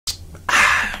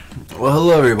Well,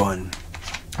 hello everyone,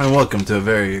 and welcome to a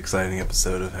very exciting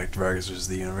episode of Hector Vargas vs.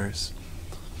 the Universe.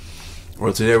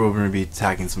 Well, today we're going to be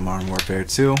attacking some Modern Warfare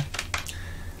 2,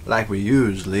 like we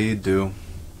usually do.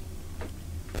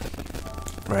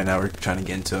 Right now we're trying to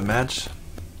get into a match.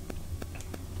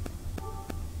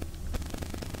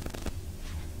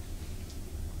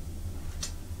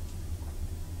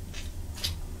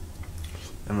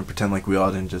 I'm going to pretend like we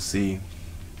all didn't just see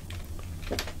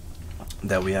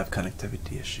that we have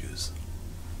connectivity issues.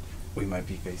 We might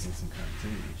be facing some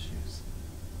connectivity issues.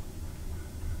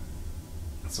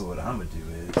 So what I'm gonna do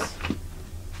is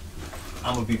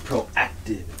I'm gonna be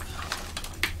proactive.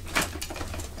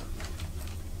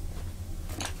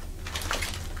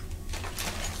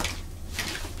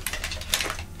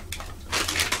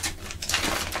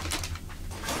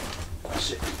 Oh,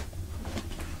 shit.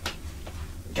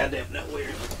 Goddamn, no,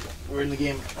 we're in the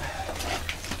game.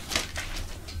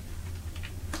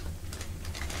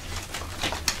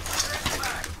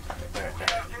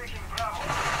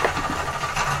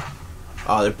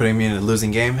 Oh, they're putting me in a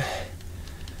losing game.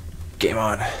 Game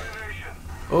on.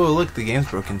 Oh, look, the game's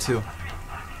broken too.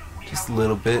 Just a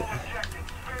little bit.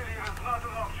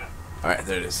 Alright,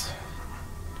 there it is.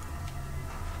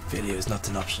 Failure is not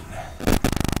an option.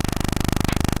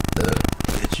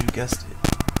 Did you guessed it?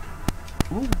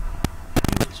 Ooh, you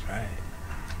was right.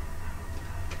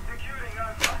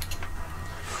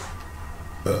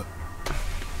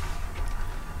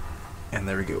 And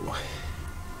there we go.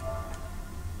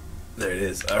 There it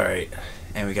is. Alright.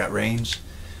 And we got range.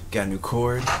 Got a new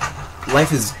cord.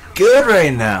 Life is good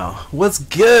right now. What's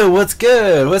good? What's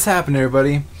good? What's happening,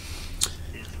 everybody?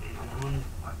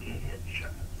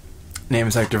 Name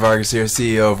is Hector Vargas here,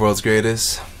 CEO of World's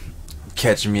Greatest.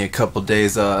 Catching me a couple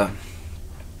days after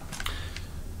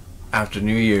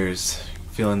New Year's.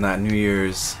 Feeling that New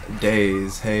Year's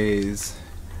days, haze,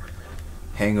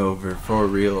 hangover for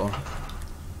real.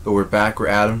 But we're back, we're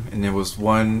at him, and it was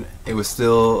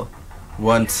still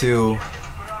 1-2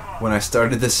 when I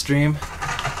started this stream.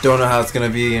 Don't know how it's gonna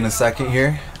be in a second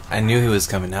here. I knew he was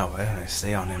coming out. Why didn't I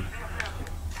stay on him?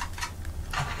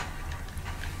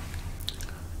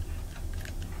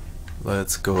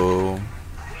 Let's go.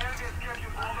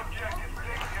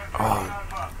 Oh,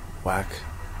 whack.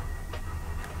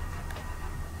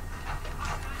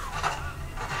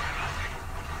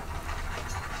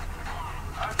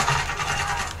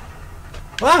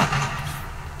 Ah!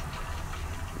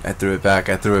 I threw it back,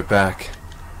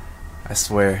 I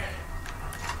swear.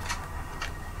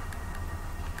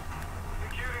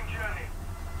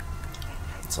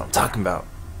 That's what I'm talking about.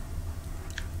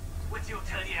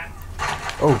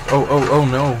 Oh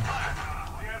no.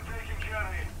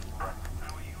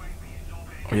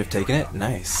 Oh, you've taken it?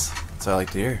 Nice. That's what I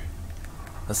like to hear.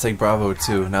 Let's take Bravo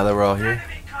too, now that we're all here.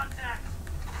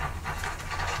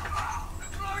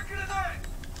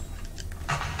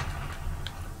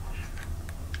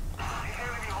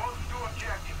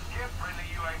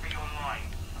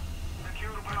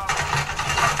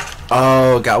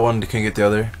 Oh, got one, couldn't get the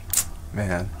other.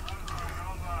 Man.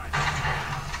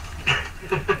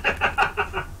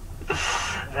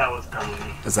 That was funny.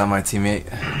 Is that my teammate?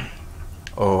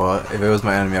 Oh, if it was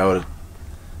my enemy, I would have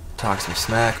talked some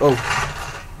smack. Oh!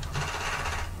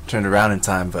 Turned around in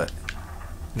time, but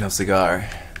no cigar.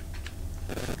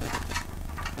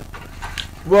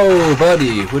 Whoa,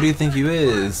 buddy! Who do you think you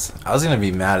is? I was gonna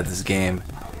be mad at this game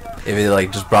if it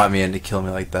like just brought me in to kill me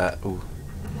like that. Ooh.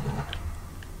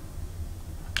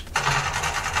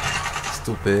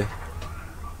 Stupid.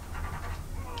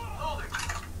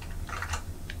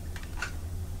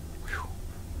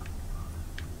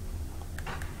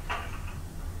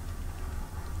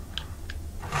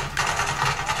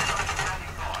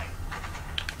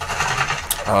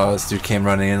 Oh, this dude came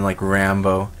running in like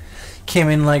Rambo. Came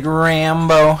in like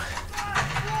Rambo.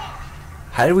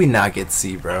 How did we not get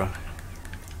C, bro?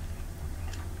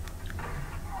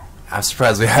 I'm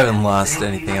surprised we haven't lost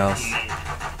anything else.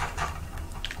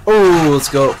 Oh, let's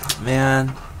go.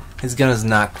 Man, his gun is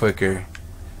not quicker.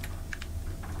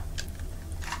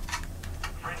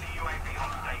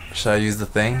 Should I use the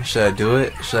thing? Should I do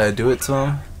it? Should I do it to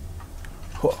him?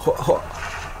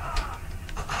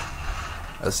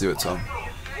 Let's do it to him.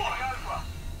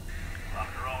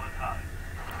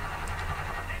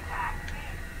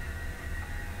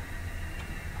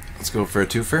 Let's go for a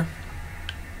twofer.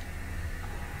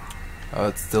 Oh,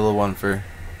 it's still a one-fer.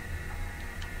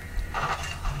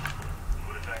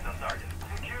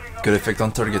 Good effect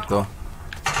on target though.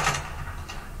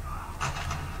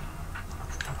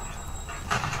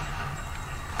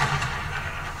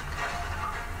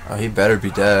 Oh, he better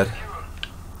be dead.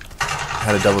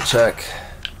 Had to double check.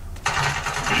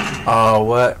 Oh,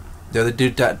 what? The other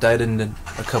dude died in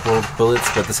a couple of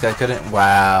bullets, but this guy couldn't.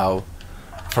 Wow.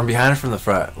 From behind or from the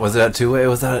front? Was it a two-way?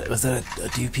 Was that a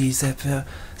DP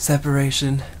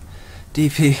separation?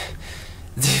 DP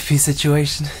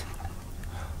situation?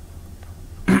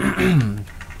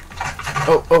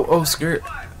 Oh, skirt.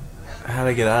 How'd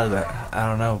I get out of that? I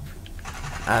don't know.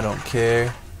 I don't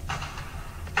care.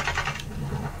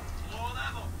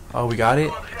 Oh, we got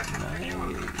it?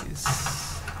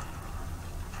 Nice.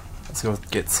 Let's go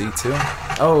get C2.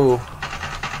 Oh!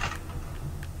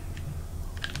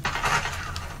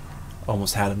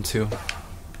 Almost had him too.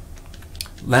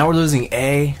 Now we're losing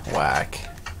A. Whack.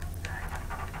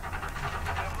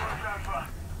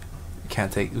 We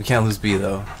can't lose B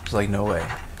though. There's like no way.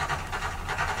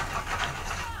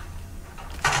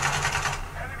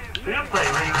 We don't play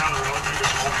ring around the road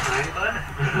this whole time,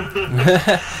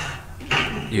 bud.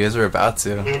 You guys were about to.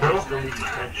 Yeah, those don't even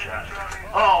headshot.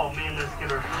 Oh, me and this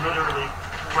kid are literally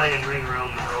playing ring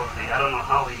around the road. I don't know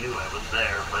how he knew I was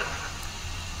there, but.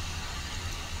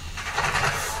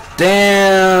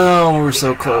 Damn! We're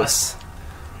so close.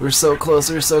 We're so close.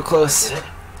 We're so close.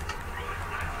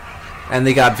 And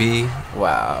they got B.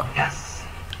 Wow. Yes.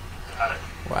 Got it.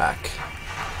 Whack.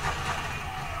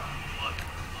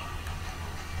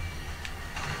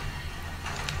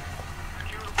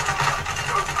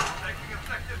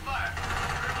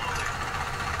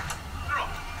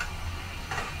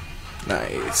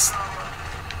 Nice.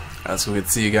 That's good to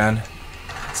see you again.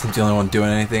 Since I'm the only one doing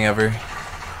anything ever.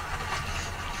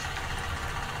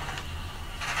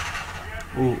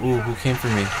 Ooh, who came for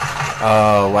me?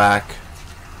 Oh, whack.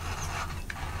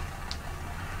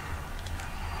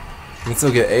 You can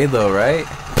still get A though, right?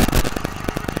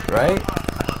 Right?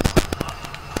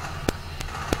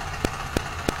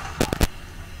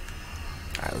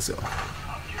 Alright, let's go.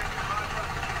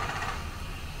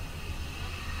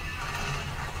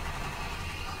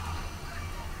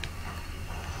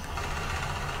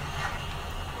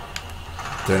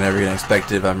 They're never gonna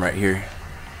expect it if I'm right here.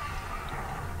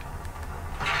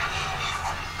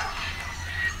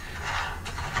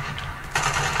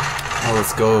 Oh,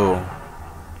 let's go.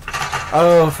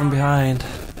 Oh, from behind.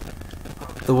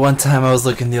 The one time I was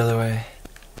looking the other way.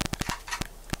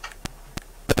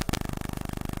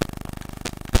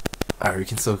 Alright, we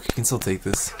can still take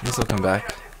this. We can still come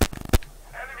back.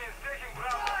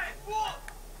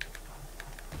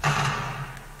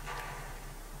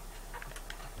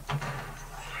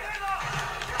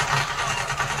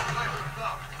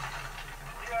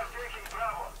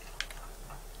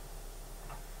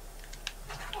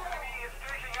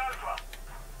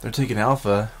 They're taking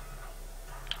Alpha.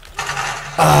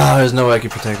 Ah, there's no way I can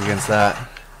protect against that.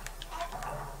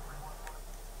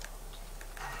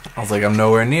 I was like, I'm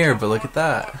nowhere near, but look at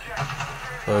that.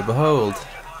 Lo and behold.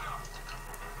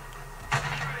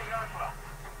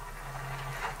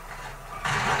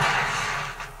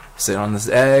 Sitting on this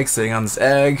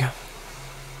egg.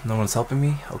 No one's helping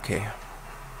me? Okay.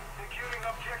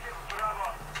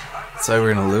 That's why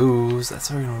we're gonna lose.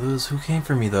 Who came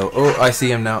for me though? Oh, I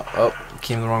see him now. Oh,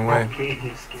 came the wrong way. Okay, he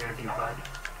scared you, bud.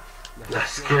 That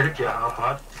scared you,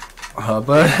 huh, bud?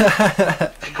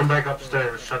 Bud? Come back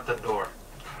upstairs. Shut that door.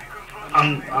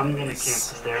 I'm gonna camp the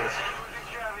stairs.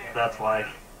 That's why.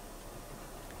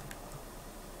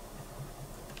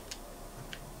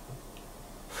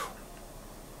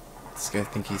 This guy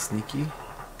think he's sneaky?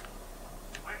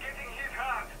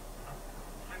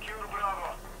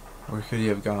 Where could he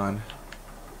have gone?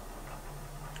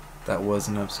 That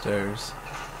wasn't upstairs.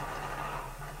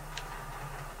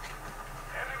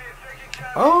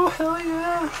 Oh, hell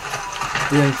yeah!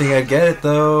 Didn't think I'd get it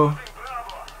though.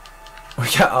 We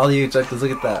got all the objectives,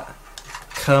 look at that.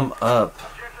 Come up.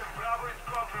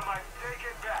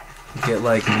 Get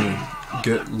like me.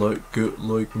 Get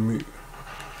like me.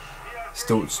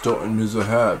 Starting is a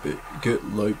habit. Get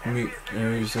like me.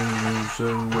 Everything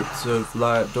what's a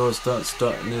flight door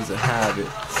starting is a habit.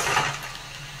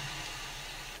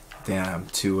 Damn,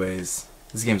 2 ways.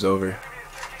 This game's over.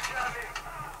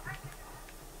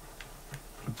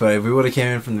 But if we would have came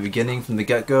in from the beginning, from the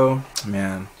get-go,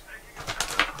 man,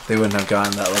 they wouldn't have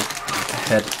gotten that like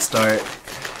head start.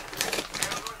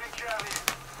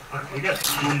 We got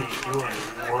teammates doing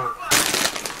work.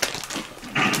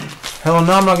 Hell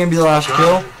no, I'm not gonna be the last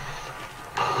kill.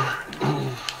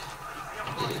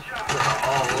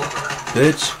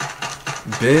 Bitch.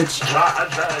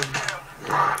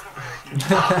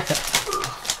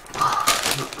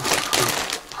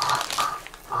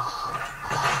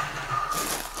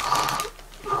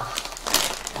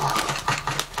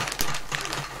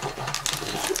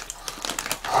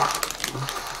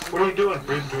 What are you doing?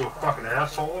 Breathe through a fucking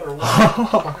asshole or what?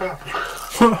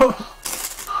 Fuck up.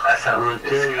 That's sounds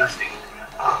disgusting.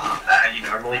 You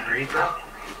normally breathe, bro?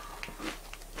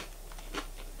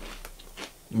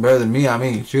 Better than me, I'm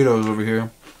eating Cheetos over here.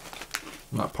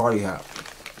 Not party hat.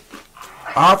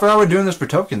 Oh, I forgot we're doing this for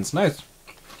tokens. Nice.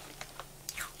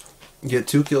 Get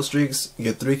 2 kill streaks,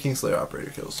 get 3 Kingslayer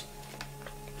operator kills.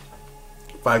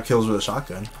 5 kills with a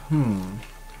shotgun.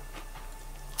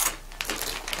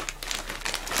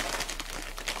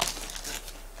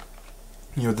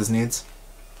 You know what this needs?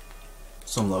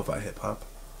 Some lo-fi hip-hop.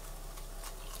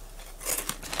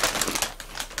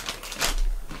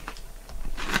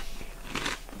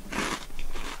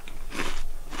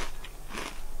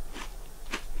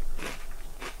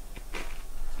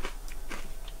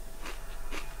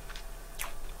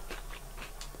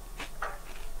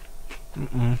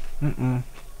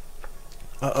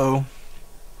 Uh-oh.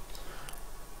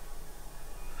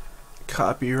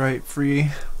 Copyright free.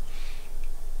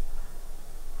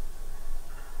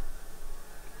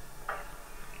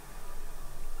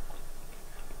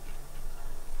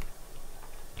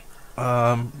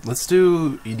 Let's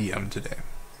do EDM today.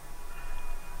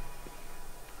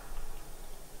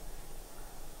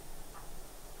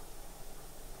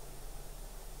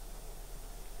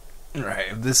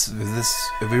 Alright,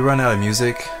 if we run out of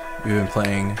music, we've been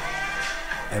playing,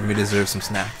 and we deserve some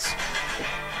snacks.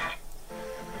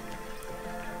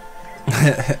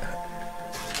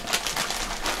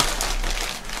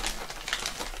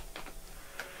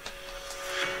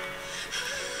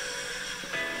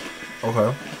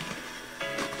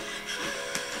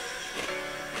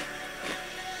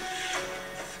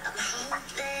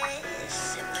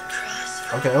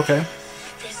 Okay. Okay.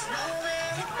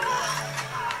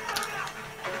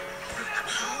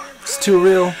 It's too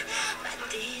real.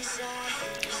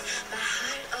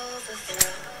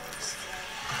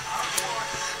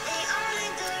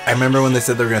 I remember when they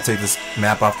said they were gonna take this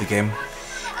map off the game.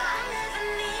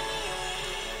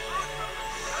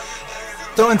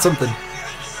 Throw in something.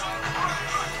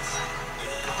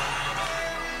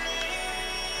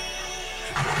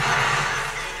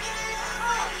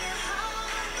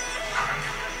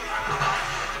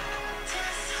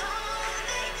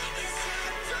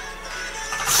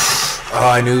 Oh,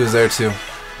 I knew he was there too.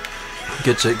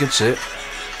 Good shit, good shit.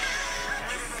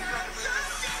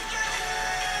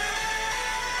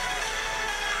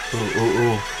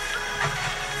 Ooh.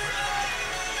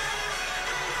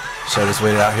 Should I just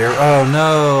wait it out here? Oh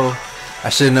no! I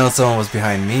should have known someone was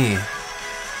behind me.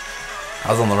 I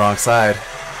was on the wrong side.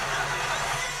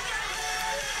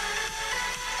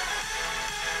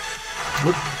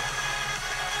 Whoop.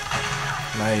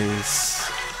 Nice.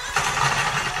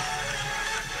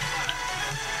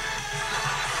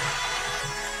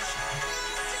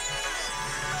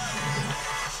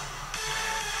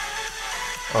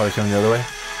 Oh, they're coming the other way?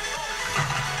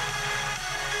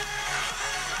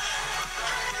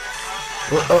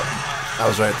 Oh, I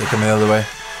was right, they're coming the other way.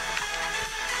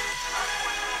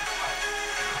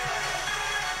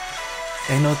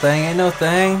 Ain't no thing, ain't no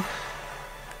thing.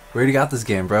 We already got this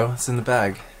game, bro. It's in the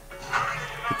bag.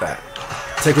 Get that.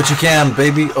 Take what you can,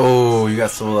 baby. Oh, you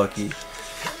got so lucky.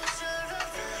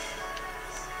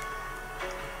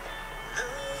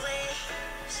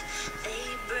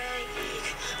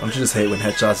 Don't you just hate when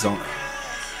headshots don't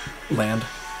land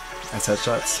as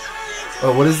headshots?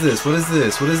 Oh, what is this? What is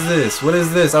this? What is this? What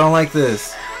is this? I don't like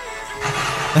this.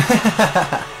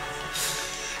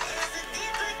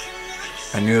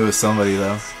 I knew it was somebody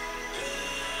though.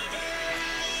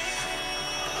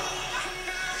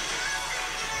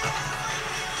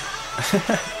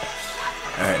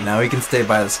 Alright, now we can stay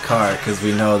by this car because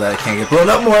we know that it can't get blown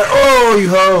up more. Oh, you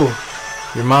hoe!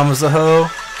 Your mama's a hoe.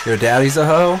 Your daddy's a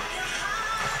hoe.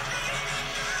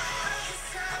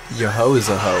 Your hoe is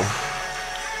a hoe.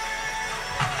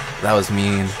 That was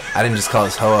mean. I didn't just call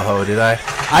his hoe a hoe, did I?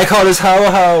 I called his hoe a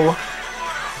hoe!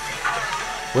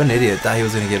 What an idiot. Thought he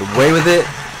was gonna get away with it.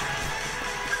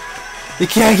 You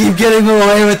can't keep getting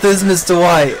away with this, Mr.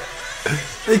 White.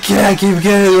 You can't keep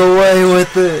getting away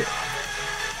with it.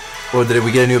 Or did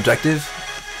we get a new objective?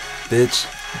 Bitch,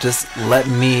 just let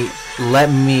me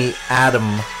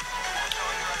Adam.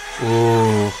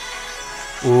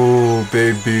 Ooh,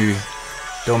 baby.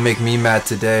 Don't make me mad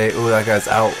today. Ooh, that guy's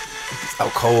out. He's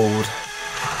out cold.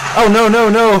 Oh,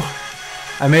 no.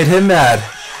 I made him mad.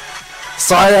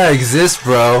 Sorry I exist,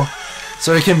 bro.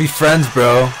 Sorry we can be friends,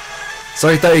 bro.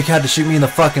 Sorry you thought you had to shoot me in the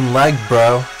fucking leg,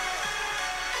 bro.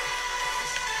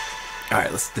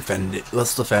 Alright, let's defend it.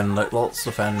 Let's defend it. Oh,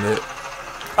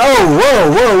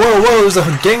 whoa. There's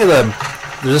a gang of them.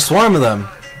 There's a swarm of them.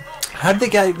 How did they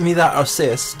get me that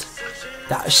assist?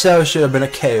 That should have been a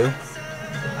kill.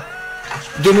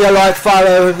 Give me a like,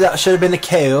 follow if that should have been a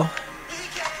kill.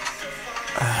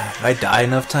 If I die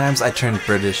enough times, I turn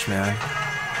British, man.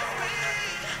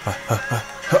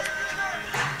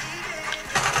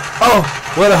 Oh,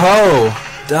 what a hoe!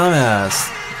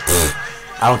 Dumbass.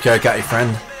 I don't care, I got you,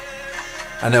 friend.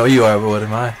 I know you are, but what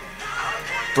am I?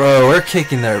 Bro, we're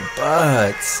kicking their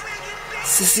butts.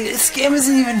 This game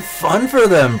isn't even fun for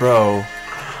them, bro.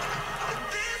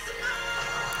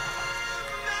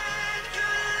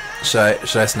 Should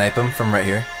I snipe him from right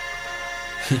here?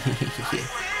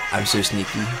 I'm so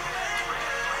sneaky.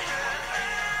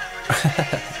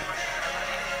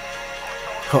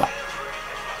 Huh.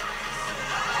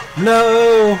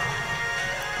 No!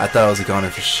 I thought I was a goner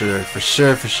for sure, for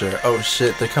sure, for sure. Oh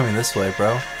shit, they're coming this way,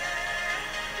 bro.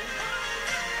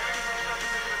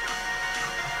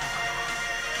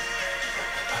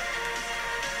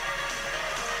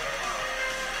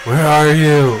 Where are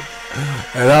you?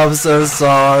 And I'm so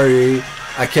sorry.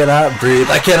 I cannot breathe.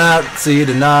 I cannot see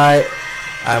tonight.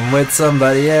 I'm with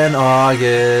somebody in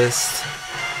August.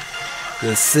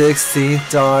 The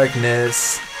 16th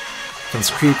darkness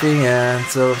comes creeping in,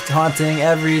 so haunting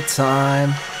every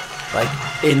time. Like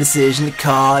indecision to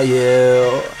call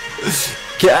you.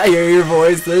 Can I hear your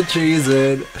voice? The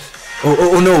treason.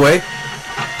 Oh, no way.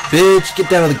 Bitch, get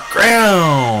down to the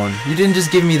ground. You didn't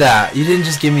just give me that. You didn't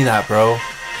just give me that, bro.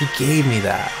 He gave me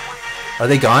that. Are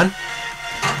they gone?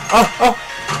 Oh!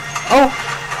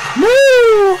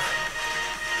 No!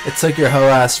 It took your hoe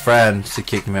ass friend to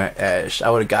kick my ass. I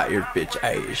would've got your bitch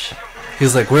ass. He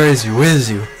was like, where is you? Where is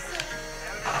you?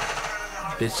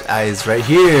 Bitch eyes right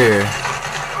here.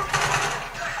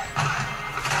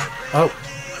 Oh.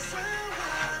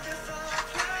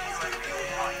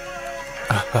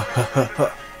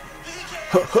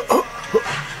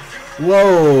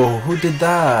 Whoa, who did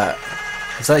that?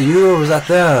 Was that you or was that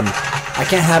them? I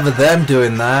can't have them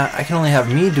doing that. I can only have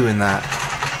me doing that.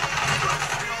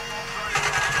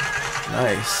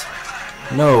 Nice.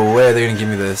 No way they're gonna give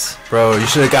me this. Bro, you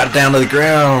should have got down to the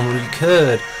ground when you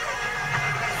could.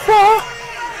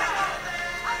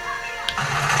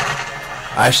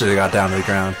 I should have got down to the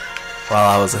ground while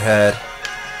I was ahead.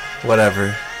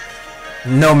 Whatever.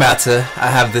 No matter. I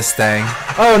have this thing.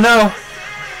 Oh no!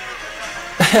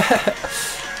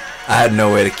 I had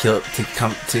no way to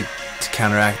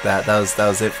counteract that. That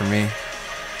was it for me.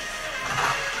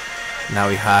 Now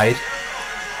we hide.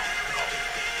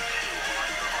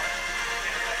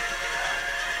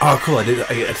 Oh cool, I did a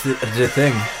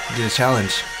thing. I did a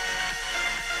challenge.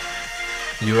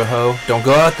 You a hoe? Don't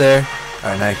go out there.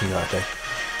 Alright, now you can go out there.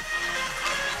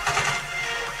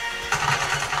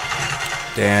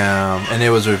 Damn, and it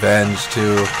was revenge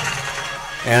too.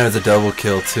 And it was a double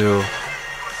kill too.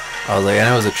 I was like, and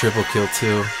it was a triple kill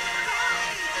too.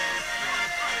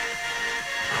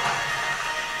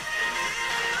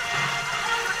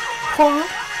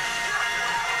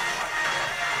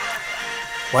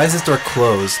 Why is this door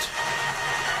closed?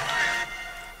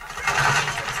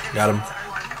 Got him.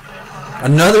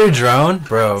 Another drone?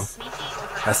 Bro,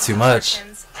 that's too much.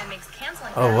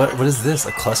 Oh, what is this?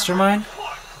 A cluster mine?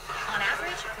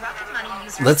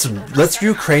 Let's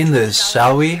Ukraine this,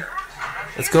 shall we?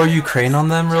 Let's go Ukraine on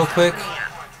them real quick.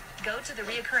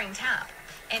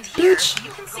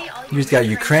 Bitch, you just got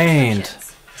Ukrained.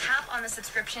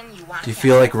 Do you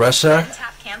feel like Russia?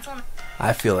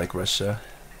 I feel like Russia.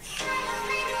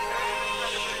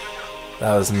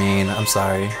 That was mean. I'm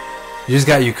sorry. You just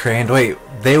got Ukrained. Wait,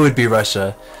 they would be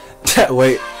Russia.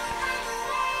 Wait.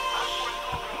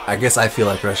 I guess I feel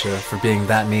like Russia for being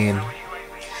that mean.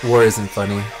 War isn't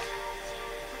funny.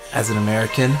 As an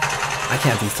American, I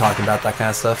can't be talking about that kind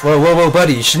of stuff. Whoa, whoa, whoa,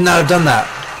 buddy, you should not have done that.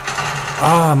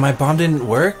 Ah, my bomb didn't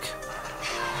work?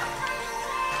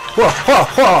 Whoa, whoa,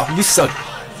 whoa, you suck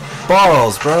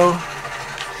balls, bro.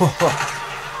 Whoa, whoa.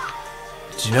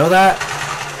 Did you know that?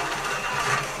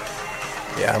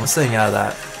 Yeah, I'm staying out of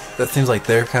that. That seems like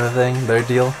their kind of thing, their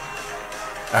deal.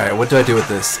 Alright, what do I do with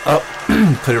this? Oh,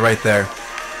 put it right there.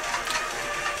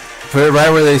 Put it right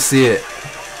where they see it.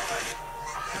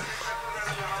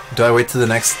 Do I wait till the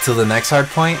next hard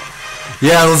point?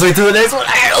 Yeah, let's wait till the next one.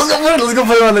 Alright, let's go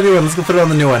put it on the new one. Let's go put it on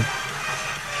the new one.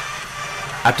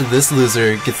 After this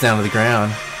loser gets down to the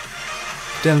ground.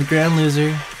 Get down to the ground,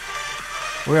 loser.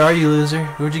 Where are you, loser?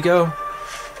 Where'd you go?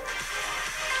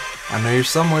 I know you're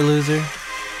somewhere, loser.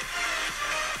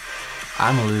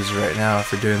 I'm a loser right now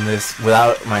for doing this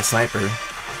without my sniper.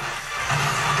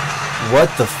 What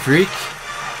the freak?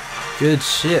 Good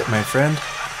shit, my friend.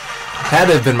 Had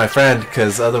to have been my friend,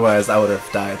 because otherwise I would have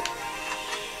died.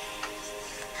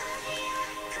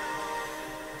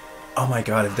 Oh my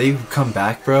god, if they come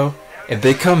back, bro. If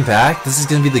they come back, this is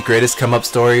going to be the greatest come-up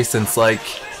story since, like,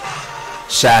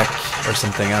 Shaq or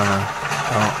something. I don't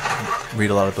know. read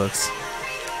a lot of books.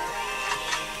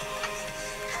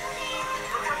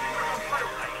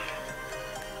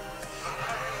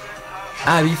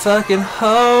 I be fucking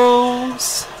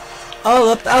hoes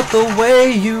all about the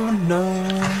way you know.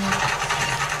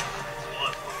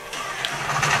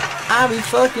 I be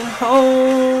fucking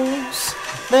hoes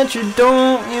that you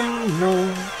don't even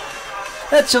know.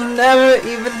 That you'll never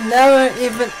even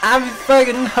I be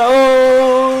fucking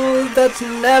hoes that you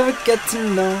never get to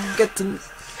know. Get to know.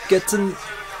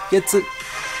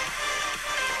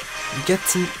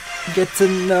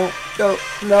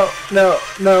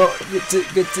 No.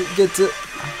 Get to.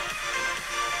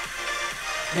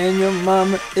 And your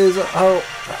mama is a hoe.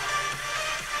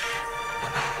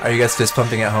 Are you guys fist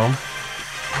pumping at home?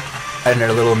 At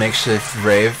our little makeshift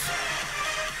rave?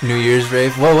 New Year's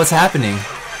rave? Whoa, what's happening?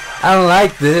 I don't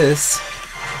like this.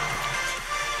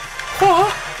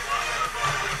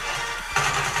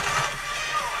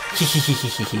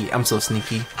 I'm so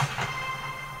sneaky.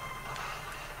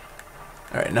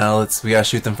 Alright, now we gotta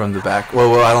shoot them from the back.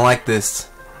 Whoa, I don't like this.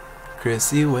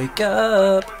 Chrissy, wake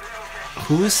up.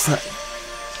 Who's...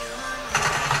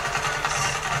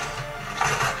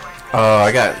 Oh,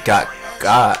 I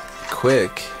got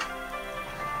quick.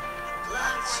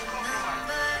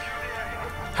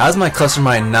 How's my cluster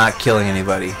mine not killing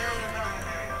anybody?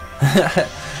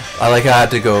 I like how I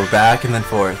had to go back and then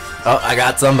forth. Oh, I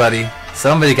got somebody.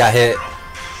 Somebody got hit.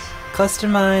 Cluster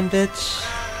mine, bitch.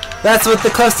 That's what the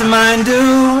cluster mine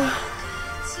do.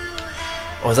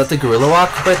 Oh, is that the gorilla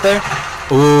walk right there?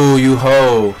 Ooh, you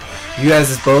hoe. You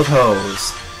guys is both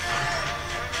hoes.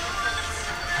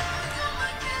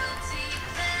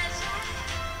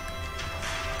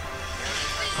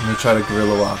 I'm gonna try to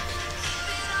gorilla walk.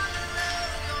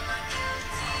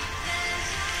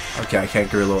 Okay, I can't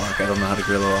gorilla walk. I don't know how to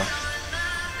gorilla walk.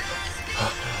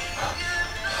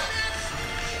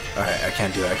 Alright, I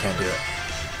can't do it.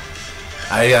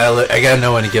 I gotta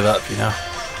know when to give up, you know?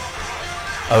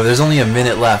 Oh, there's only a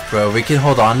minute left, bro. We can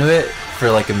hold on to it for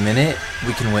like a minute.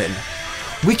 We can win.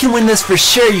 We can win this for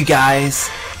sure, you guys!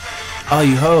 Oh,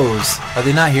 you hoes. Are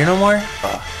they not here no more?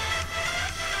 Oh.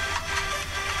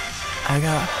 I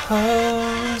got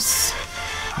hoes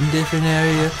in different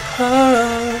area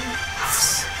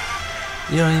codes.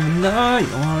 You don't even know, you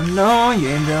don't wanna know, you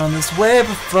ain't been on this way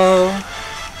before.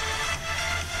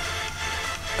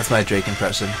 That's my Drake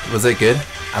impression. Was it good?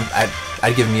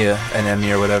 I'd give me an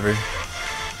Emmy or whatever.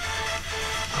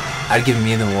 I'd give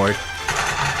me an award.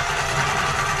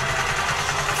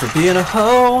 For being a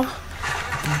hoe,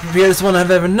 the weirdest one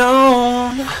I've ever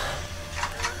known.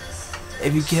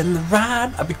 If you get in the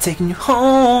ride, I'll be taking you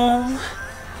home.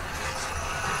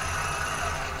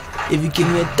 If you give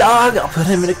me a dog, I'll put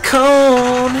him in a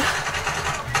cone.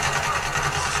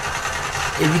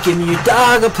 If you give me your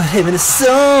dog, I'll put him in a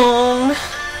song.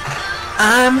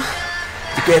 I'm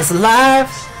the greatest alive,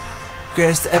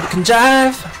 greatest to ever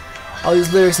conjive. All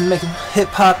these lyrics and making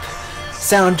hip-hop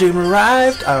sound dream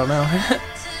arrived. I don't know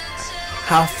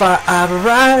how far I've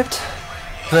arrived,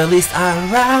 but at least I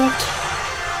arrived.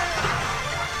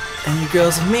 And your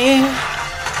girl's with me,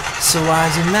 so why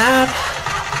is you mad?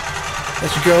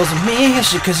 That your girl's with me,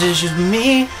 cause she's with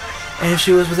me. And if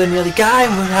she was with any other guy,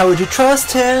 how would you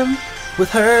trust him? With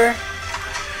her,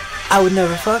 I would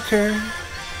never fuck her.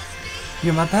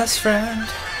 You're my best friend.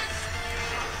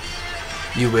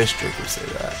 You wish Drake would say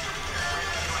that.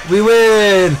 We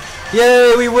win!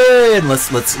 Yay, we win! Let's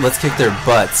kick their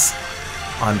butts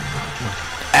on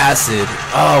acid.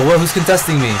 Oh, what? Who's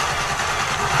contesting me?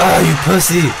 Oh, you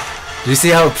pussy! Do you see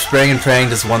how Sprang and Prang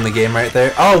just won the game right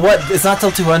there? Oh, what? It's not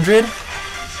till 200?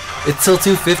 It's till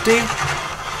 250?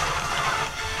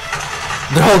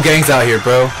 The whole gang's out here,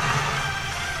 bro.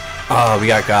 Oh, we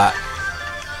got.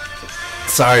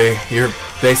 Sorry, your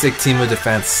basic team of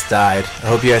defense died. I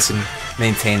hope you guys can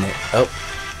maintain it. Oh,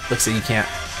 looks like you can't.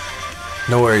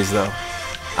 No worries, though.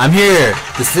 I'm here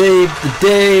to save the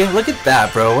day. Look at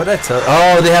that, bro. What did I tell you?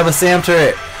 Oh, they have a SAM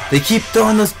turret. They keep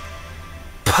throwing those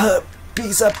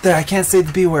puppies up there. I can't say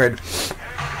the B word.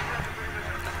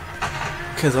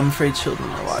 Because I'm afraid children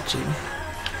are watching.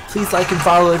 Please like and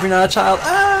follow if you're not a child.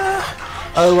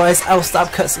 Ah! Otherwise, I will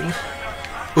stop cussing.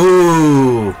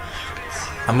 Ooh!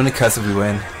 I'm gonna cuss if we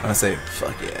win. I'm gonna say,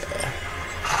 fuck yeah.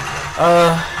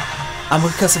 I'm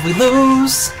gonna cuss if we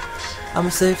lose. I'm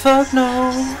gonna say, fuck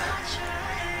no.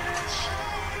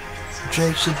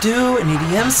 Drake should do an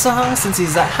EDM song since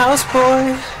he's that house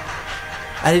boy.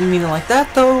 I didn't mean it like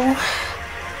that though.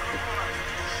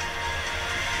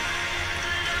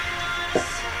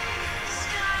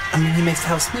 I mean, he makes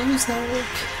house music.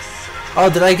 Oh,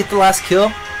 did I get the last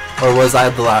kill? Or was I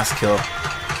the last kill?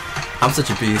 I'm such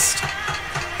a beast.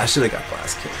 I should have got the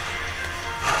last kill.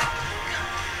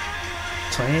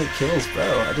 28 kills,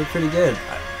 bro. I did pretty good.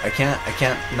 I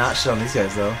can't not shit on these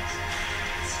guys though.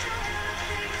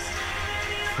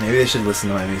 Maybe they should listen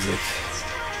to my music.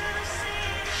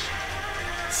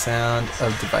 Sound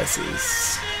of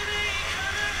devices.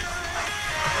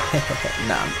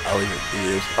 Nah, I'll leave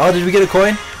it. Oh, did we get a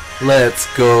coin? Let's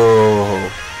go.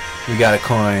 We got a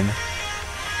coin.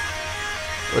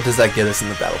 What does that get us in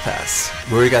the battle pass?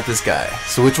 We already got this guy.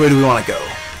 So which way do we want to go?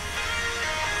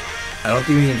 I don't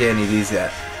think we can get any of these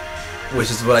yet, which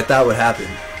is what I thought would happen.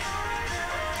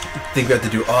 I think we have to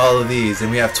do all of these, and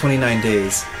we have 29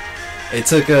 days. It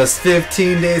took us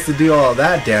 15 days to do all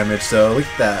that damage, so look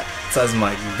at that. The size of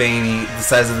my veiny, the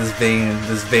size of this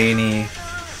veiny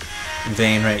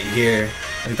vein right here.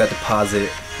 Look at that deposit.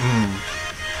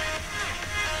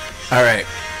 Alright.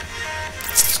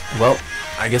 Well,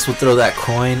 I guess we'll throw that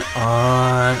coin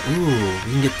on. Ooh,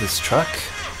 we can get this truck.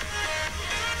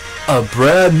 A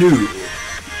brand new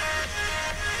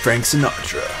Frank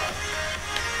Sinatra.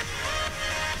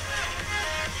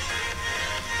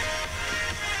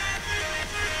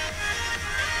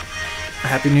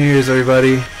 Happy New Year's,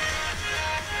 everybody.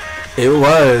 It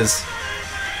was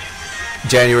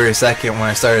January 2nd when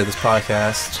I started this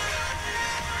podcast.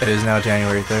 It is now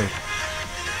January 3rd.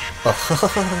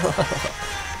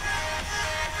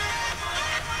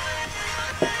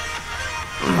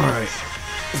 Alright.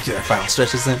 Let's get our final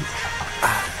stretches in.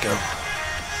 Go.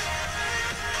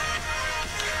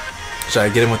 Should I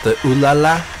get him with the ooh la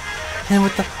la? And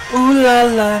with the ooh la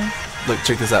la. Look,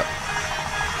 check this out.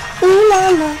 Ooh la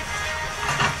la.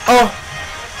 Oh!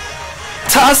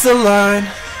 Toss the line!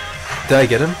 Did I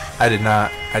get him? I did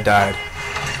not. I died.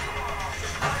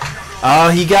 Oh,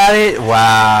 he got it?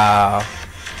 Wow.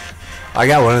 I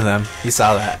got one of them. He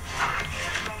saw that.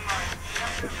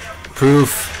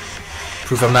 Proof.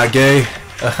 Proof I'm not gay.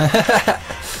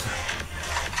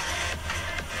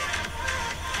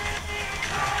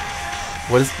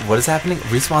 What is happening?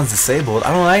 Respawn's disabled.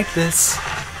 I don't like this.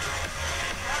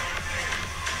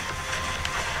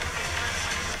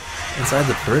 Inside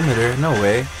the perimeter? No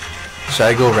way. Should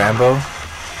I go Rambo?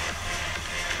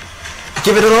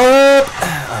 Give it up!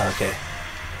 Oh, okay.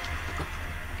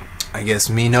 I guess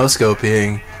me no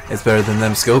scoping is better than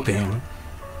them scoping.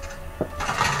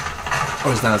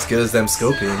 Or it's not as good as them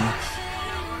scoping.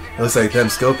 It looks like them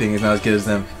scoping is not as good as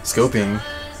them scoping.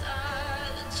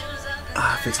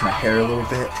 Fix my hair a little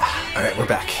bit. Alright, we're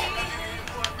back.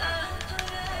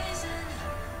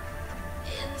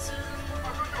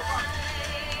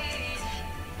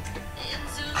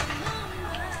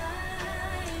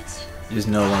 You just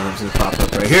know one of them's gonna pop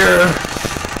up right here.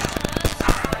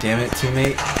 Damn it,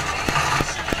 teammate.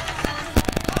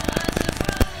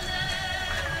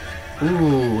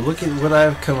 Ooh, look at what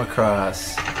I've come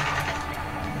across.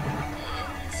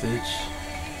 Bitch.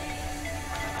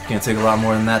 It's gonna take a lot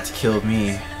more than that to kill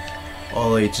me.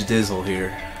 All H Dizzle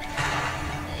here.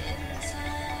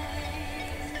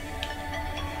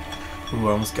 Ooh,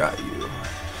 I almost got you.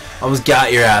 Almost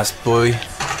got your ass, boy.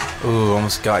 Ooh,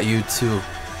 almost got you too.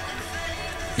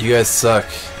 You guys suck,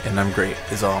 and I'm great,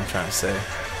 is all I'm trying to say.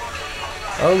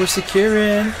 Oh, we're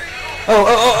securing.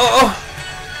 Oh.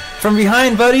 From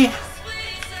behind, buddy.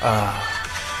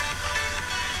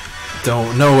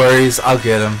 No worries, I'll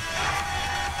get him.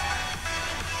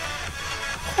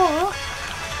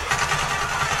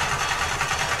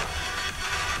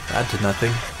 That did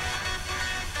nothing.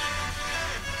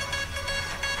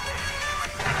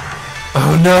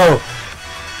 Oh no!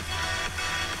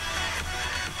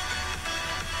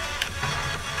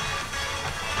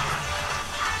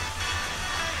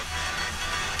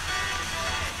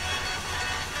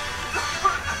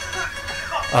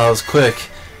 Oh, it was quick.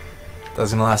 That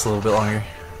was gonna last a little bit longer.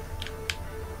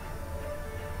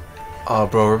 Oh,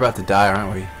 bro, we're about to die,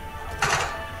 aren't we?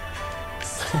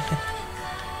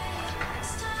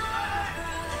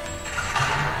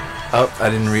 Oh, I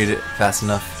didn't read it fast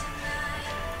enough.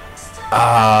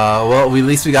 Well, at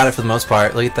least we got it for the most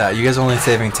part. Look at that. You guys are only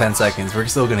saving 10 seconds. We're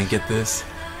still gonna get this.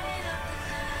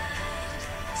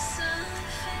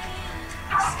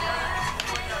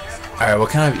 Alright, what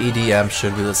kind of EDM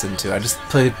should we listen to? I just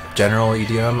played general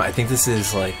EDM. I think this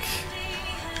is like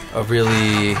a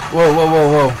really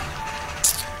whoa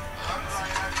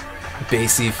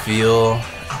bassy feel.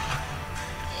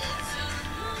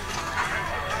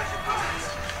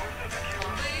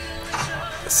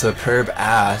 Superb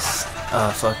ass.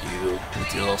 Fuck you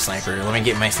with your little sniper. Let me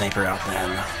get my sniper out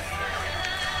then.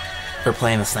 For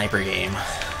playing the sniper game,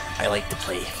 I like to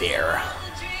play fair.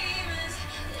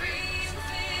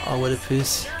 Oh, what a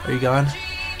piece. Are you gone?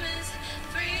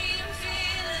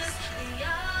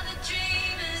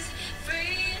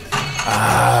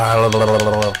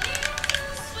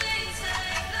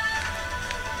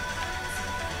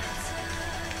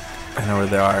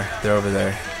 they are. They're over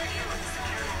there.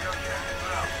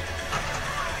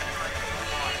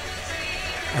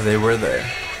 Oh, they were there.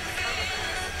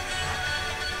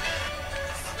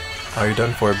 Oh, you're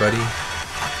done for, buddy.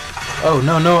 Oh,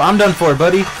 no, no, I'm done for,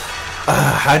 buddy.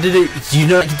 How did it... Do you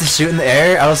not get to shoot in the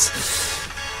air? I was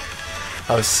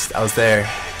there.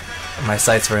 My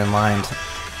sights were aligned.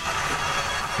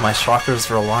 My chakras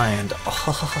were aligned.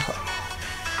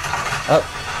 Oh.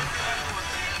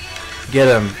 Get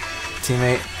him,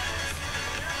 teammate.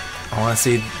 I want to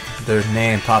see their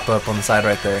name pop up on the side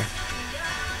right there.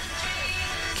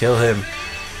 Kill him.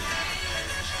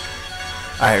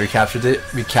 Alright, we captured it.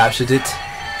 We captured it.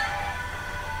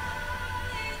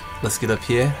 Let's get up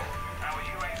here.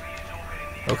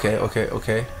 Okay, okay,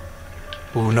 okay.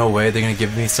 Ooh, no way. They're gonna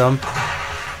give me some.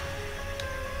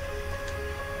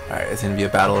 Alright, it's gonna be a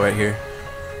battle right here.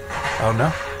 Oh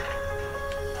no.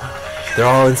 They're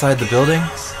all inside the building?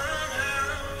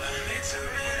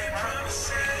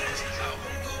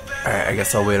 Alright, I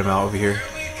guess I'll wait them out over here.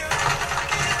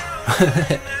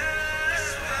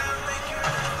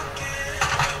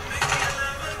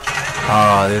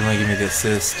 Oh, they didn't like give me the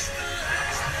assist.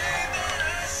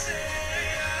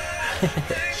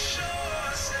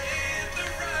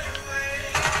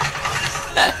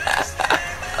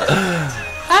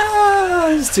 Ah,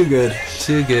 it's too good.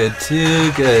 Too good.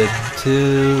 Too good.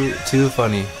 Too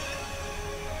funny.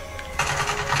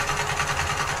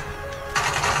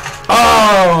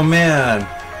 Oh man.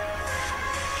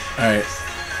 Alright.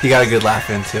 He got a good laugh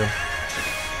in too.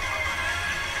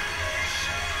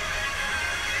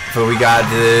 But we got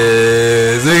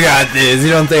this. We got this. You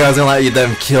don't think I was gonna let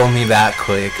them kill me that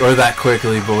quick or that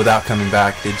quickly, but without coming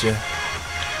back, did you?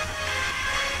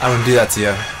 I wouldn't do that to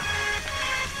you.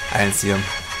 I didn't see him.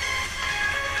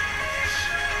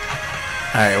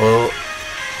 Alright, well,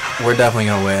 we're definitely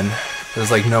gonna win.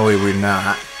 There's like no way we're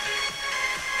not.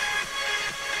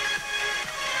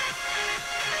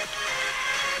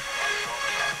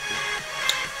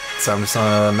 So I'm just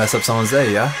gonna mess up someone's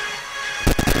day, yeah?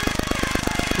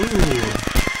 Ooh.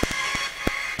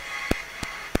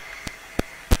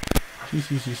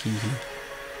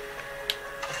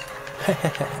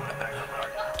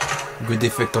 Good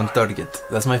effect on target.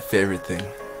 That's my favorite thing.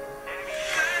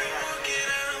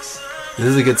 This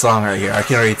is a good song right here. I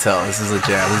can already tell. This is a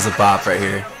jam. This is a bop right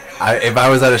here. If I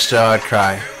was at a show, I'd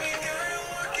cry.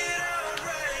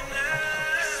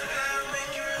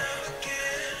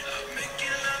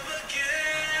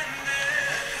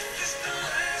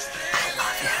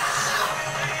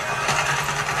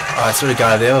 Oh, I swear to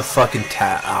God, they have a fucking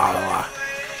tat. Oh.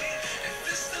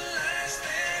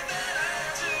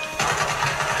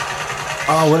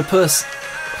 Oh, what a puss.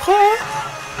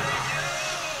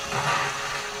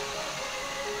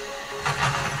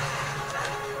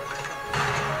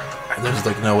 There's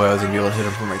like no way I was gonna be able to hit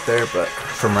him from right there, but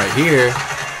from right here,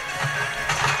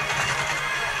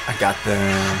 I got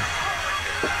them.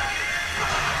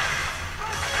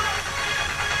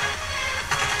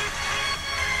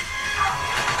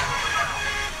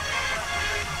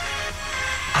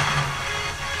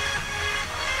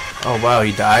 Oh wow,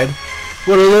 he died?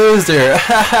 What a loser!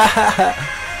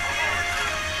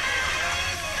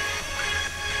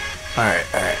 Alright.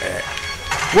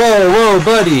 Whoa, whoa,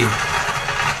 buddy!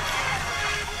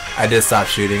 I did stop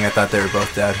shooting. I thought they were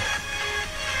both dead.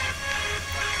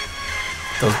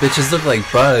 Those bitches look like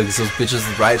bugs. Those bitches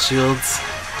with riot shields.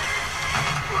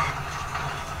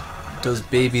 Those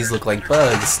babies look like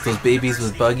bugs. Those babies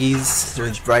with buggies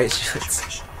with riot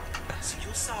shields.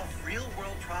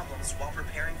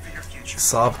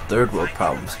 Solve third world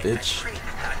problems, bitch.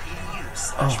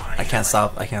 Oh, I can't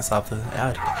stop the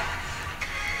ad.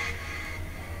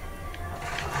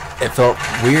 It felt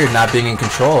weird not being in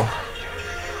control.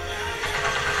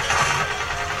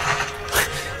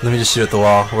 Let me just shoot at the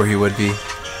wall where he would be.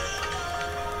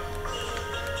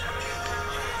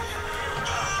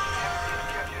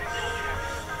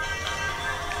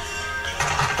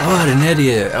 Oh, what an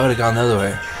idiot. I would have gone the other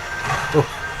way. Oh.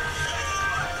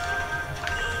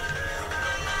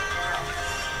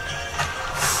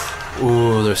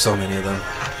 Ooh, there's so many of them.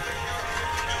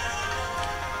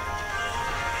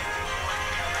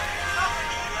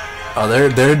 Oh,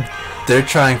 they're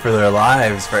trying for their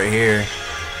lives right here.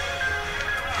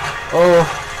 Oh.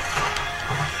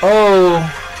 Oh.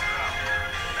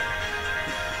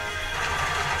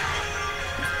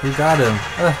 Who got him?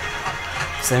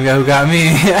 Same guy who got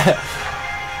me.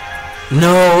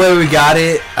 No way, we got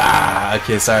it. Ah,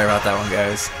 okay, sorry about that one,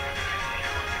 guys.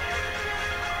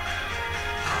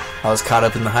 I was caught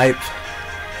up in the hype.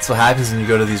 That's what happens when you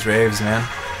go to these raves, man.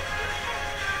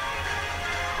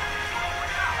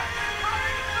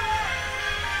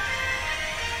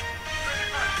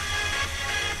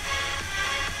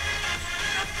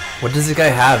 What does the guy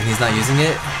have and he's not using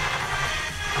it?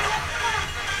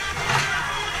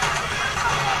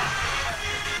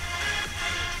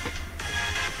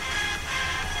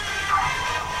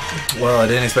 Well, I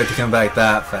didn't expect to come back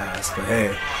that fast, but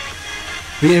hey.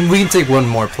 We can take one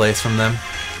more place from them.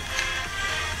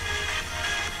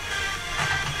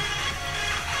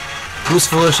 Who's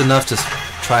foolish enough to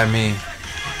try me?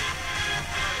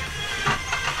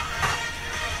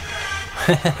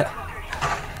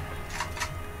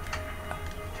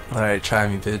 Alright, try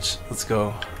me, bitch. Let's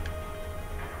go.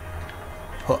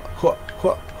 Huh, huh,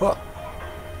 huh, huh.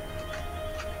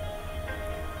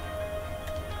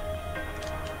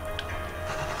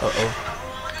 Uh-oh.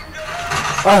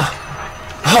 Ah!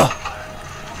 Huh!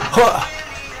 Huh!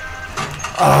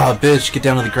 Ah, bitch, get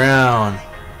down to the ground.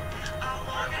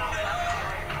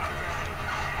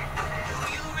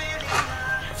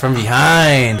 From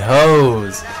behind,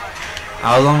 hoes.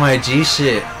 I was on my G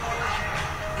shit.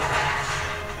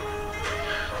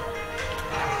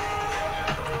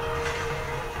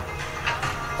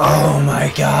 Oh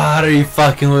my god, are you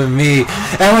fucking with me?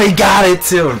 And we got it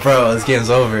too, bro. This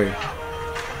game's over.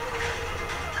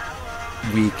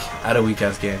 Weak. I had a weak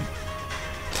ass game.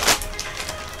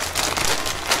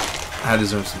 I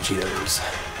deserve some Cheetos.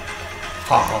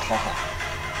 Ha ha ha ha.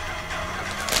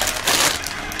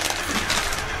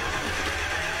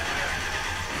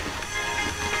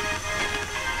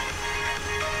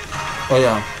 Oh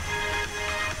yeah.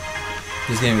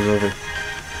 This game is over.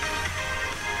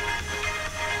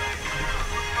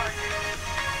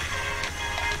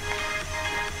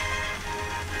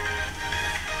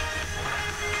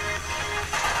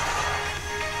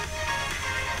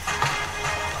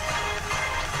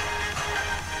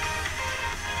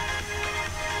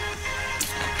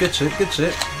 Good shit, good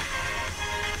shit.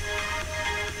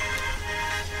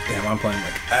 Damn, I'm playing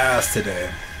like ass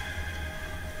today.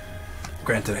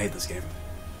 Granted, I hate this game.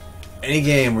 Any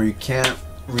game where you can't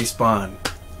respawn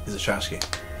is a trash game.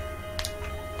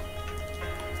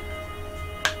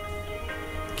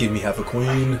 Give me half a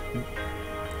queen.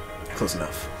 Close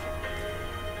enough.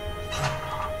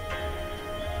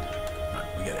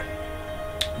 Alright, we get it.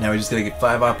 Now we just gotta get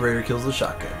 5 operator kills with a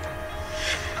shotgun.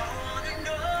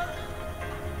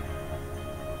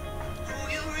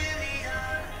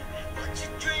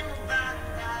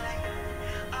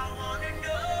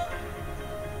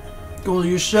 Will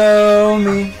you show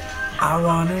me? I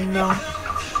wanna know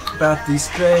about these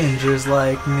strangers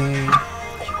like me.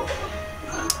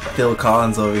 Phil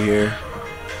Collins over here.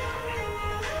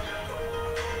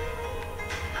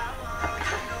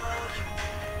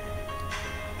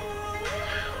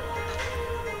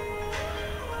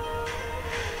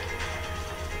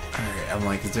 Alright, I'm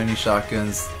like, is there any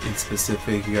shotguns in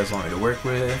specific you guys want me to work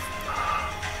with?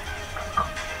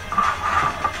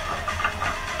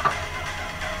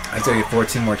 I have to get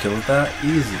 14 more kills with that?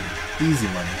 Easy. Easy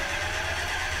money.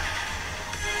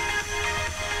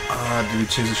 Do we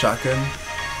choose a shotgun?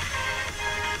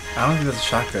 I don't think that's a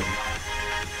shotgun.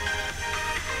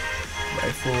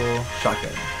 Rifle,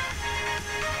 shotgun.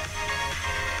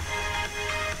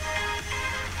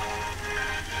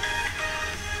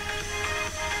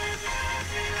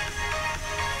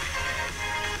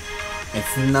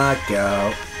 It's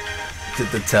knockout. To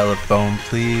the telephone,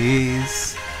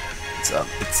 please. What's up?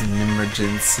 It's an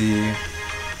emergency.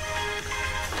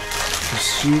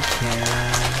 Yes, you can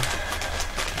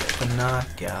get the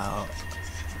knockout.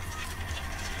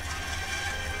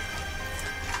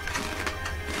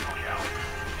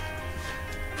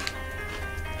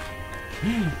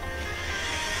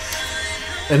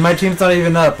 And my team's not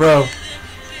even up, bro.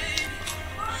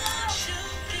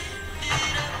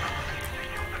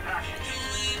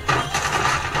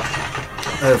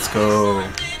 Let's go.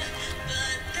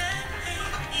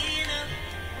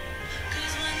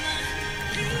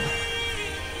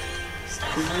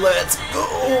 Let's go!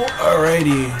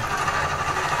 Alrighty.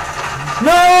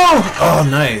 No! Oh,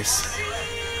 nice.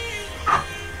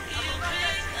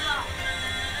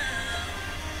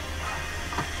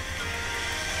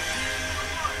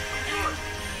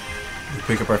 We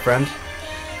pick up our friend.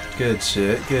 Good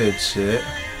shit, good shit.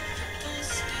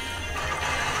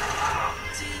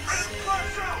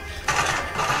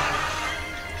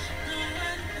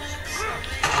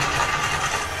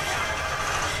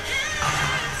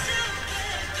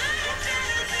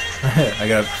 I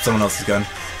got someone else's gun.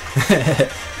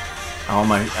 I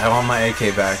want my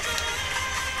AK back.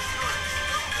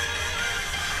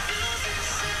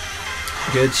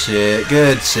 Good shit,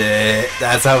 good shit.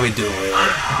 That's how we do it.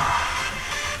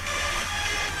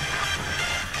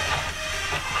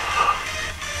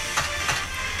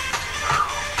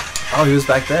 Oh, he was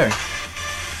back there.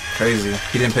 crazy.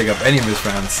 He didn't pick up any of his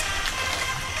friends.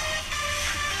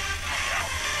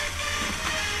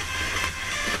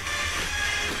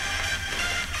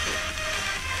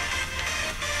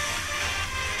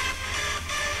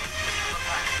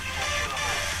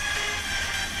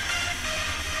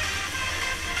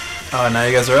 Oh, now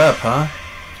you guys are up, huh?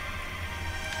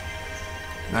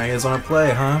 Now you guys want to play,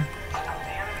 huh?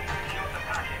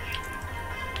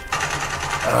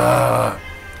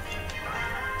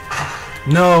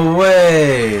 No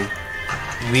way!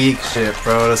 Weak shit,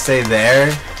 bro. To stay there?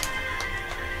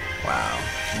 Wow.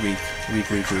 Weak.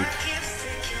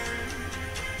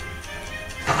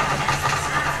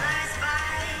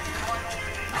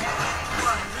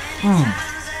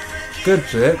 Good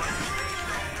shit.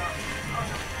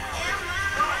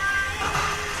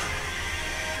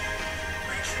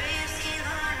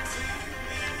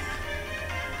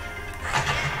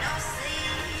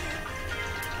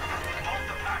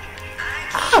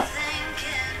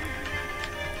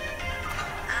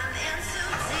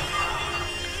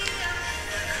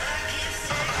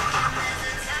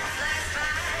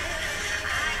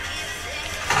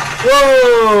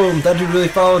 Whoa! That dude really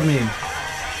followed me.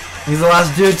 He's the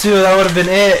last dude too. That would have been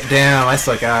it. Damn, I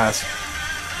suck ass.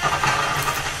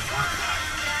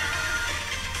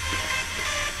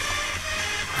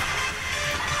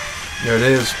 There it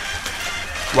is.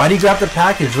 Why'd he grab the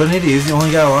package? What an idiot. He's the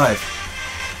only guy alive.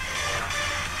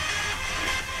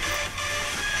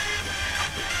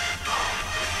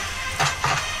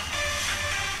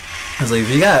 I was like, if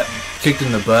he got kicked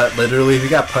in the butt, literally, if he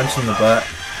got punched in the butt,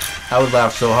 I would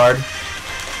laugh so hard.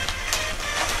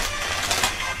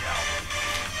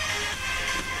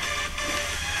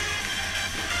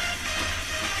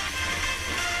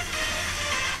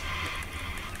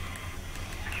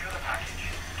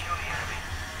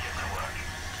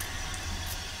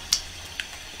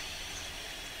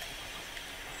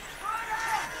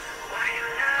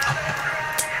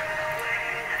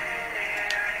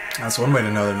 That's one way to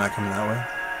know they're not coming that way.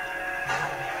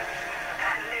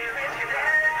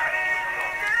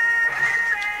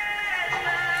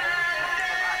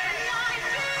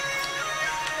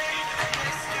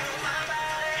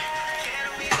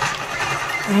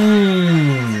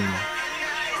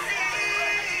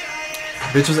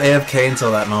 Bitch was AFK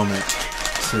until that moment,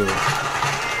 too.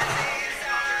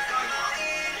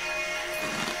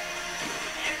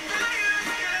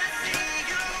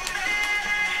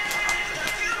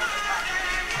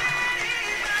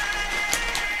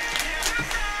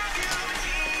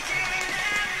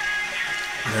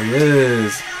 There he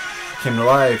is. Came to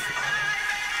life.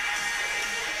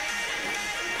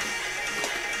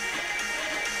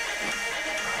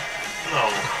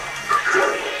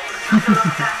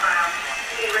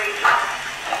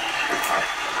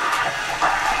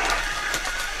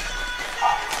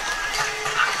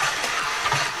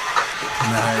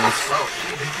 Nice.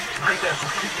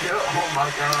 Oh my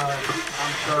god.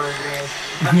 I'm sorry, guys.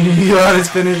 You got his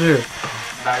finisher.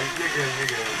 Nah, you're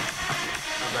good.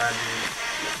 My bad, dude.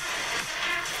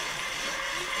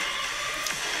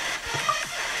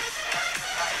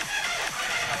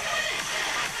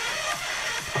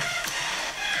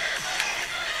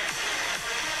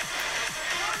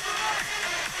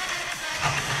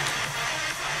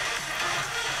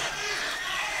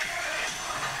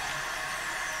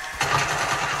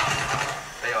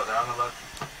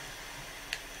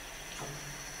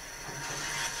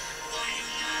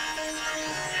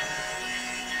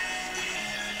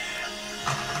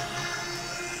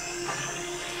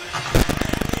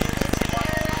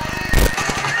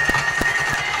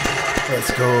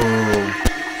 Let's go.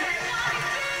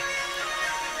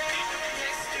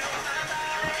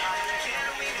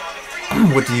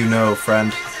 What do you know,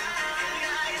 friend?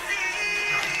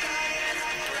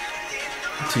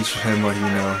 Teach him what you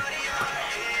know.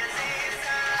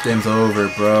 Game's over,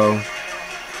 bro.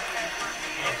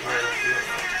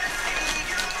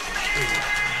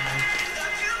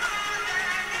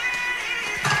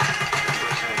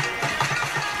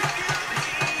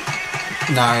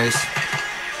 Nice.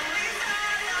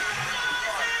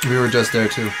 We were just there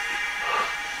too.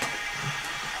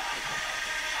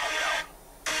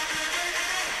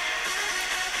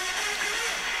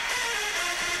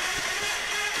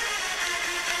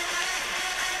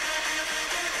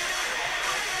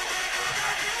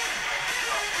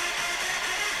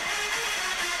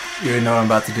 You already know what I'm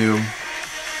about to do.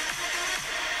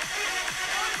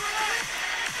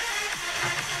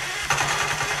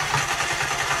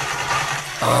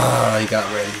 Ah, he got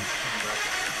ready.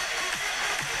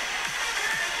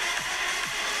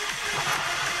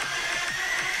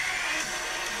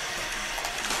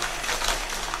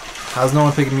 How's no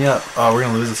one picking me up? Oh, we're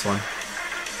gonna lose this one.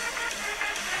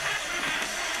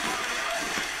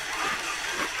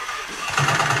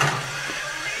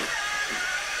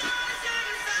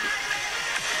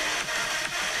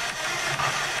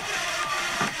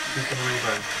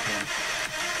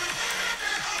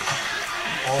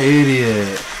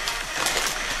 Idiot.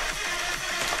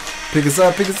 Pick us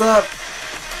up, pick us up.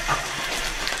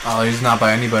 Oh, he's not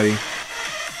by anybody.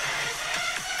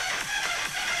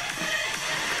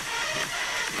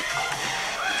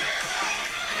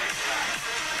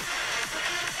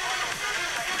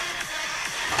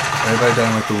 Everybody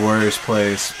down like the worst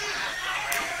place.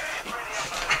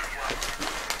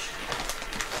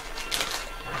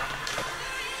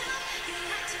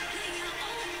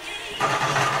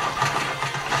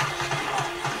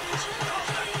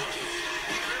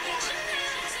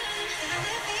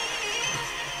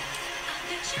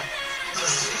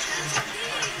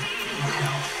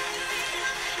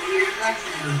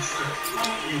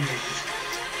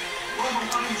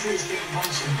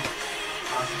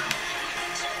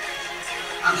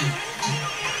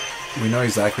 We know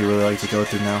exactly where they like to go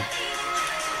through now.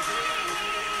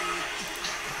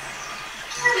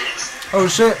 Oh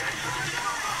shit!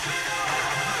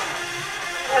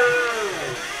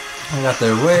 I got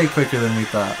there way quicker than we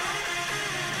thought.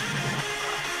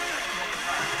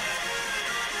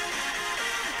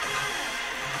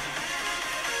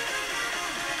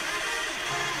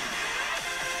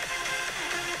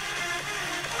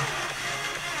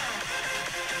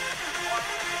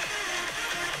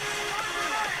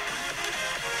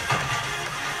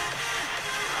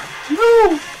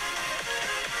 No!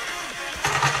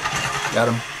 Got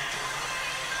him.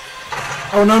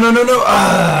 Oh no no no no!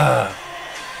 Ah!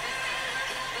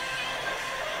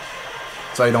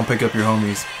 So you don't pick up your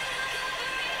homies.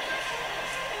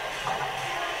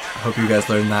 I hope you guys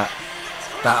learned that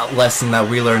lesson that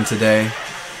we learned today.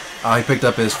 Oh, he picked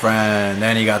up his friend,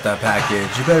 and he got that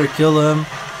package. You better kill him,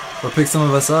 or pick some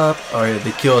of us up. Oh yeah,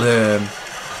 they killed him,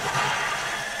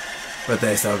 but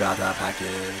they still got that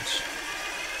package.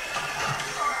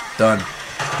 Done.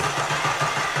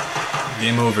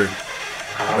 Game over.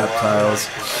 Reptiles.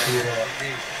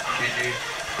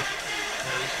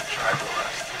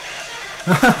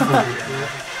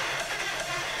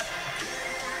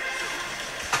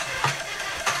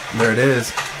 There it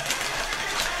is.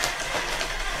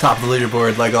 Top of the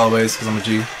leaderboard, like always, because I'm a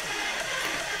G.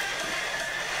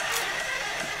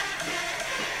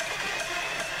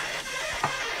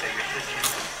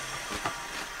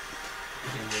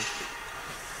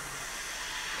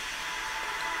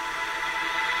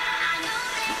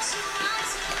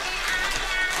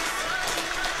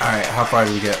 Alright, how far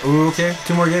did we get? Ooh, okay,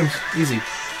 2 more games. Easy.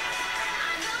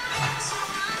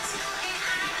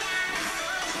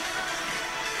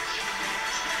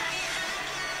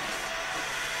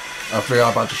 I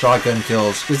forgot about the shotgun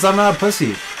kills, because I'm not a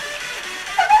pussy.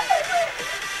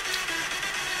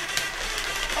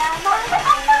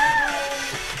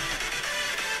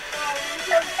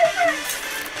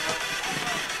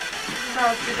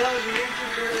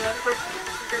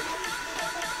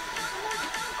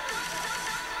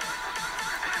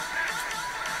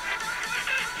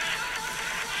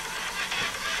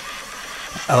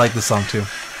 I like this song too.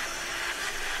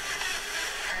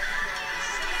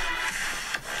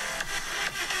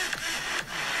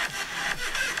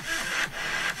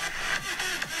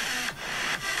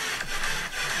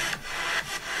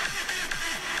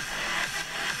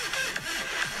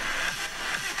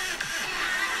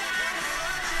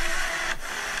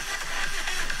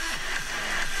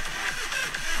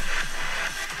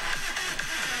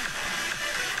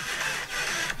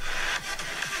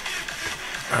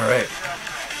 All right.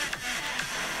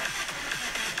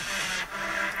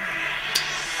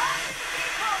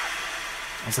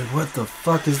 I was like, what the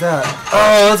fuck is that?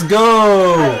 Oh, let's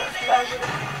go!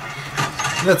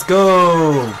 Let's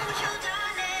go!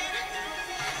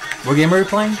 What game are we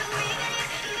playing?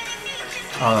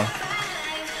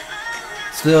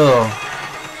 Still.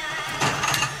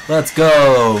 Let's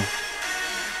go!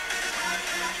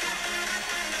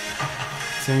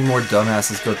 So many more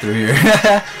dumbasses go through here.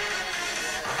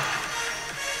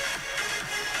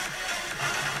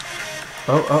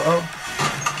 Oh, oh, oh.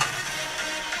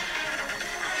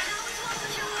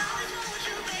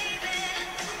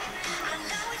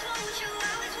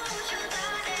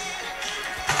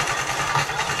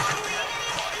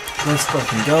 Let's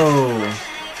fucking go.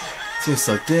 Let's just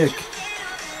suck dick.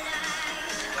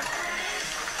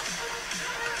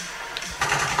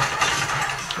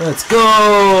 Let's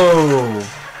go.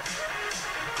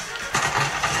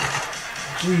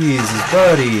 Jesus,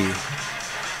 buddy.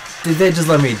 Did they just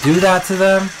let me do that to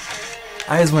them?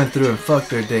 I just went through and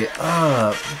fucked their day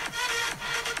up.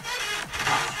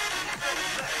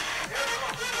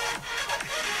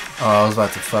 Oh, I was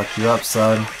about to fuck you up,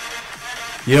 son.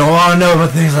 You don't want to know the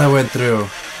things I went through.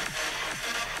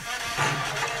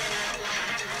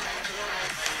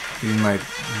 You might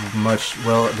much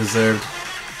well deserved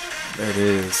There it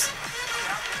is.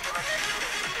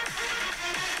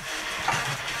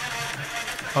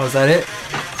 Oh, is that it?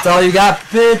 That's all you got,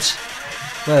 bitch?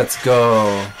 Let's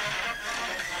go.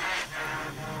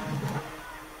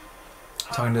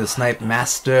 Talking to the snipe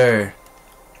master.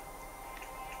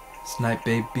 Snipe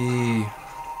baby.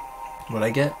 What'd I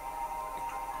get?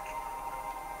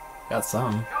 Got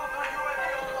some.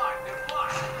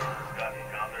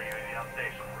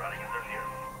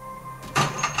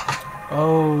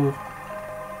 Oh.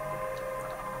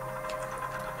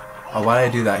 Oh, why did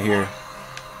I do that here?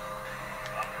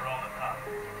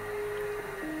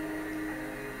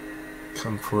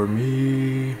 Come for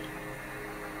me.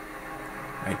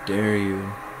 I dare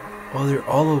you. Oh, they're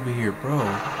all over here, bro.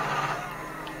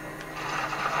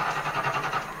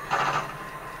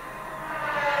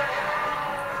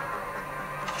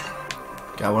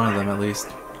 Got one of them at least.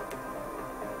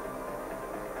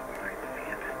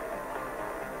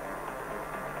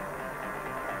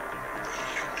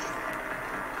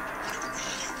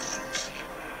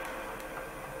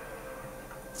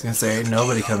 I was gonna say, ain't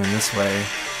nobody coming this way.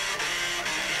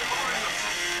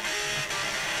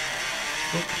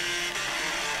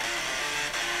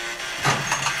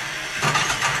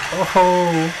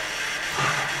 Oh!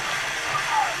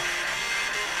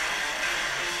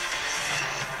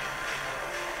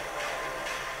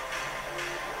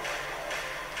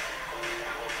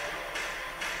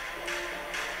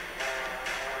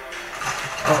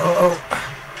 Oh!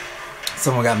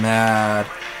 Someone got mad.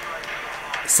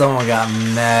 Someone got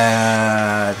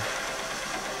mad.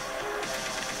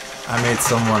 I made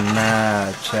someone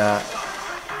mad, chat.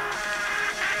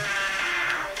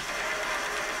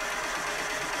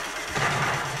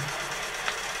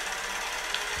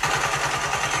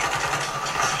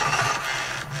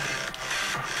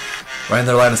 Right in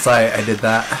their line of sight, I did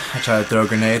that. I tried to throw a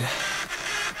grenade.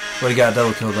 What do you got?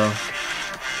 Double kill though.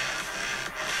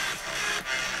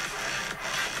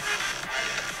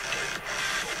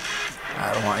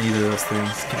 I don't want either of those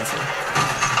things. Cancel.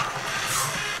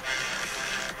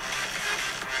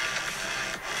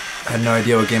 I had no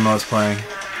idea what game I was playing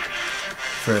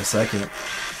for a second.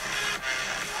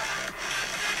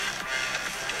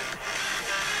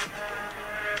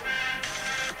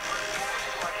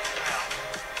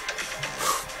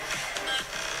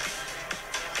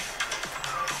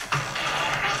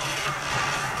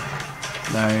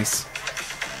 Nice.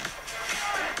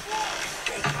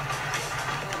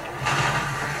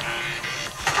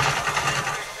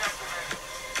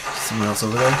 Someone else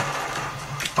over there?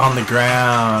 On the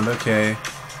ground, okay.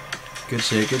 Good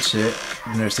shit, good shit.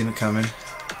 I've never seen it coming.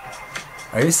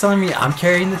 Are you telling me I'm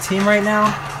carrying the team right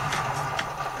now?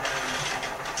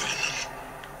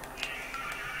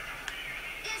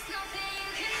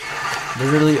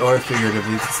 Literally or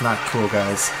figuratively, it's not cool,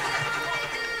 guys.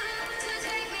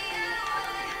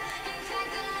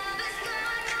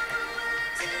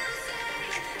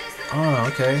 Oh,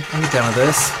 okay. I'm down with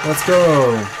this. Let's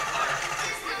go!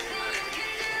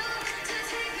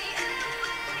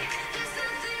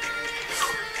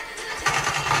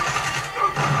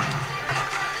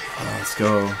 Let's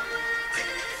go.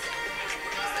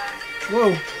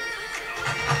 Whoa!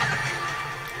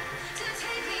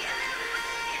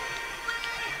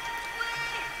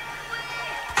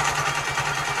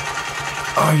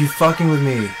 Oh, are you fucking with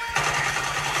me?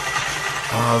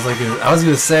 Oh, I was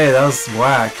gonna say that was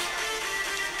whack.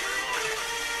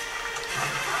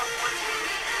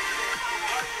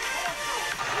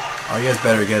 Oh, you guys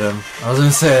better get him. I was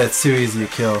gonna say it's too easy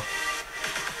to kill.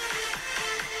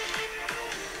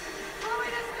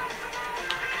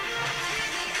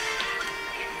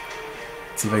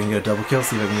 See if I can get a double kill.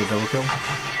 See if I can get a double kill.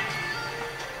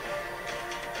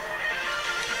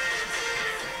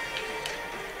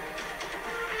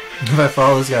 If I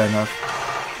follow this guy enough.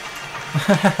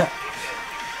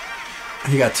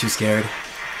 He got too scared.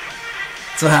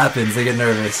 That's what happens. They get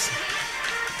nervous.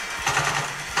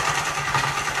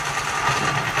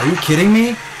 Are you kidding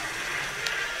me?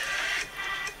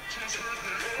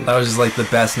 That was just like the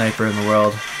best sniper in the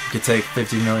world. You could take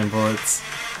 50 million bullets.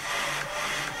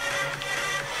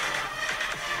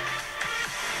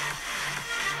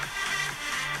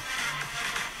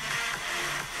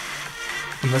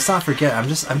 And let's not forget,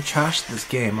 I'm trash at this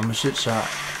game. I'm a shit shot.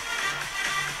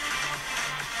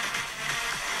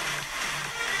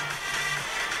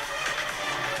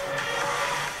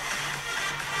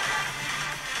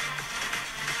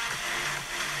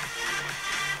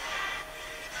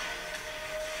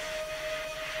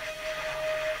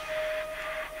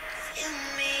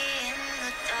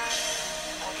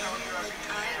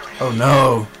 Oh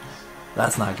no!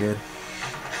 That's not good.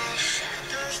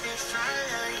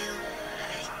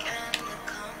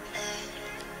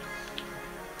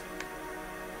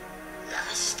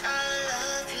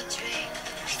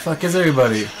 Fuck is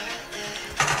everybody?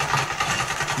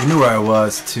 You knew where I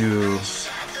was too.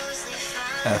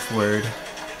 F word.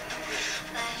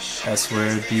 S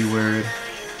word, B word.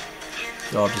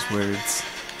 They're all just words.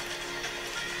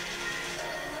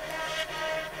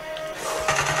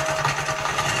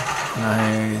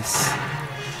 Nice.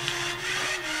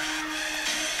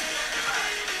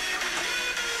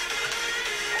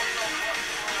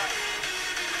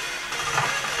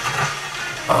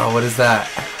 Oh, what is that?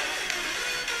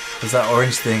 What's that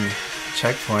orange thing?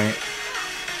 Checkpoint.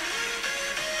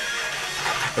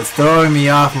 It's throwing me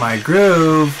off my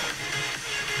groove.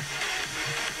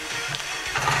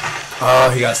 Oh,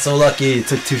 he got so lucky. He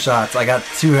took 2 shots. I got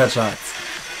 2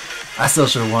 headshots. I still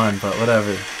should have won, but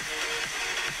whatever.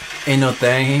 Ain't no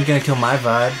thing. He ain't gonna kill my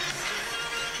vibe.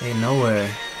 Ain't no way.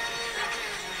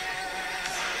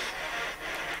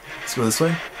 Let's go this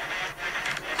way.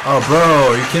 Oh,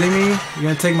 bro, are you kidding me? You're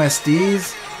gonna take my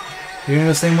steez? You're gonna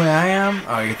go the same way I am?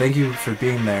 Oh, thank you for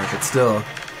being there, but still,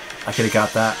 I could have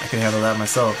got that. I could have handled that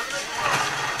myself.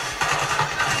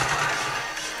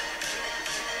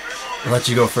 I'll let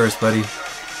you go first, buddy.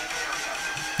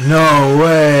 No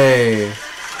way!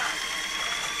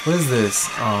 What is this?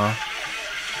 Aw.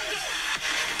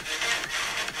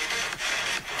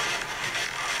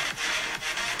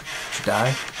 Did you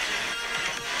die?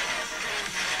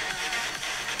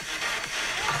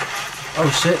 Oh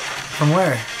shit, from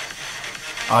where?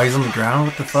 Oh, he's on the ground?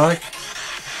 What the fuck?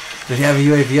 Did he have a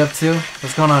UAV up too?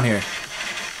 What's going on here?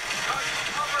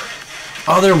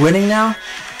 Oh, they're winning now?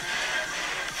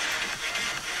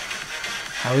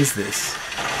 How is this?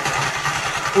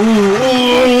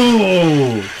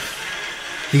 Ooh!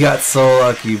 He got so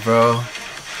lucky, bro.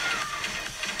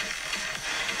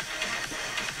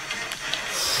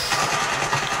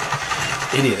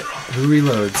 Idiot. Who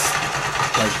reloads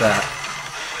like that?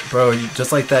 Bro,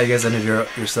 just like that, you guys ended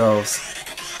yourselves.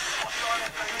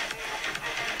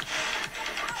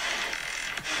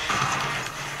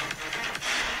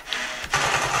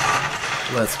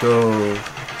 Let's go.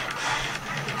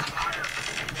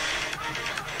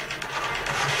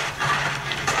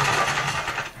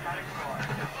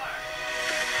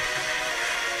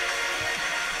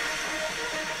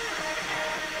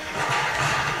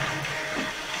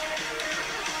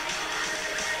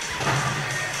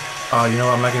 Oh, you know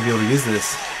what? I'm not gonna be able to use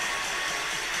this.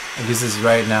 I'll use this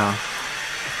right now.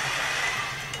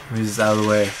 Let me use this out of the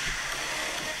way,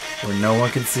 where no one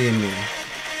can see me.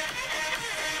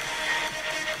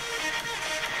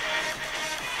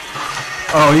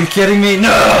 Oh, are you kidding me? No!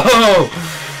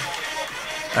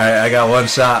 Alright, I got 1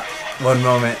 shot, 1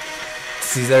 moment.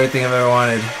 Sees everything I've ever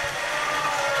wanted.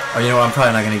 Oh, you know what? I'm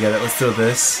probably not gonna get it. Let's do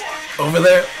this. Over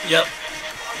there? Yep.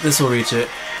 This will reach it.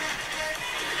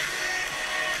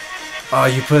 Oh,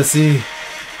 you pussy.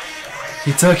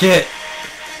 He took it.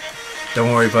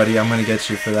 Don't worry, buddy. I'm gonna get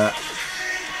you for that.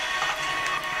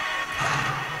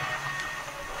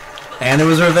 And it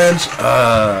was revenge?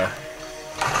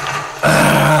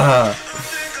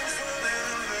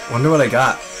 Wonder what I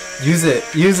got. Use it.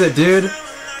 Use it, dude.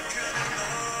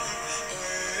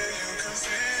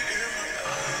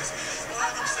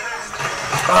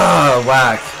 Oh,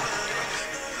 whack.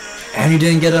 And you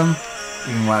didn't get him?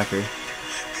 Even whacker.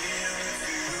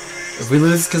 If we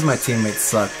lose, it's because my teammates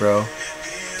suck, bro.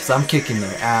 Because I'm kicking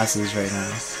their asses right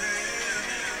now.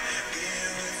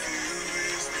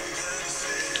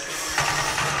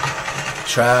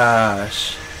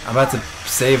 Trash. I'm about to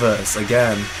save us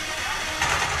again.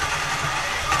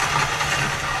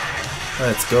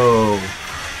 Let's go.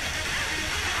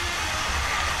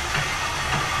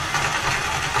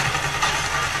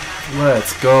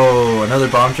 Let's go. Another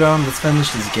bomb drone? Let's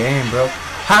finish this game, bro.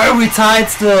 How are we tied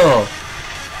still?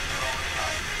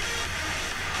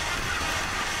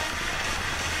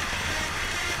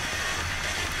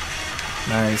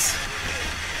 Nice.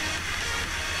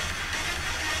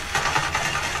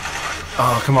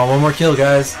 Oh, come on. 1 more kill,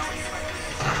 guys.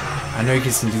 I know you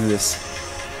guys can do this.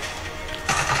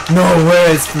 No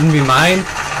way. It's going to be mine?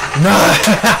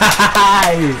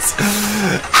 Nice.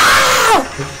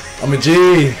 I'm a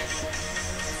G.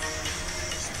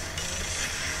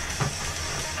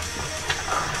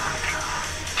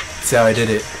 See how I did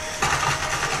it.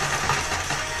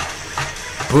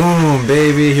 Boom,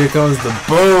 baby. Here comes the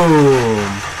boom.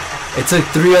 It took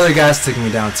 3 other guys to take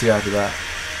me down too after that.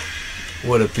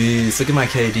 What a beast. Look at my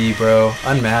KD, bro.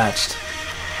 Unmatched.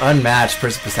 Unmatched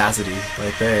perspicacity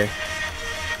right there.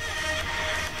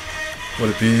 What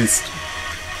a beast.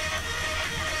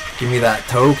 Give me that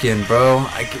token, bro.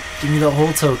 Give me the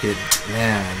whole token.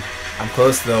 Man, I'm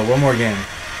close though. 1 more game.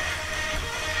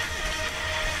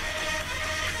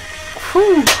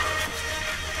 Whew.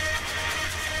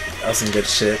 That was some good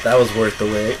shit. That was worth the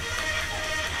wait.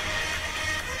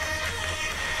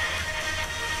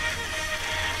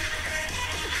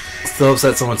 Still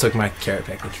upset someone took my carrot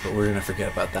package, but we're gonna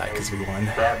forget about that because we won.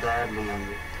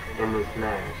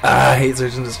 I hate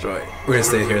Search and Destroy. We're gonna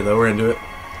stay here though, we're gonna do it.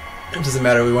 It doesn't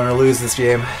matter, we want to lose this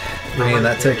game. We need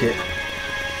that ticket.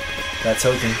 That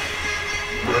token.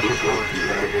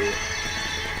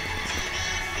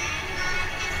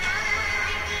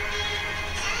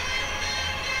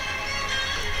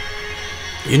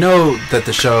 You know that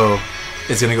the show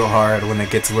is gonna go hard when it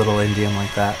gets a little Indian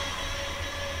like that.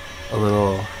 A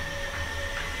little...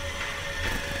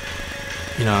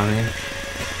 You know what I mean?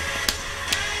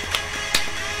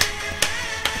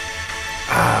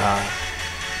 Ah.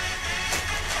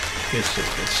 Good shit,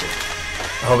 good shit.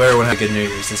 I hope everyone had a good New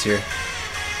Year's this year.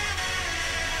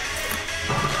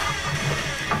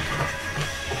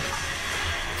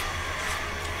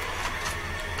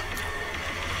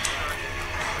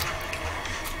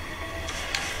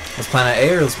 Let's planet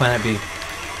A or let's planet B?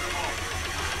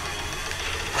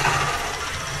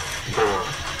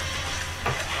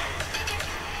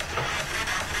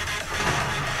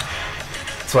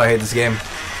 That's why I hate this game.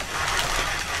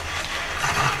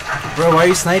 Bro, why are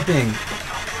you sniping?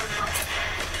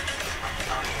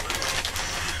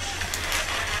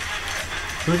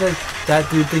 Who did that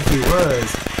dude think he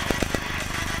was?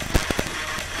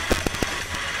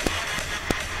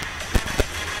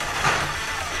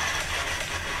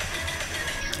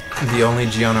 The only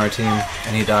G on our team,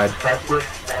 and he died.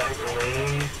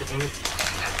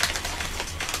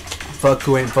 Fuck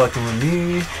who ain't fucking with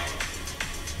me.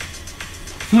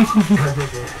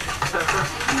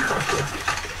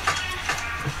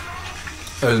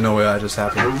 There's no way that just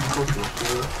happened.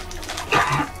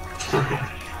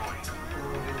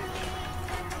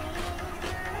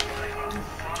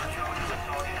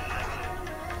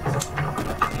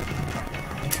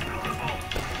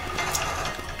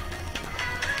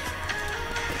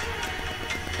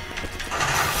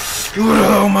 You a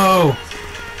homo!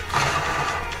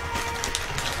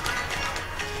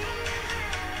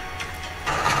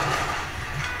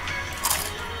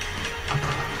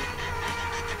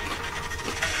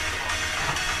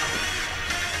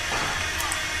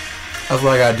 That's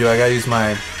what I gotta do. I gotta use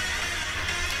my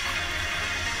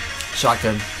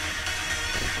shotgun.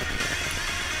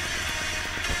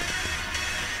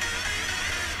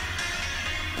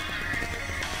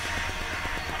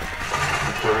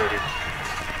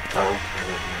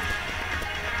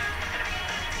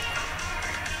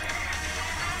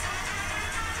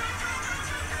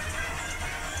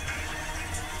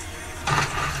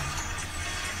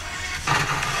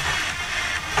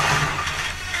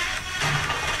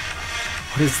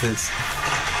 What is this?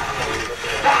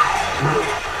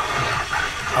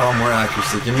 Oh, more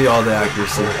accuracy. Give me all the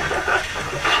accuracy.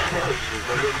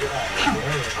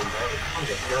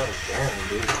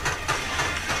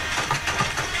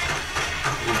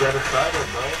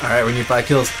 Alright, we need 5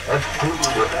 kills.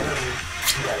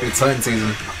 It's hunting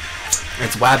season.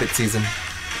 It's wabbit season.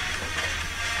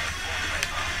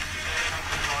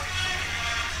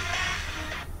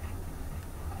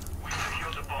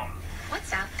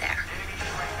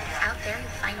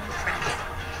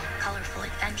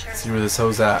 See where this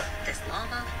hoe's at. This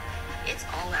llama, it's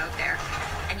all out there.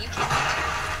 And you can,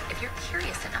 if you're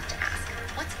curious enough to ask,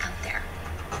 what's out there?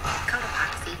 COD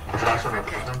Epoxy, for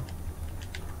good.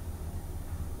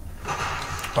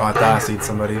 Oh, I thought I seen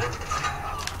somebody.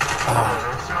 Oh.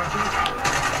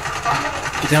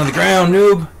 Get down to the ground,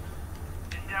 noob!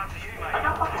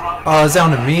 Oh, it's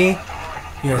down to me?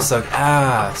 You guys suck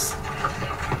ass.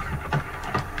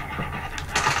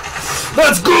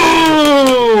 Let's go!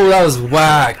 That was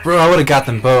whack, bro. I would have got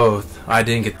them both. I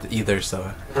didn't get either,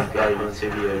 so.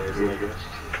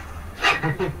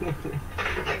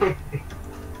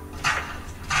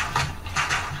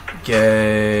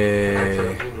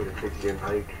 Gay.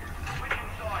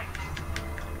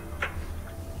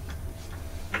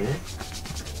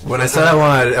 When I said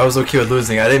I was okay with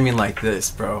losing, I didn't mean like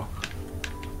this, bro.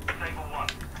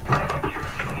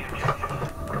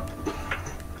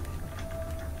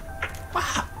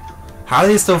 How are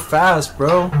they so fast,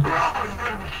 bro?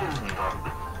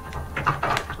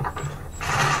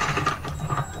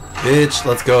 Bitch,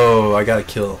 let's go. I gotta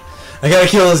kill. I gotta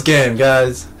kill this game,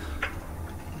 guys.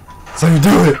 That's how you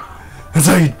do it. That's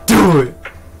how you do it.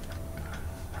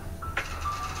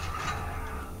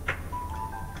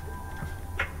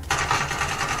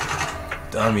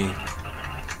 Dummy.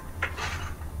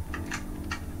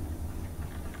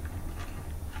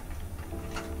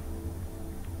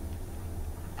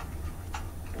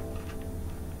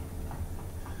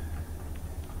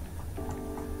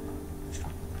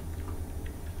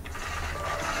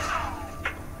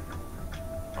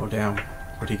 damn.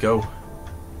 Where'd he go?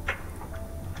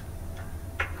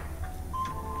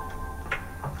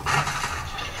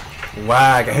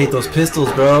 Whack, I hate those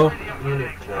pistols, bro. I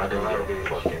don't have a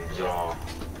fucking jaw.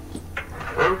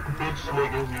 Earth bitch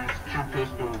niggas use 2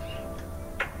 pistols.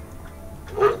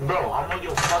 Bro, I'm on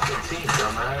your fucking team,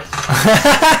 dumbass.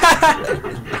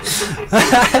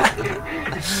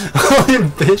 Oh, you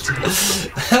bitch.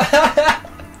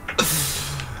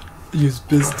 Use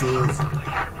pistols.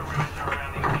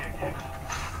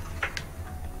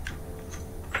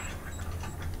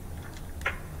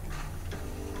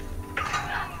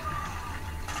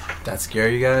 That scare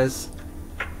you guys?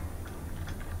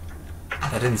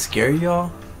 That didn't scare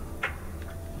y'all?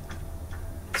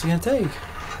 What's he gonna take?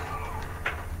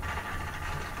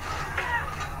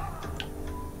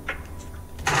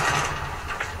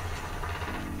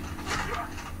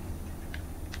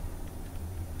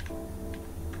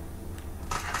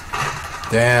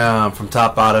 Damn, from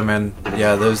top, bottom, and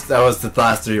yeah, that was the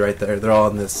last 3 right there. They're all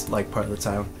in this like part of the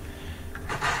town.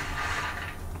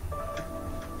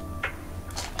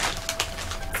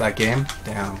 Is that game?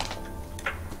 Damn.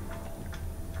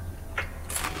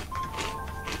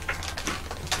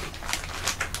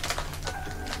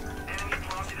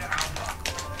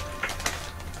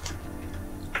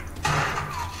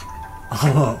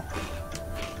 Oh,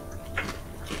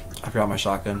 I forgot my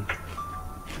shotgun.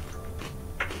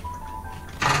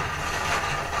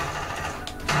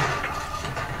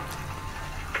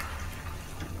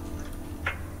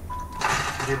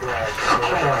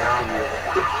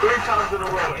 Three times in a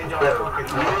row in your fucking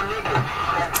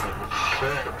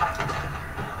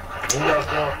in your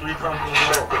phone 3 times in a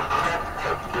row.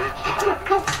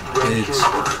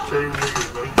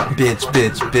 Bitch,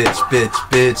 bitch, bitch, bitch,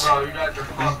 bitch. Bro, you got your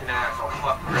fucking ass on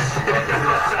fucking.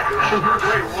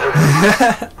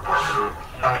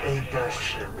 I ate that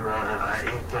shit, bro. I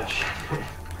ate that shit.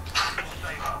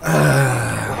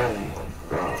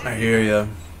 I hear ya.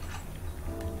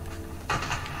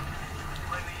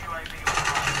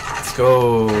 Let's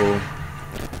go.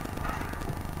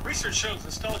 Research shows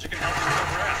nostalgia can help you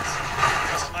recover apps.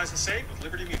 Customize and save with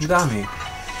Liberty Mutual. Who got me?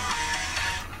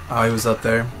 Oh, he was up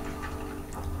there.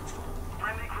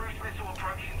 Friendly cruise missile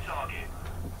approaching target.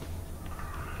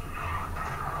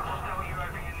 Hostile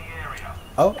UAV in the area.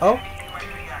 Oh, oh.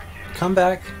 UAV active. Come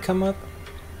back. Come up.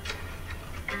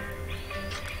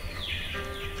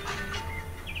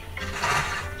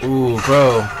 Ooh,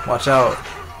 bro. Watch out.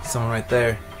 Someone right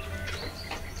there.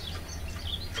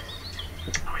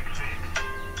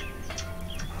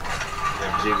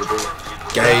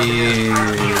 Gay. 3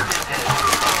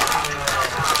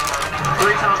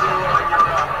 times in a row.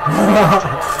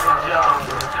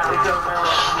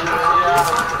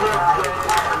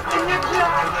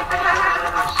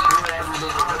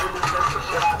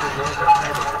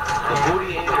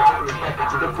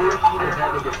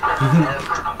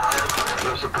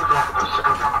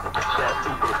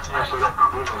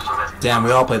 Damn,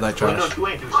 we all played like trash. No, you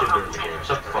ain't do shit during the game.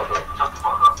 Shut the fuck up.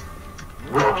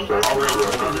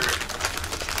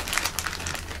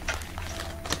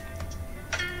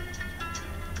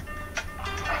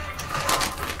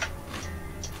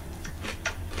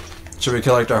 Should we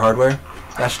collect our hardware?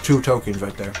 That's 2 tokens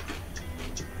right there.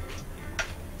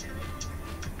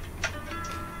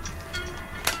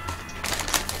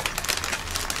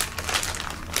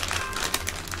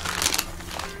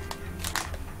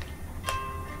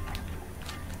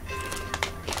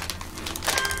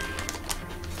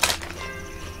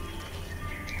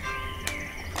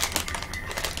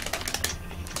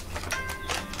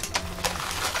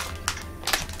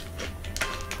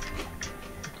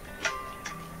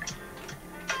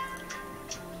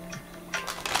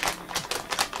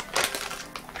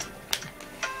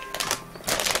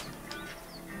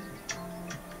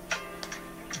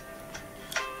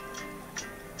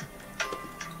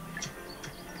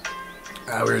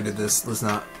 We already did this. Let's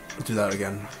not do that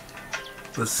again.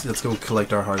 Let's go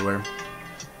collect our hardware.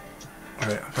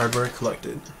 Alright, hardware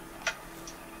collected.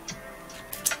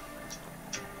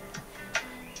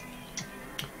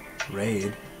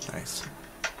 Raid. Nice.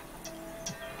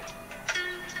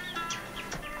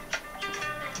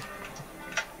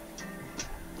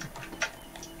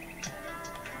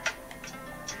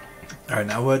 Alright,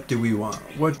 now what do we want?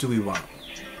 What do we want?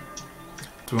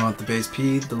 Do we want the base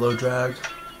P, the low drag?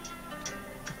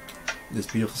 This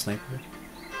beautiful sniper?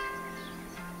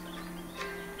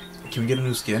 Can we get a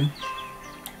new skin?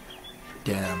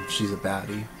 Damn, she's a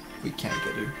baddie. We can't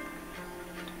get her.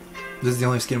 This is the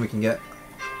only skin we can get.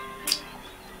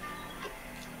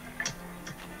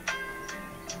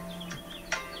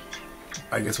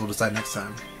 I guess we'll decide next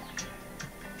time.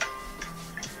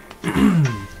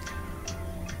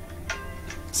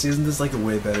 See, isn't this like a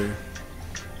way better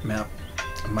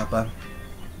mapa?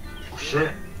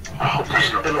 Shit. I'm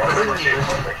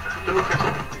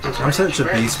such a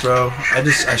beast, bro.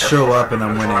 I show up and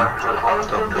I'm winning.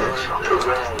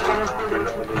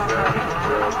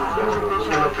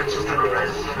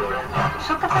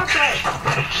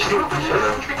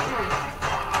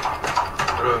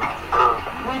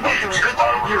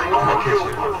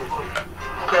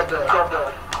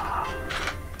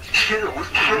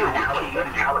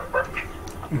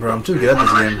 Bro, I'm too good at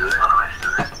this game.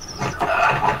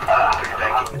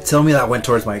 Tell me that went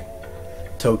towards my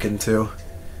token too.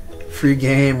 Free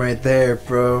game right there,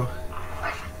 bro.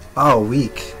 Oh,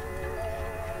 weak.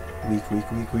 Weak.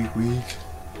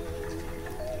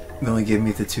 They only gave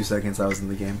me the 2 seconds I was in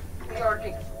the game.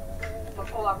 RD.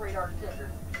 Pull off radar detector.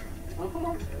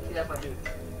 See, that's my dude.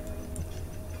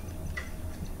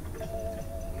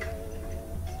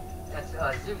 That's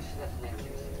Zeus. That's the name, Zeus.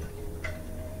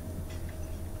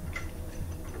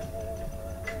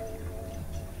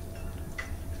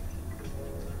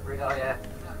 Oh yeah.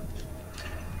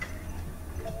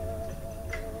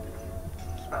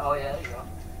 Oh yeah, there you go.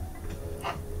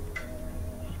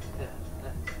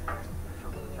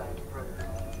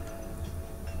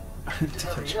 He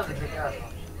does a good job.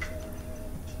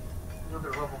 A little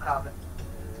bit of RoboCop.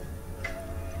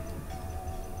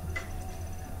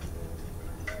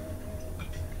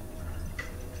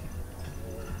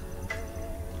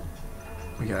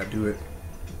 We gotta do it.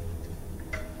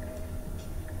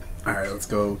 Alright, let's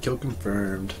go. Kill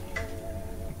confirmed.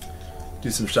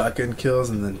 Do some shotgun kills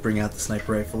and then bring out the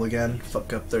sniper rifle again.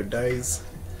 Fuck up their days.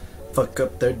 Fuck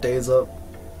up their days up.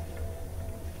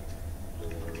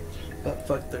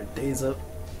 Fuck their days up.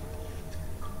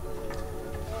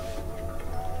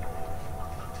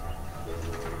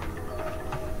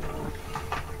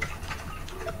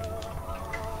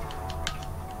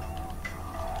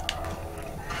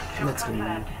 Let's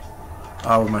go.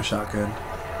 Oh, with my shotgun.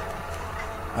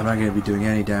 I'm not gonna be doing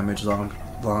any damage long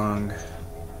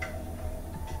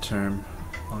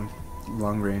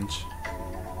range.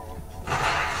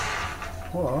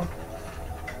 Whoa.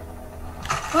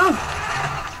 Oh.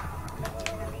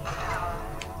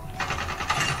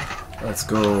 Let's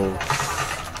go.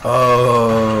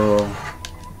 Oh.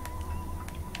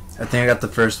 I think I got the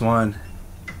first one.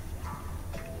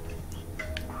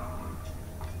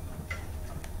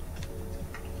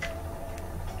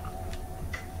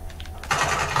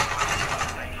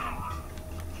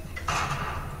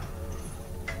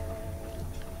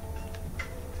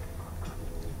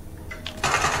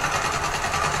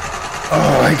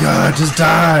 Oh my god, just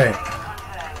die!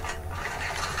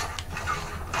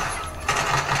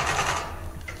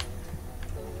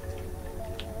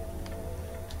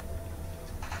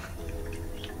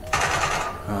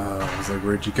 I was like,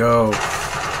 where'd you go? You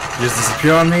just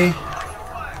disappear on me?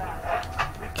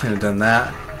 Couldn't have done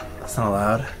that. That's not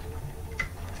allowed.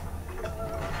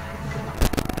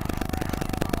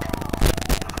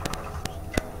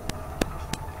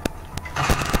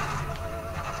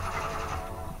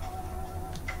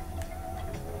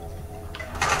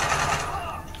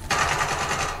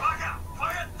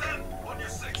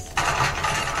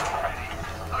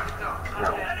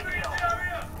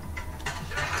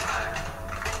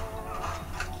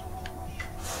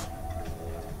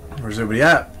 Where's everybody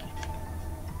at?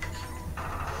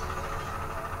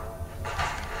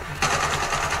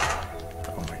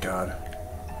 Oh my god.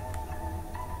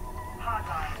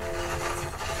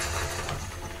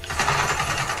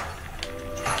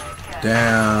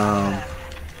 Damn.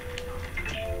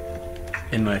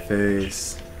 In my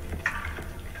face.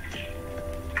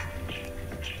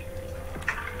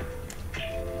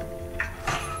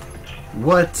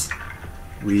 What?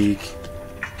 Weak.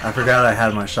 I forgot I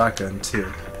had my shotgun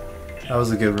too. That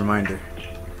was a good reminder.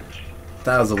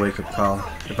 That was a wake-up call,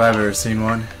 if I've ever seen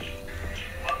one.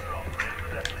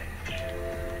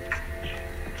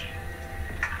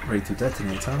 Ready to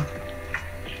detonate, huh?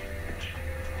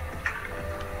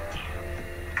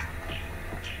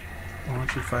 Why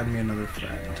don't you find me another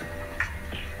friend?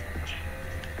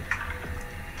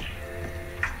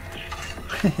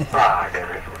 Ah,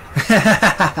 damn it.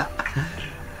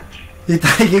 You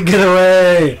thought you could get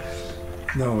away!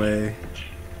 No way.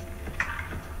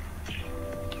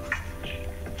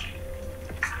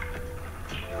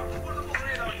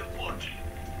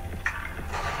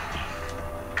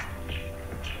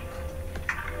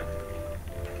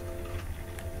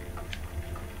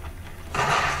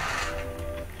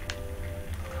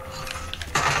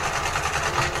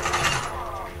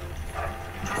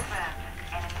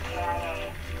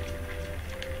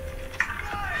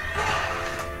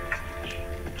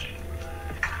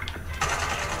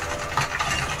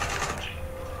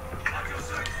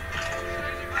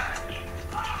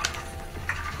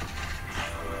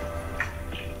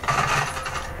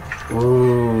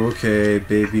 Ooh, okay,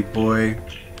 baby boy.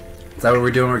 Is that what we're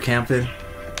doing? We're camping?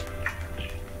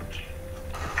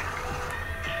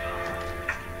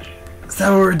 Is that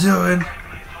what we're doing?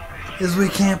 Is we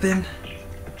camping?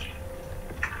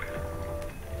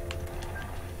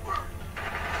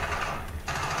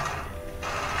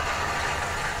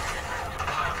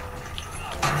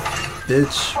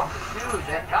 Bitch. Dude,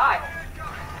 that guy.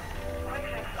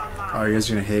 Oh, you guys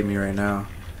are gonna hate me right now.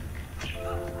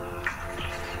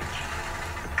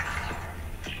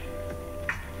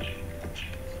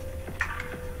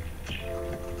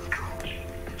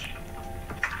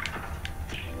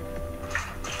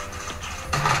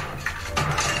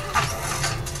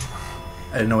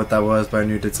 I didn't know what that was, but I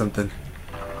knew it did something.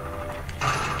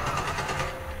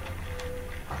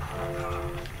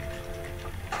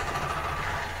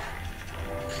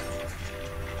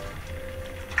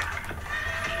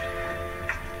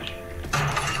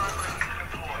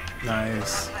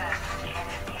 Nice.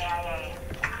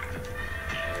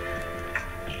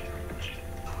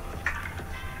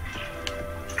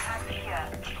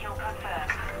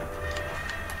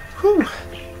 Whew.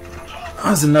 That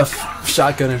was enough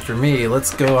shotgunning for me.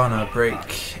 Let's go on a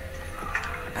break.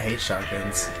 I hate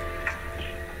shotguns.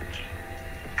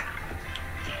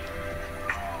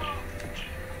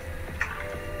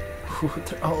 Whew,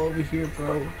 they're all over here,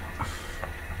 bro.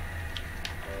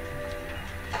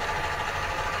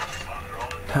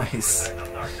 Nice.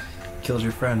 Killed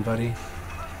your friend, buddy.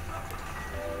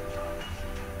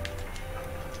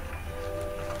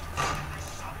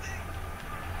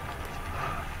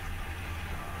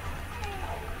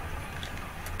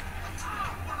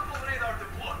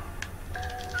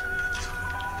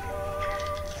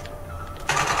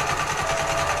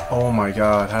 Oh my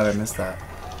god, how did I miss that?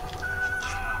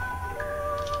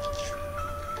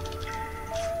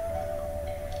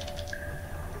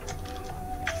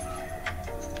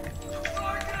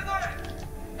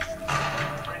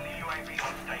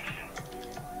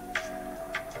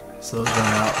 So those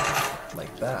run out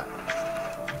like that.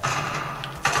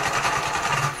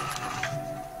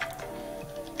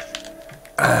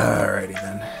 Alrighty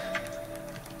then.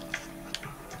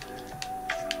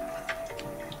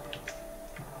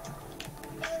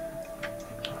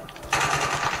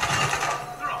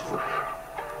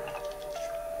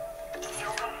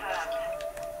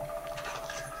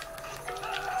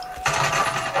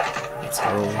 Let's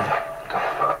go.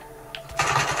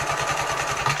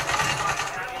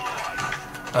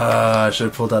 I should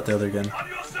have pulled out the other gun.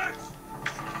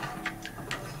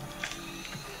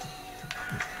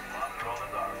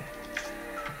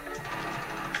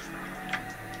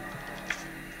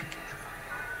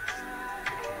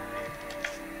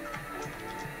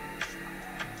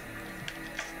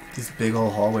 These big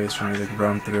old hallways for me to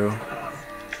run through.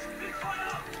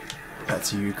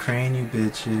 That's Ukraine, you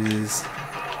bitches.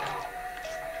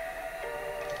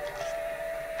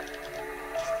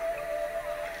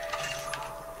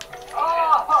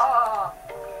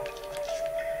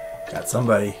 Got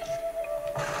somebody.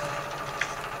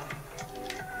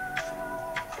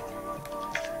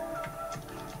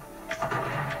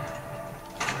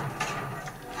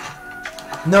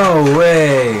 No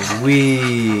way!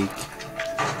 Weak.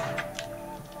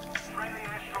 Friendly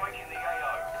airstrike in the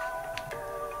AO.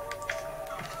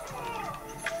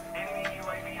 Enemy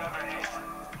UAV overhead.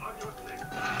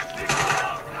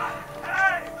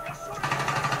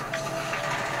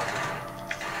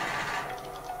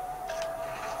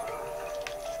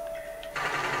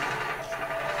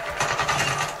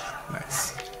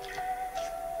 Nice.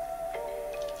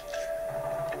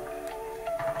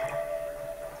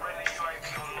 Friendly UAV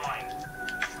online.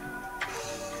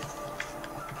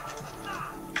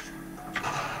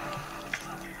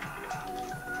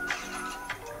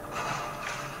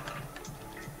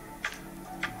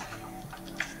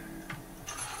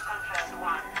 Confirmed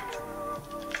one.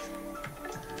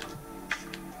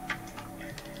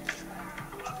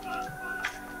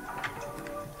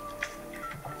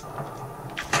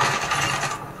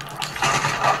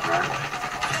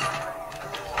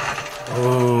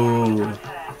 Oh.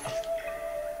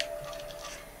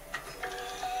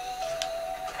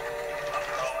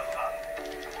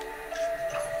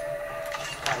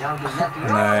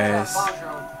 Nice.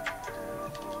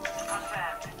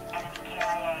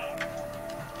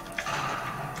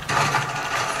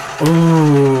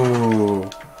 Ooh.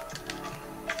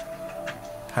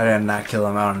 How did I not kill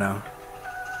him? I don't know.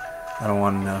 I don't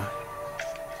want to know.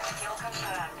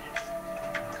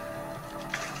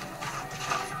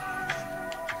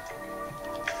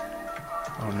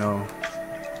 Oh no.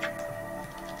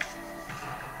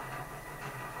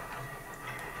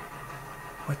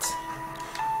 What?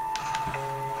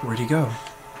 Where'd he go?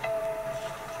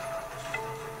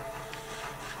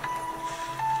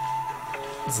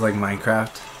 It's like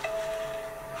Minecraft,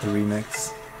 the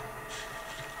remix.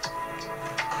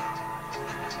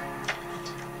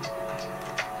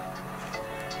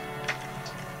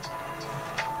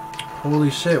 Holy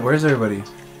shit, where's everybody?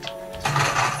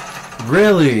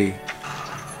 Really?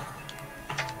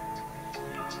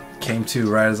 Came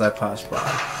to right as I posh by.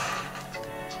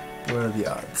 What are the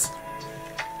odds?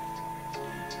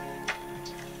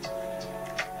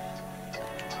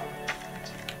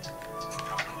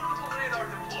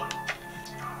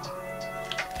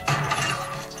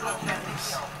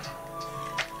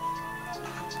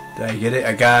 Did I get it?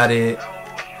 I got it.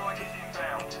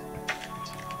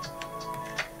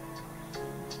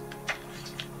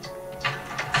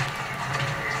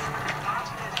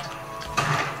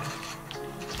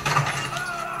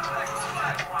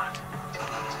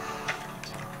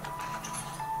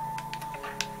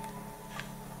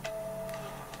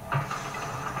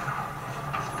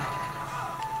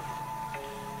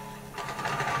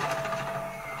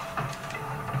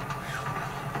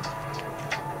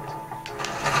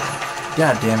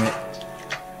 God damn it.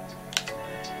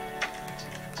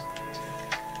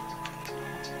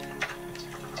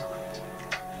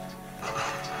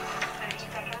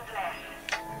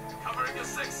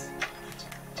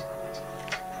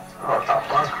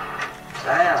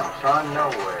 Damn, son, no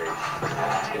way.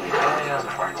 Can you tell me on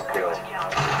the final kill?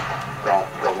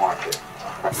 Don't watch it.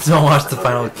 Don't watch the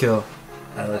final kill.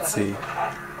 Alright, let's see.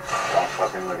 Don't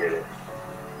fucking look at it.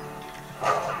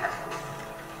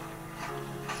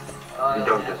 You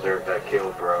don't deserve that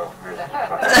kill, bro.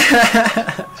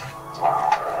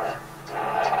 Wow.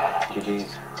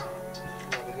 GG's.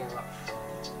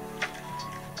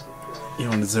 You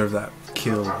don't deserve that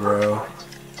kill, bro.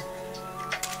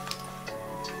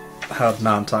 How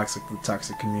non-toxic the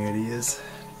toxic community is.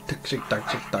 Toxic,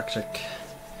 toxic, toxic.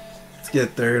 Let's get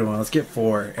a third one. Let's get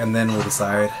 4, and then we'll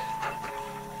decide.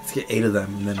 Let's get 8 of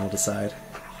them, and then we'll decide.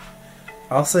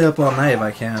 I'll stay up all night if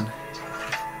I can.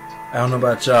 I don't know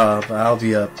about y'all, but I'll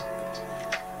be up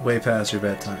way past your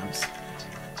bedtimes.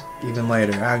 Even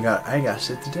later. I ain't got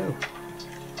shit to do.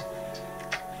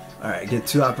 Alright, get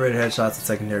 2 operator headshots and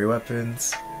secondary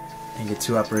weapons. And get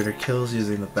 2 operator kills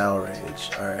using the battle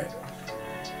rage. Alright.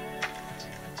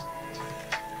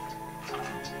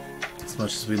 As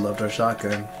much as we loved our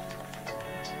shotgun.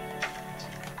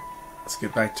 Let's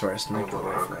get back to our snake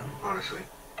rifle. Honestly.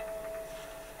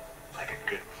 Like a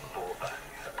good full back.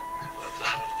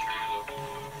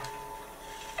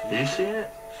 You see it?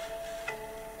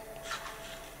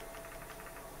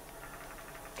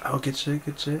 Oh, good shit,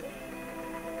 good shit.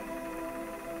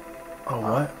 Oh,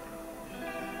 what?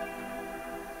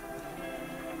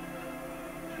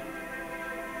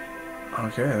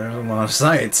 Okay, there's a lot of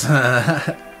sights.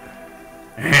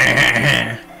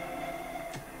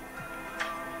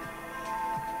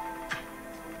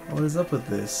 What is up with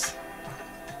this?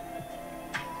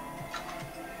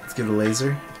 Let's get a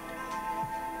laser.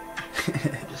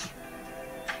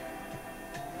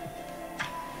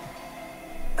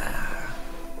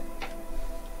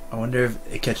 I wonder if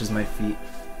it catches my feet.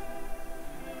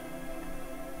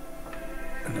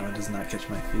 No, it does not catch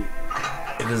my feet.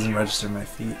 It doesn't register my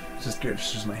feet. It just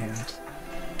registers my hand.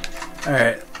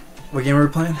 Alright. What game are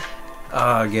we playing?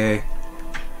 Ah, gay.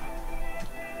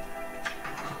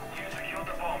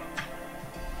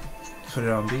 Put it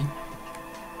on B.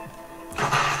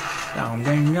 Down,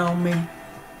 dang, on me.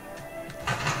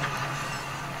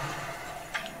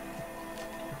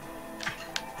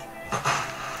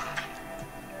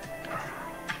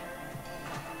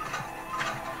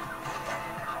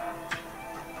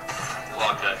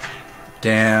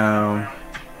 Damn.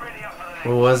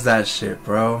 What was that shit,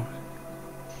 bro?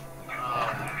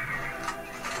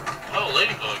 Oh,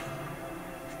 ladybug.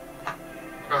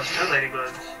 Oh, 2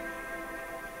 ladybugs.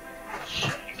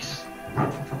 Shakes.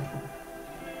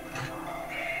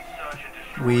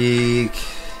 Weak.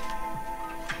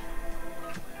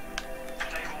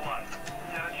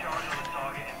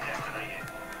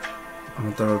 I'm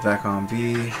gonna throw it back on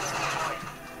B.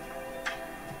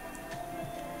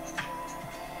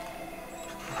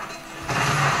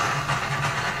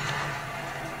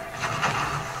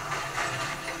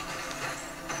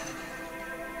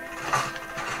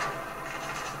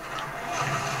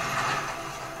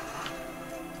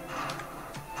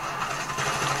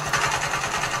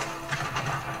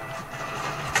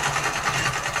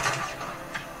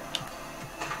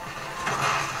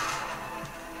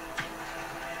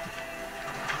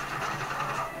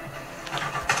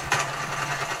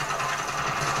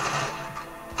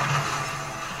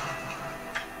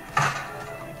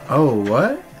 Oh,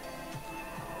 what?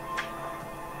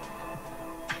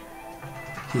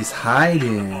 He's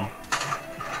hiding.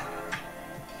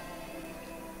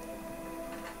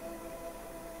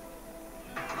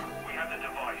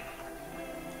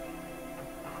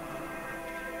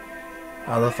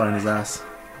 Oh, they'll find his ass.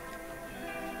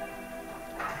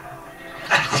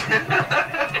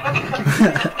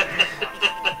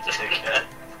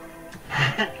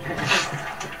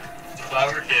 If I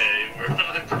were gay, where would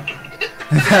I be?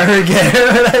 If I were gay,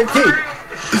 where would I be?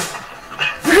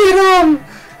 Freedom!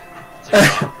 It's a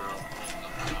girl.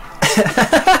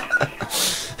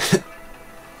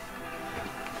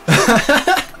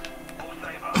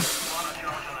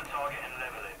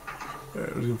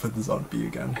 Alright, we're gonna put this on B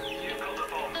again.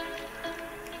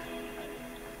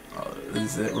 Oh,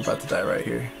 this is it. We're about to die right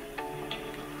here.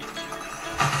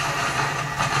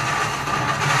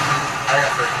 I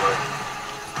got first blood.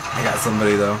 I got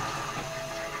somebody though.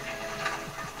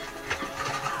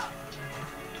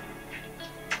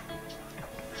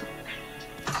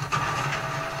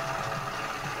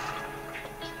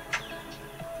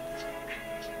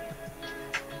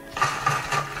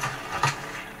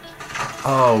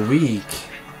 Oh, weak.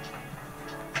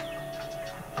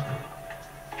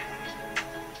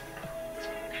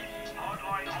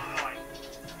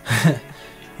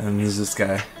 And there's this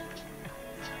guy.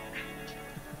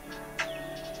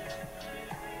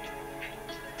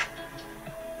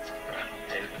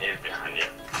 He's behind you.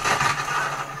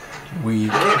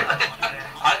 Weak.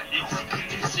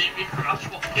 Did you see me crouch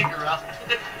walking around?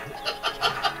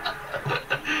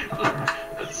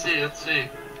 Let's see, let's see.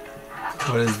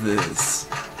 What is this?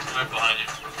 Right behind you.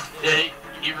 Yeah,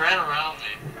 he ran around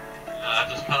me. I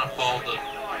just kind of followed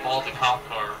the cop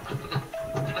car.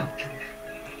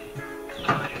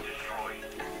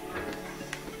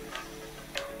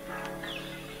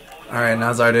 Alright,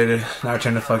 now it's our day to, now our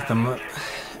turn to fuck them up.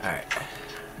 Alright.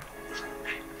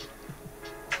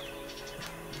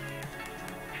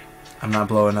 I'm not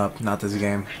blowing up, not this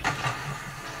game.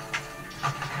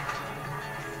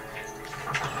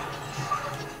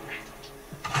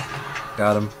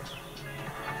 Got him.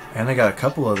 And I got a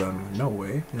couple of them. No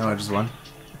way. No, I just one.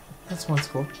 That's one's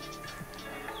cool.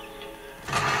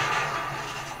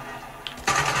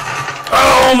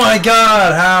 Oh my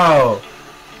god, how?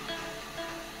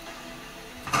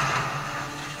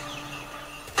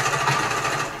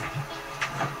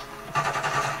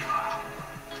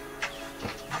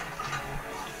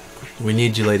 We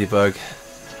need you, Ladybug.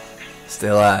 Stay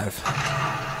alive.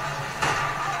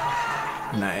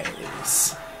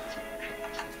 Nice.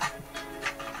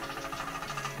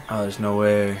 Oh, there's no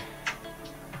way.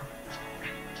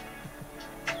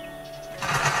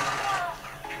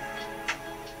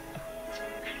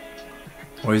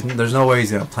 Well, there's no way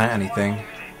he's gonna plant anything.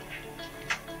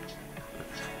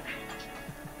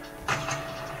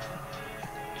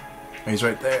 He's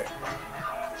right there.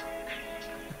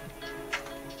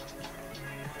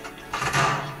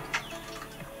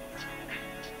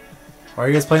 Why are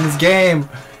you guys playing this game?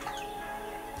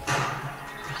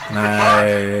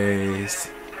 Nice.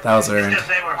 That was earned. Because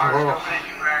they were hard,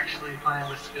 you were actually playing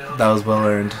with skill. That was well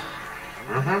earned.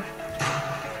 Mm-hmm.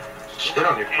 Shit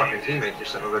on your fucking teammate. You're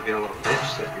sitting over there being a little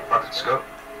bitch that you fucking scope.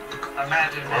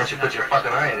 Imagine. Why don't you put your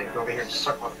fucking eye in it and go over here and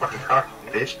suck my fucking cock,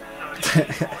 you bitch?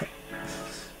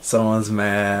 Someone's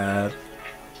mad.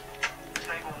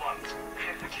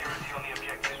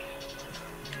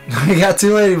 We got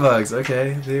 2 ladybugs.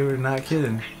 Okay, they were not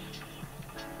kidding.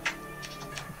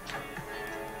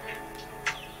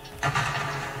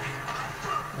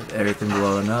 With everything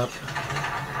blowing up.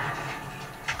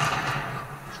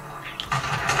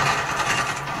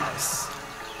 Nice.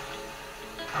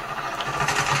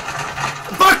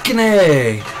 Fucking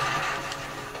A!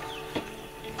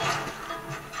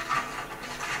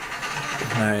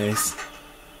 Nice.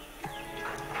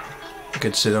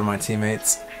 Good shit on my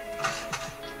teammates.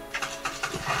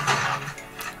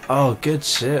 Oh, good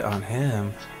shit on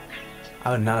him.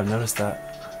 I would not have noticed that.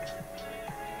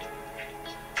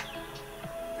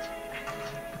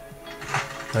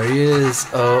 There he is.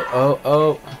 Oh, oh,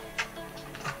 oh.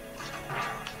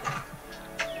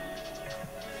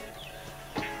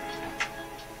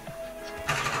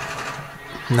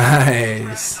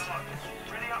 Nice.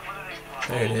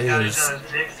 There it is.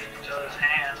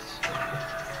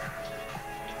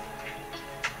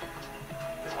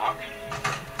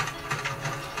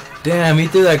 Damn, he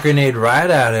threw that grenade right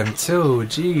at him too.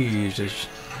 Jesus.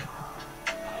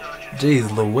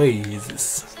 Jeez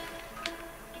Louise.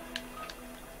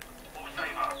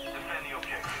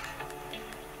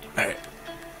 Alright.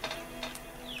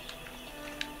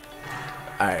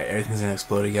 Alright, everything's gonna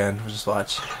explode again. We'll just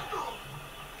watch.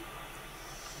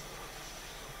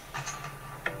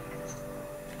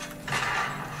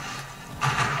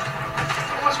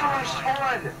 What's wrong with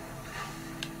Spawn?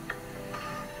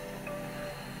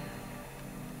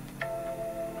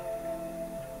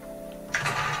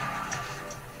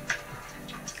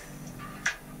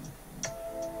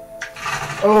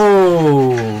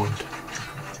 Oh!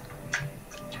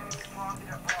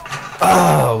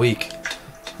 Ah, weak.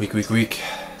 Weak.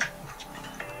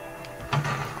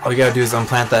 All you gotta do is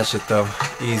unplant that shit though.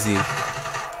 Easy.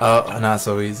 Oh, not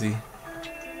so easy.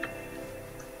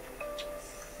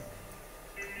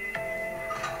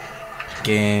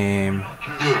 Game.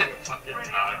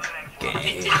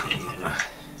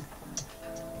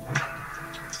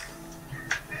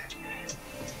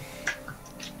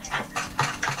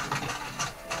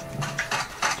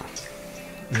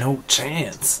 No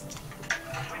chance.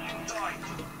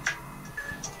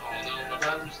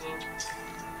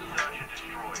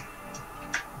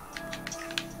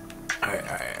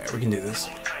 Alright, we can do this.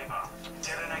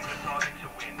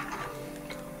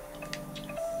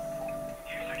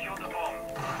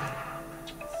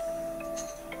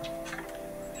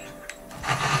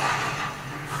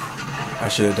 I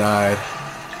should have died.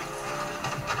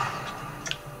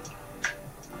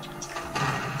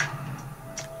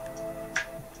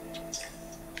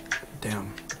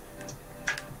 Damn.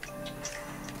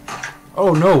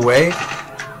 Oh, no way.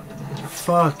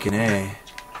 Fucking A.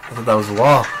 I thought that was a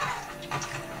wall.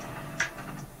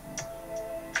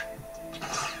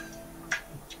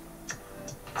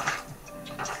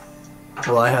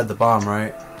 Well, I had the bomb,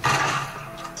 right?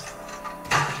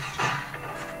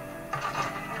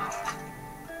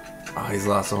 Oh, he's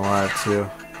lost one alive too.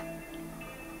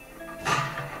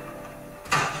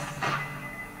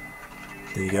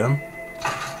 Did you get him?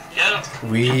 Get him!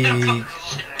 Weak.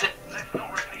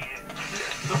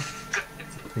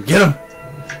 Get him!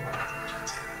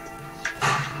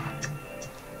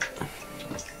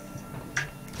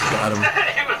 Got him.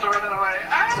 He was running away.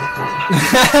 Ah!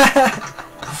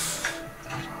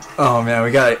 Oh man,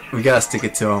 we gotta stick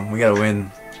it to them. We gotta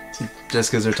win,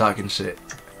 just because they're talking shit.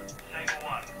 Saber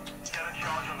 1, set a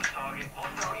charge on the target.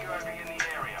 Hostile UAV in the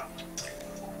area.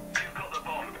 You've got the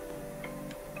bomb.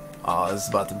 Oh, this is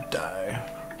about to die.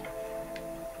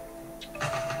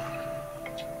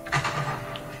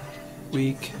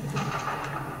 Weak.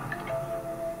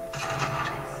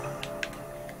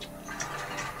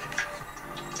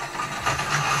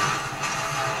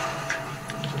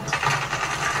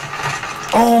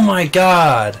 Oh my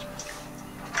god!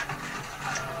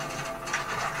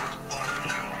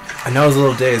 I know it was a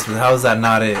little dazed, but how is that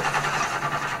not it?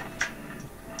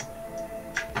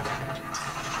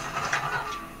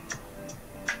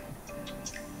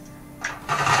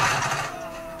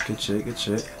 Good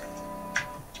shit.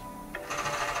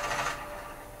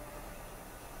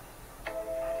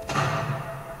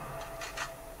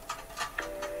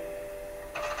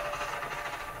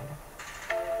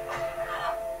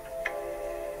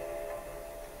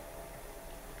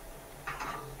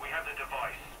 We have the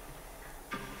device.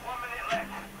 1 minute left.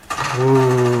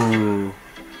 Ooh.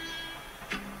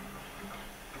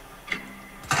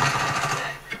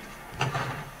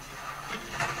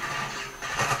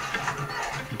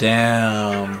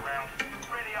 Damn.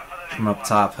 Ready up for the next From up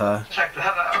top, huh? Check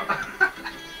that out.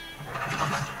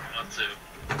 One, two.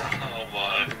 Oh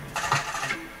boy.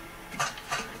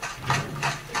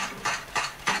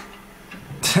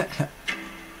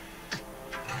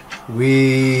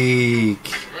 Weak.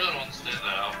 I really want to stay that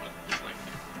out, but like,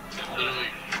 they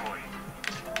literally.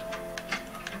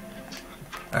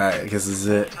 Alright, I guess this is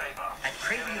it. At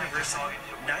Creighton University,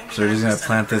 So we're just gonna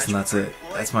plant this and that's it.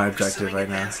 That's my objective right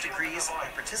now. degrees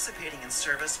and participating in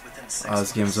service within 6 Oh,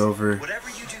 this game's over. Whatever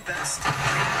you do best, Creighton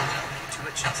will help you to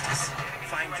it justice.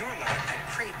 Find your life at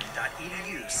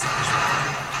creighton.edu/.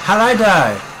 How'd I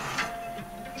die?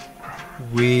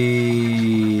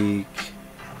 Weak.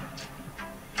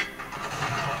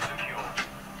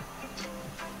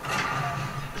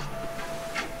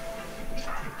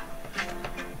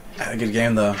 Had a good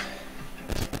game though.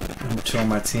 I'm chilling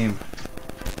my team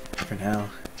for now.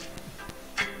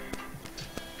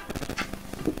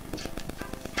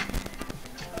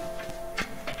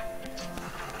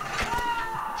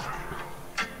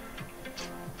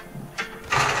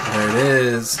 There it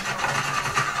is.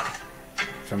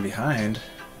 From behind.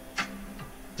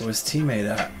 Where was teammate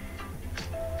at?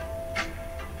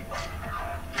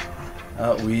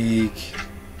 Oh, weak.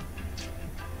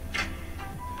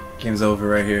 Game's over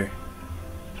right here.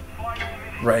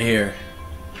 Right here.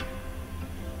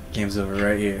 Game's over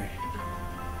right here.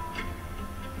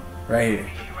 Right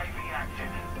here. UAV active.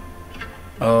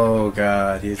 Oh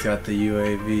god, he's got the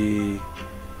UAV.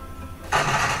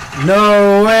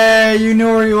 No way! You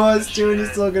knew where he was too and you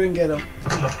still couldn't get him.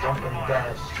 I'm the fucking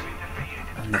best.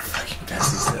 I'm the fucking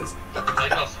best, he says. I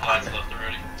like how Slide's left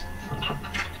already.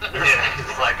 Yeah,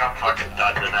 it's like I'm fucking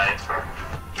done tonight.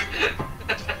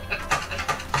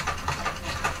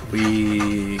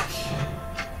 Weak.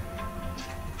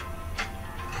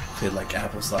 played like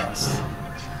applesauce.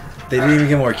 They didn't even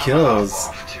get more kills.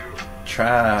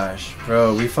 Trash.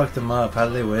 Bro, we fucked them up. How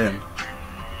did they win?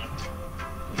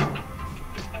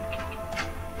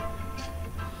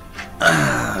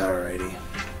 Alrighty.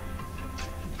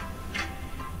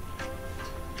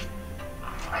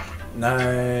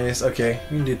 Nice. Okay,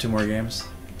 we can do 2 more games.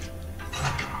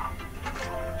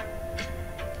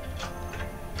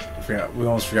 We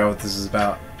almost forgot what this is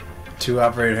about. 2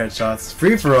 operator headshots.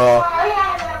 Free for all.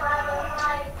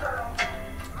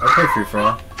 I play free for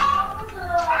all.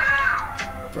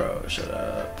 Bro, shut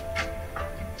up.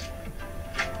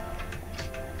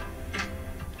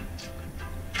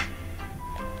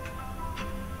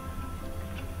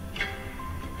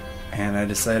 And I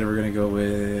decided we're gonna go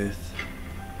with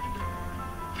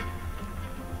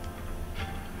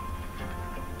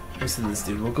what's this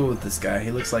dude? We'll go with this guy.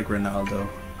 He looks like Ronaldo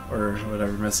or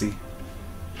whatever, Messi.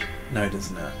 No, he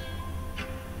does not.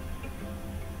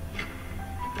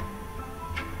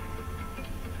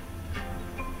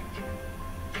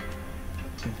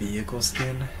 Vehicle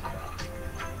skin.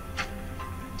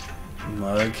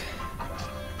 Mug.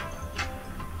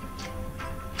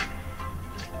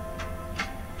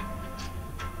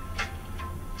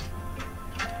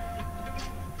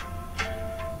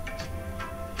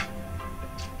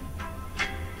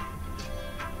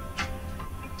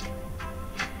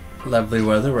 Lovely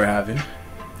weather we're having.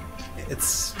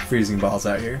 It's freezing balls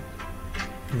out here.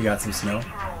 We got some snow.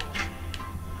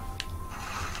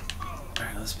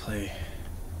 Alright, let's play.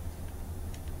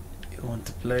 You want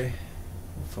to play?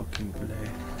 We'll fucking play.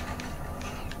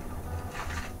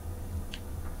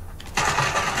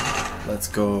 Let's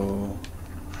go.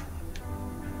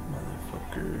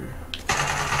 Motherfucker.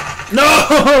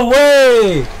 No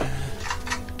way!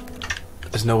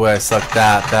 There's no way I suck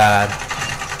that bad.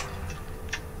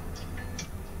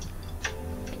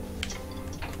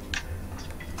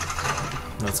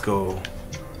 Let's go.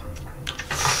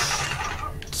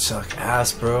 Suck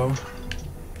ass, bro.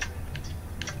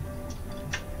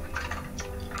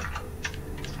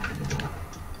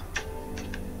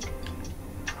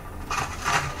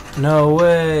 No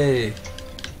way.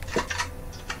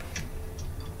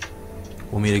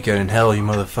 We'll meet again in hell, you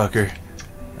motherfucker.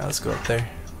 Now let's go up there.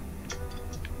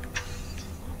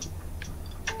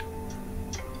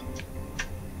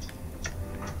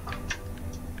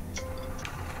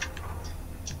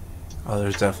 Oh,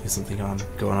 there's definitely something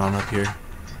going on up here.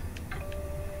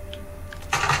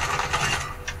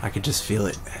 I could just feel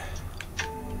it.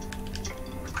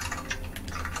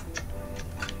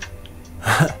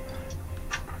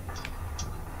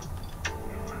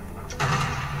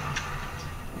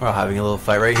 We're all having a little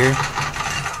fight right here.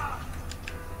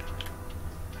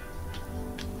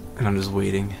 And I'm just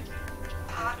waiting.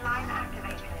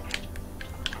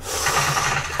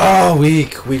 Oh,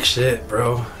 weak shit,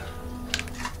 bro.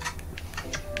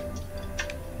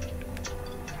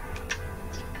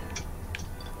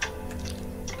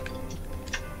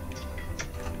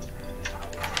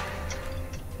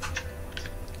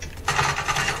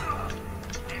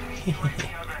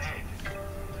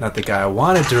 Not the guy I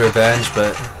wanted to revenge,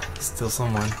 but still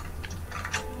someone.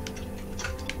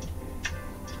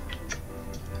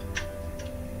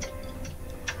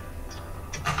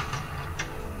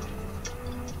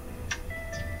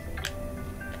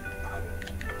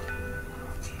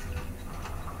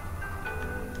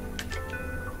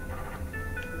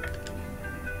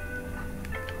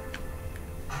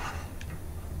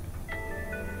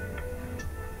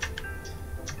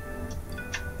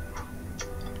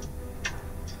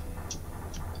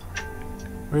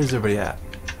 Where's everybody at?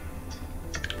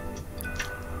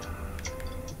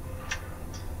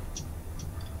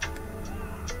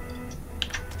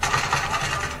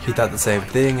 He thought the same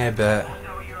thing, I bet.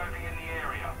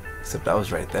 Except I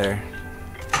was right there.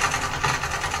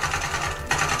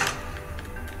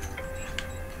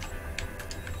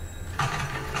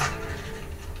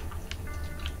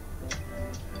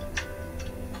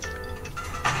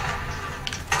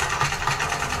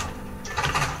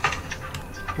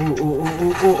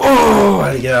 Oh, I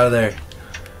had to get out of there.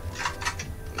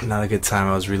 Not a good time,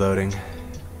 I was reloading.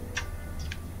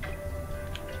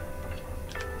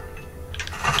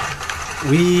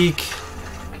 Weak.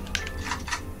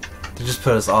 They just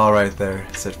put us all right there.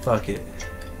 I said, fuck it.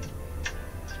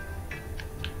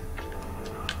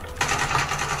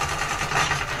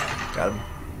 Got him.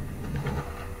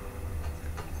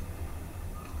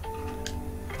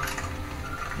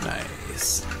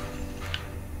 Nice.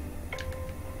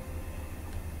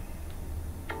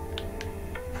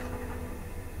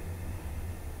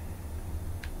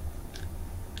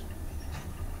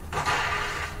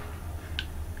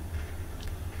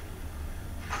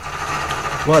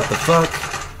 What the fuck?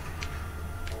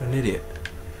 What an idiot.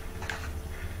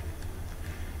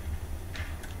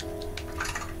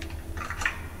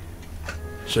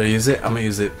 Should I use it? I'm gonna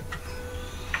use it.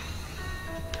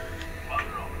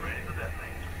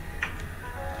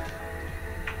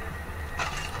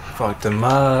 Fucked him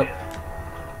up.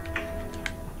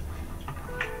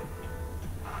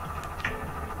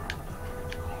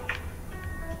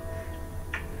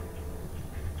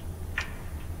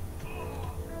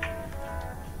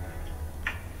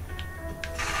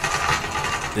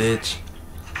 Bitch.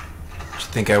 What you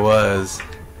think I was?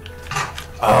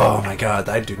 Oh my god,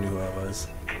 that dude knew who I was.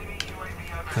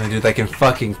 The dude that can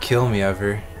fucking kill me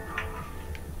ever.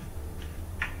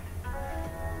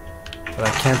 But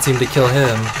I can't seem to kill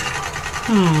him.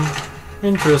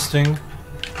 Interesting.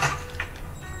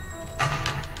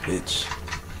 Bitch.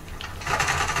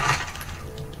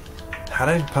 How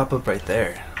did I pop up right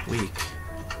there? Weak.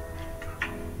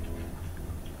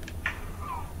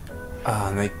 Oh,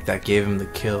 and that gave him the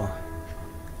kill.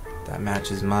 That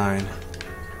matches mine.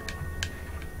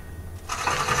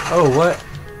 Oh, what?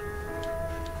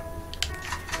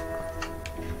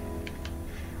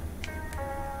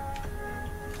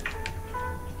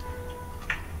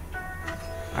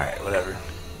 Alright, whatever.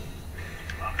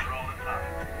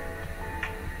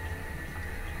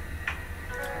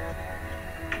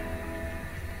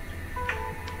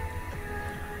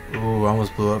 Ooh, I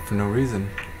almost blew up for no reason.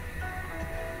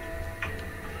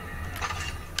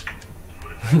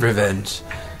 Revenge.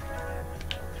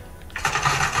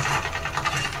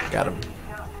 Got him.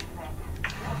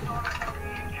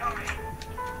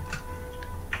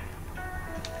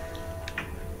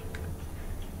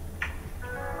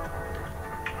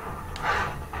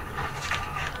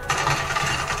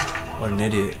 What an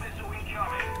idiot.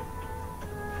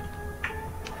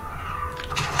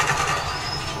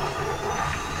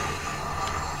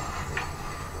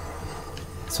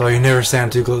 So you never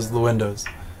stand too close to the windows.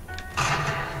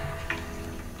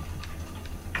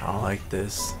 I don't like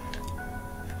this.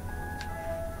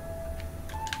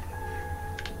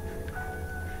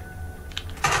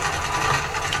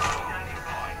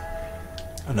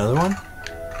 Another one?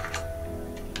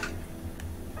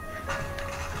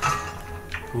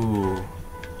 Ooh.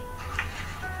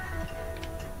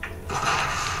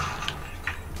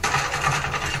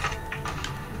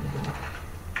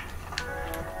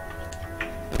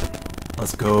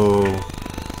 Let's go.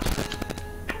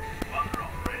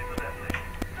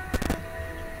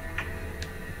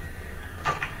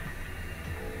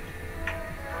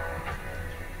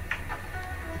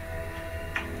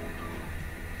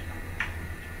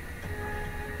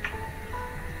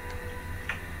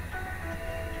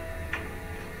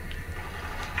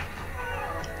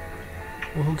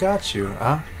 Well, who got you,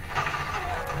 huh?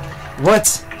 What?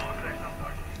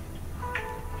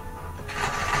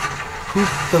 Who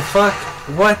the fuck?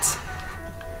 What?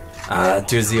 That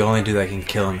dude's the only dude that can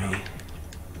kill me.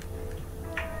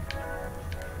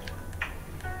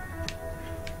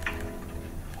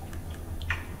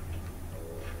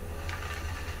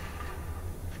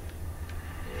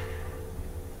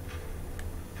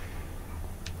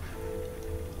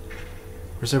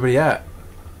 Where's everybody at?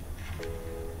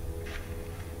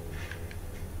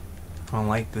 I don't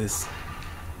like this.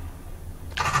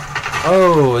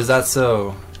 Oh, is that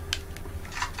so?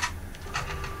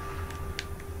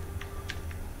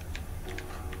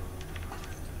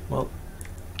 Well,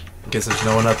 guess there's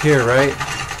no one up here, right?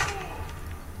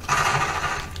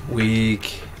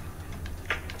 Weak.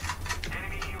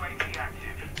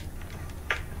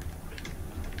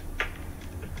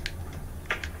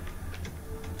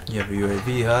 You have a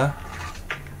UAV, huh?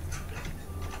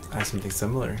 I have something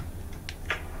similar.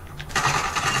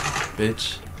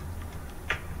 Bitch.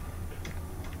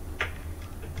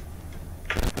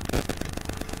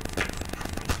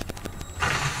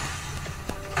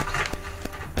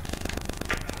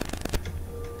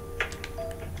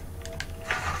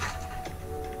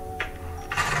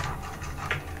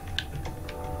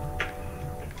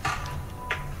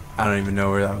 I don't even know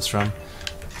where that was from.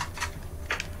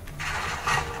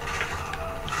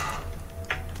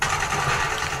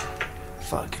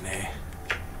 Fucking A.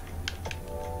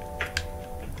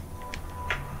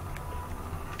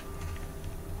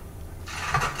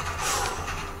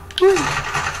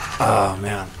 Oh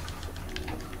man.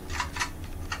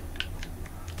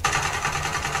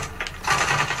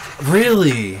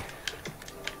 Really?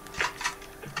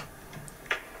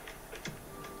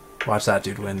 Watch that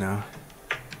dude win now.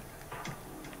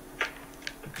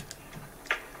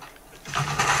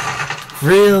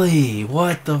 Really?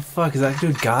 What the fuck? Is that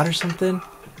dude God or something?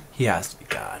 He has to be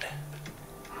God.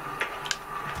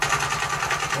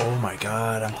 Oh my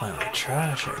god, I'm playing like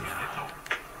trash right now.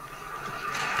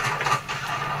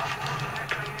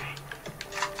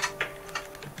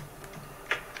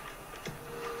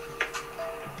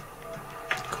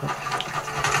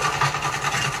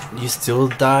 You still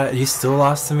died? You still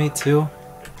lost to me too?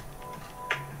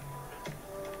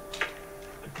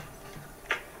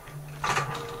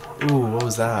 Ooh, what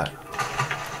was that?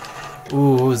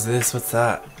 Ooh, what was this? What's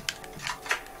that?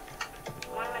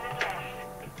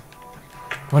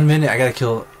 1 minute, I gotta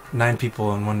kill 9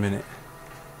 people in 1 minute.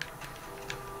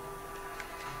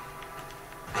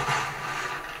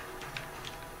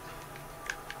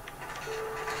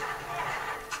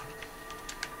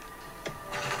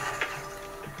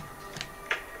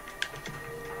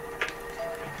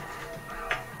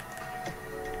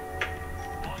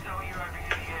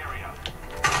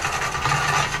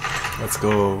 Let's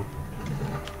go.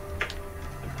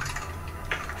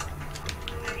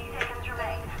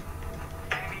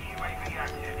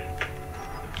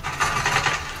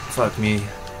 Fuck me.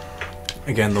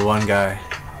 Again, the one guy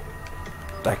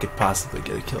that could possibly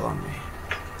get a kill on me.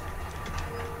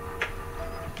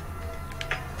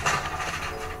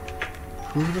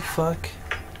 Who the fuck?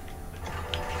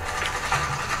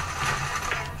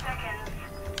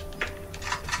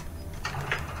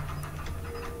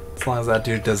 As long as that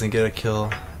dude doesn't get a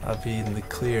kill, I'll be in the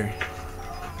clear.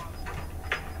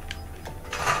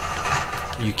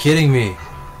 Are you kidding me?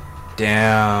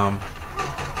 Damn.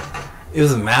 It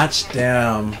was a match?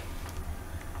 Damn.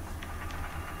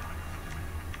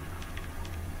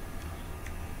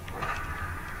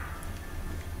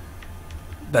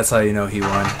 That's how you know he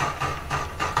won.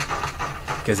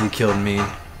 Because he killed me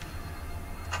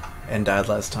and died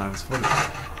last time. So what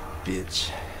a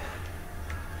bitch.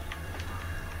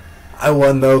 I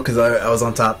won though because I was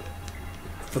on top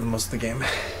for the most of the game.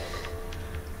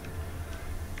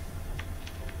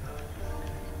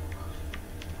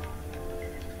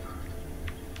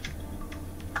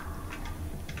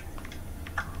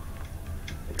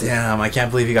 Damn, I can't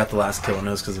believe he got the last kill and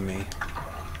it was because of me.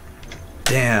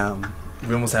 Damn,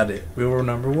 we almost had it. We were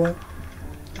number one.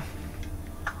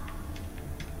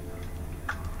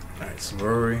 Alright, so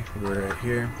where were we? We were right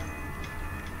here.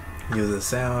 Gives us a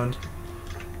sound.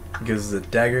 Gives us a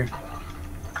dagger.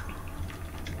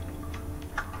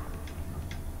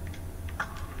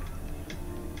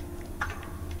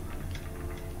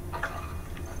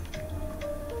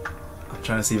 I'm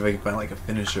trying to see if I can find like a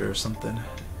finisher or something.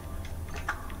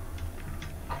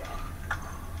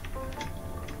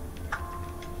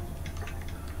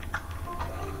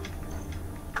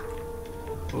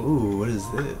 Ooh, what is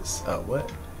this? Oh,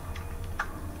 what?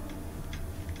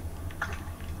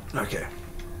 Okay.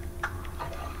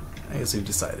 I guess we've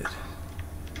decided.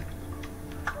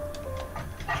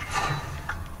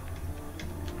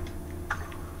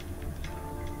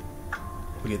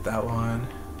 We get that one.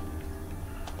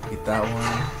 We get that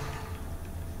one.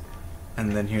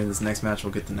 And then here, this next match,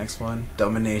 we'll get the next one.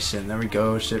 Domination. There we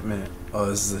go. Shipment. Oh,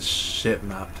 this is a ship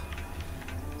map.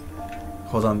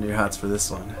 Hold on to your hats for this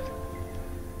one.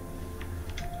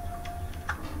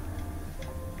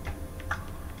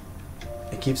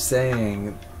 It keeps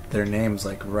saying their names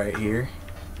like right here,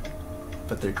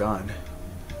 but they're gone.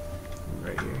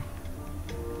 Right here.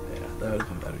 Yeah, that would have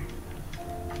been better.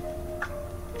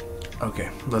 Okay,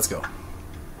 let's go.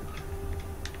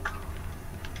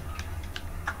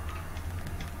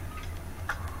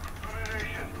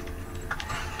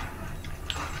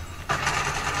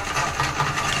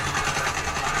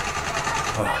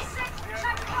 Oh.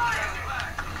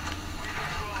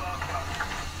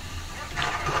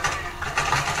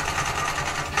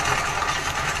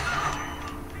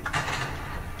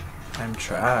 I'm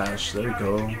trash. There we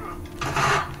go.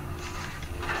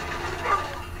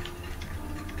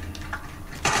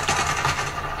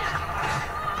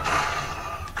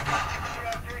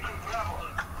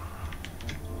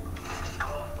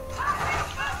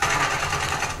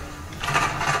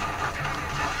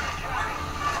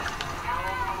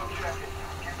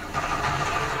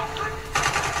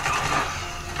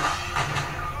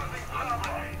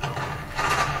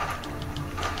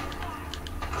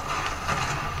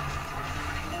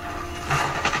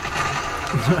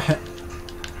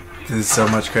 This is so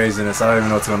much craziness. I don't even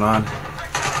know what's going on.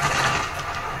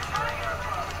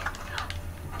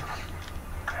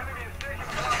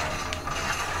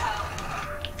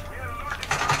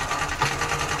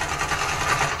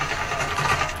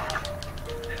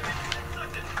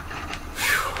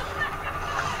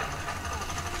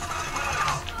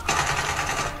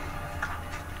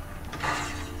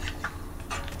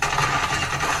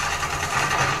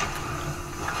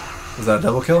 Was that a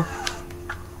double kill?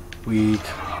 Weak.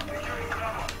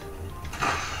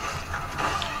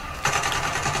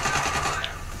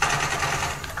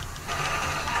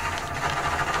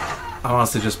 I'm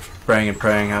honestly just praying and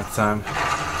praying half the time.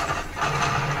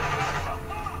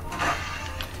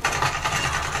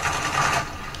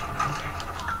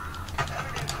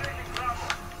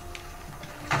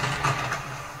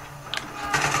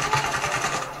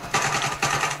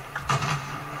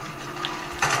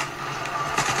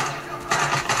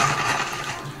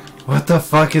 What the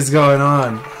fuck is going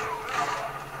on?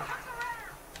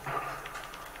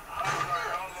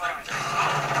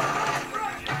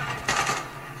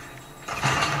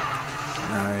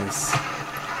 Nice.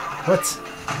 What?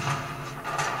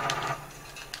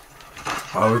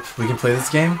 Oh, we can play this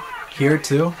game here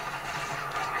too?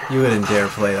 You wouldn't dare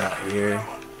play that here.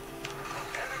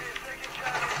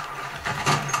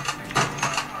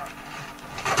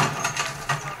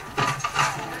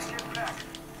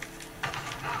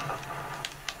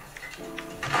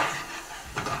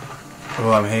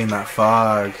 Oh, I'm hating that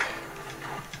fog.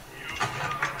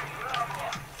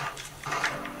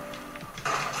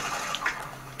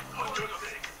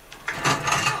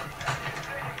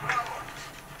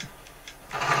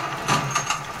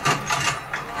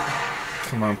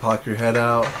 Come on, pop your head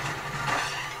out.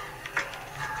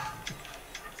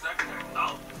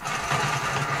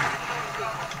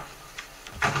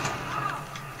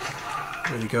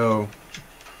 Where'd he go?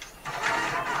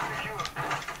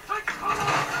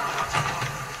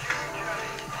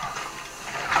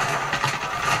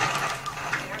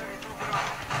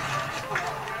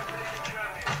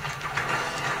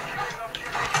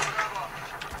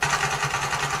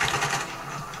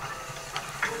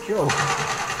 Yo.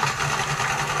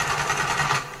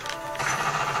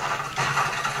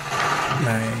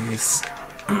 Nice.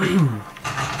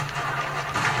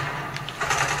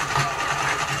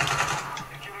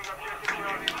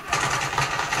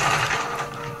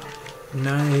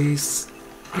 Nice.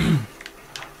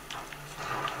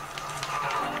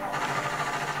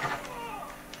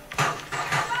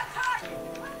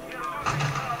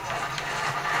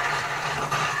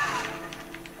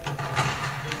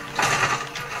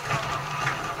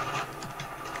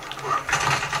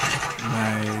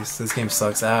 Nice. This game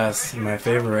sucks ass. My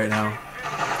favorite right now.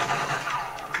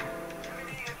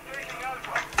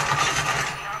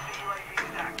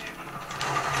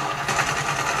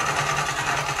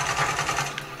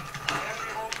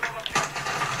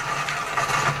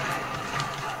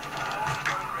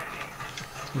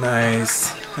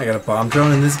 Nice. I got a bomb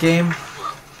drone in this game.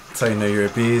 That's how you know you're a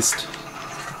beast.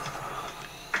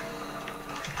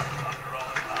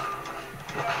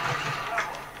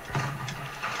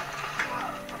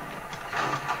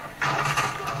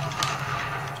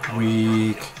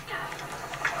 Weak.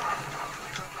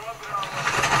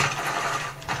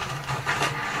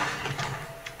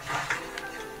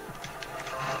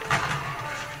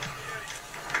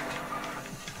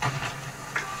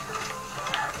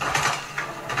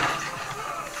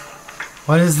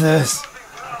 What is this?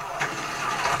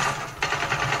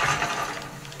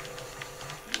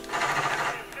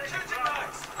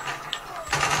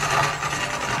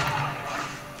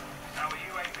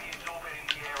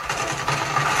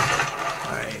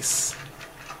 Nice.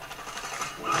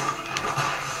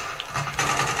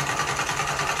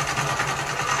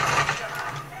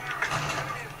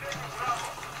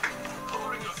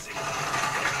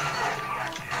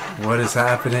 What is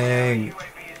happening?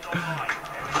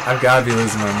 I've got to be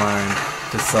losing my mind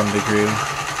to some degree.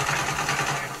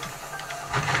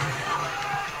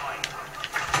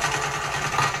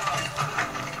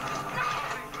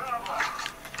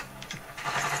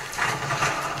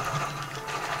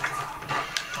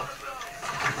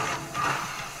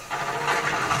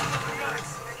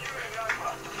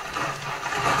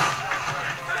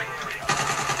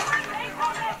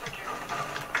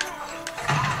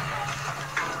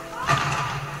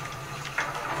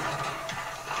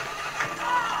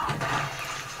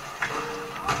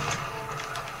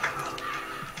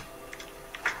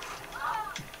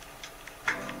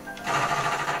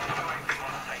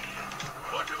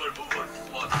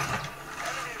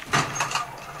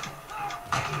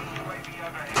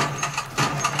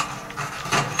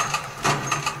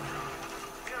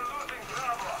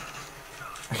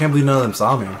 I can't believe none of them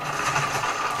saw me.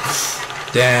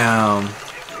 Damn.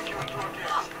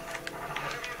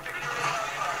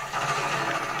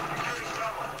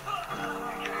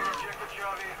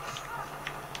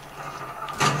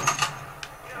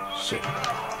 Shit.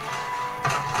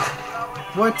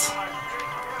 What?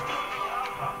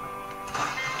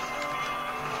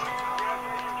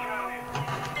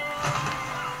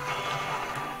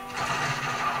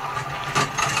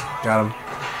 Got him.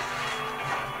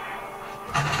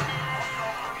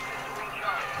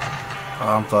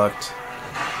 Oh, I'm fucked.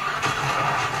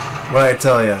 What'd I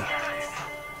tell ya?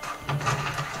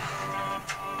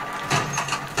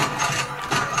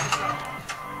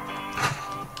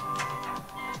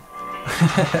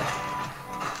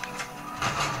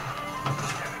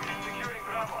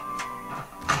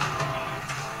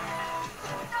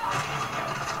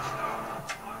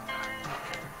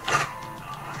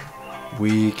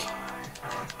 Weak.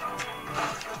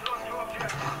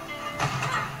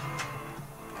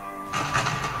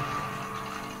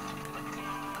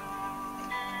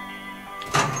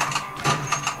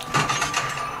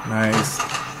 Nice.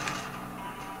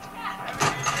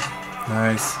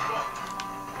 Nice.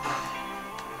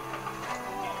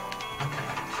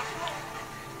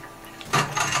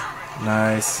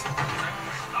 Nice.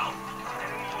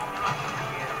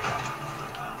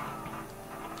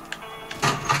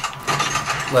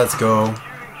 Let's go.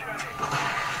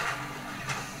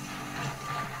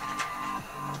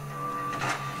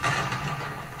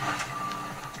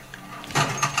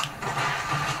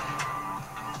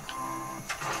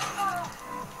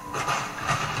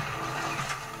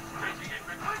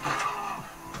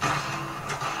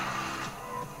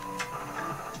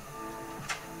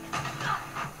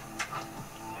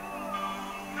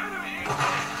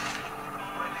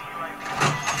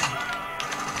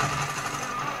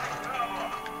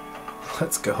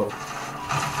 Let's go.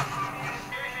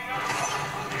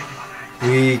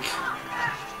 Weak.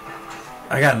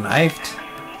 I got knifed.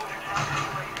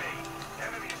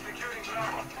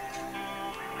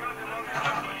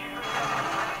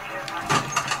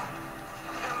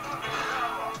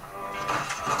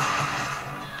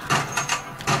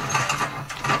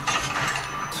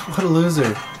 What a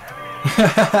loser.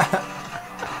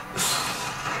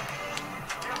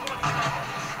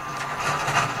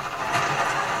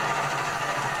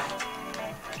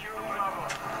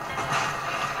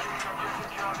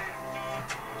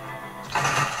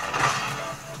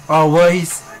 Oh, what?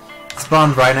 He's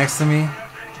spawned right next to me?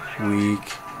 Weak.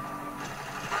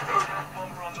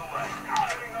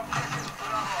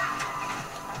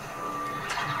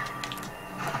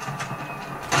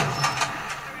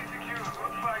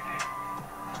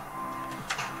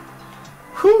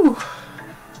 Whew.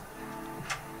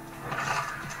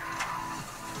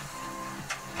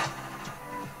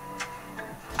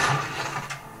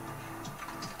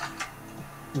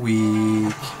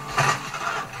 Weak.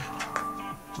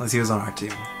 Let's see who's on our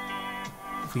team.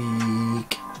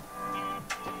 Weak.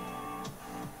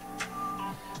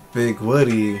 Big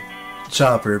Woody.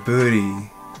 Chopper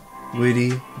booty.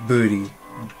 Woody booty.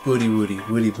 Woody woody.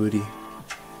 Woody booty.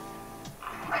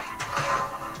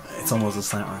 It's almost a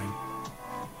slant line.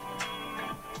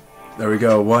 There we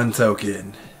go. 1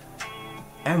 token.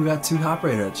 And we got 2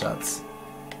 operator headshots.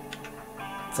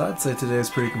 So I'd say today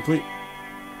is pretty complete.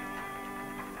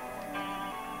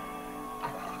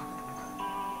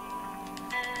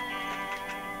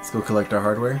 Let's go collect our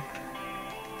hardware.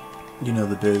 You know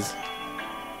the biz.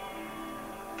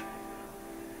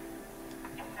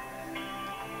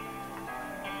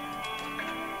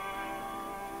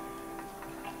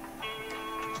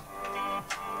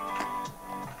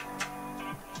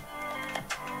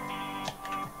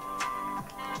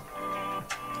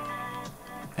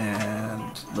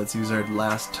 And let's use our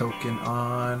last token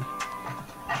on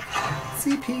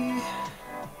CP.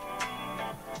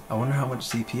 I wonder how much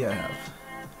CP I have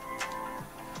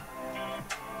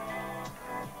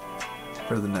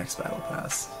for the next battle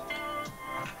pass.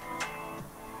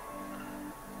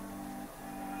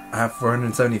 I have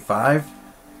 475?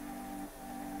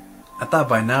 I thought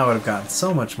by now I would have gotten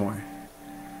so much more.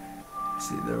 Let's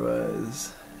see,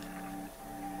 there's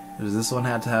this one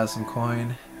had to have some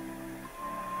coin.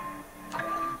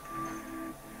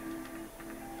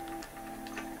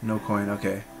 No coin,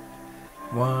 okay.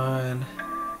 1.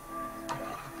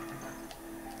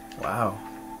 Wow.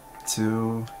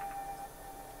 2.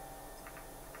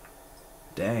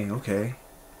 Dang, okay.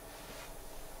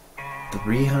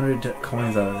 300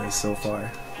 coins out of this so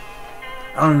far.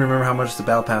 I don't even remember how much the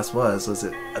battle pass was. Was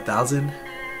it 1,000?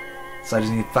 So I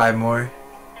just need 5 more.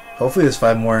 Hopefully there's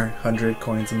 5 more 100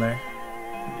 coins in there.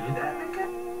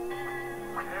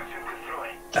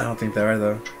 I don't think there are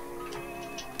though.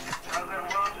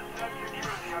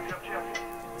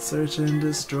 Search and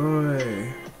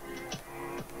destroy.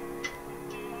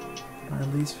 My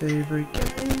least favorite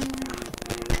game.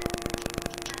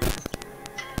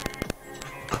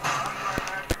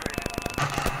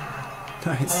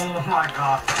 Nice. Oh my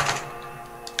god.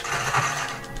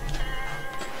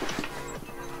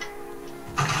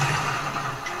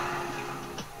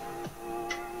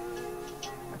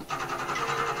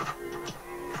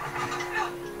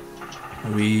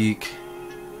 Weak.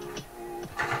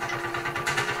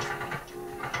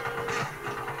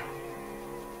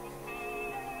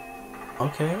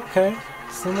 Okay, okay.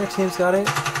 Some of their teams got it.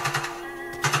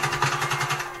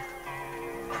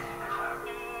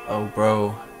 Oh,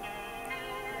 bro.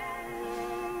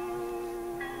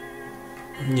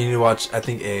 You need to watch, I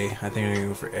think A. I think I'm gonna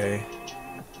go for A.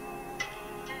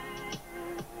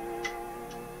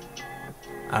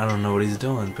 I don't know what he's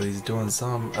doing, but he's doing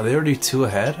some. Are they already 2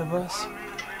 ahead of us?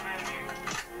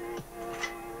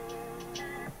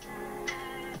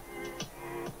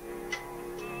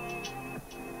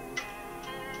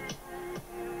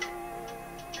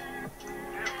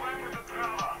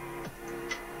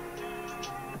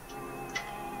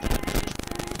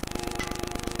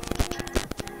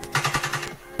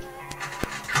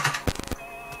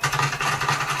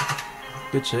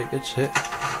 Good shit, good shit.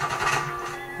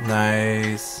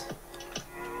 Nice.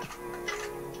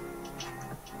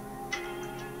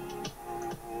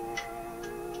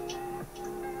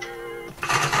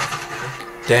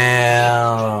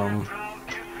 Damn.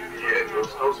 Yeah,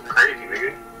 those are crazy,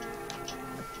 nigga.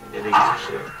 Yeah, they get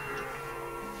some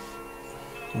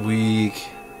shit. Weak.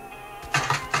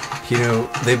 You know,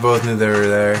 they both knew they were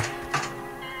there.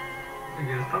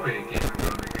 It's probably a gamer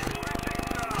girl.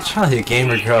 It's probably a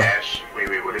gamer girl.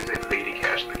 Wait, what is it? Lady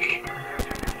Cash the game.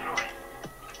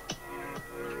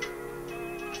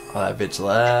 Oh, that bitch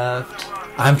left.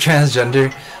 I'm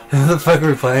transgender. Who the fuck are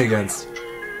we playing against?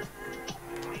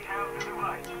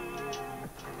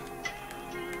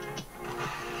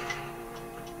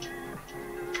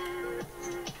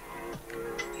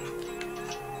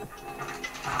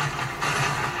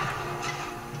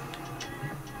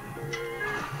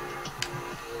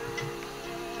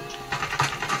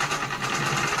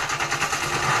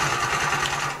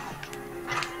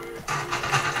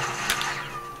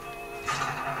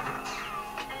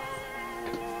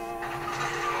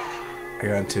 I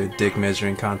got into a dick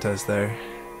measuring contest there.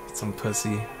 Some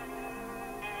pussy.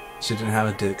 She didn't have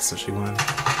a dick, so she won.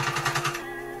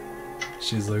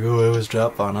 She's like, oh, I was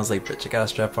strap on. I was like, bitch, I got a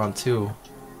strap on too.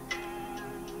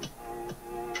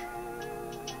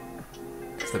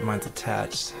 Except mine's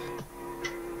attached.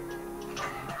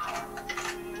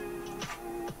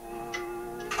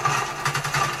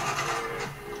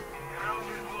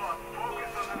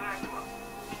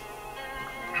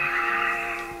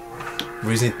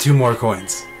 We just need 2 more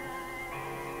coins.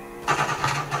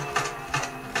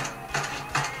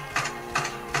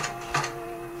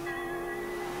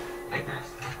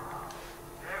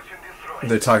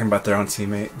 They're talking about their own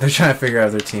teammate. They're trying to figure out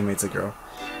if their teammate's a girl.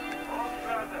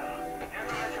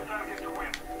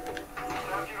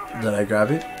 Did I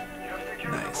grab it?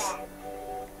 Nice.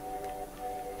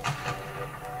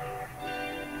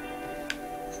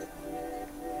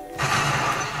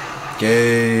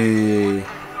 Gay.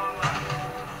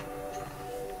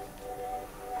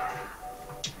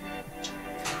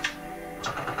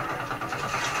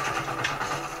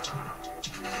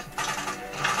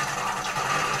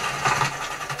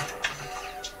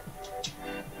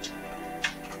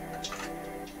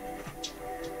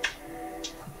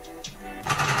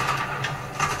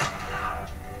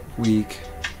 Weak.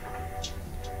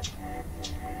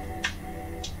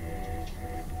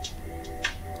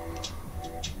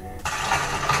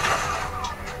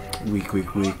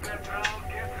 Weak.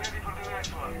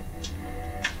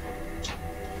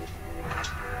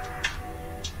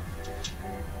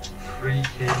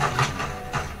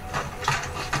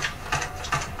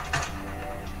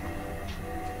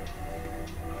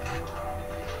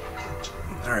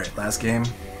 Alright, last game.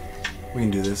 We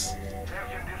can do this.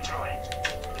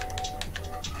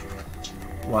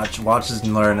 Watch us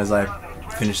and learn as I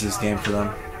finish this game for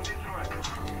them.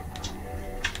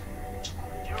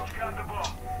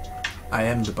 I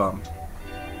am the bum.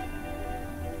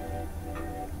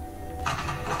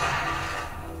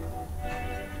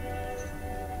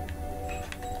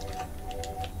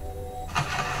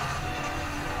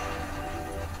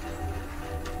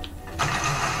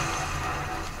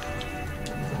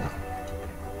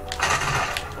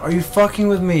 Are you fucking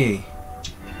with me?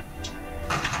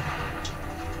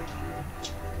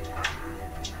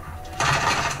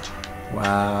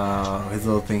 Wow, his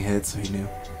little thing hit, so he knew.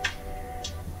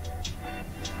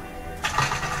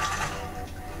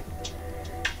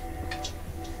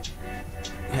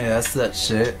 Hey, that's that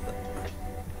shit.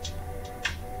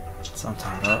 That's what I'm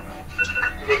talking about.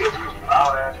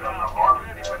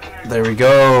 There we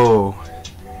go.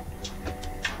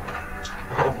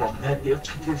 Oh my man, you have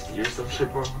PTSD or some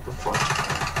shit, bro. What the fuck?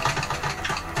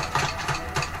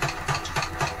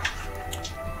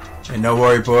 Hey, no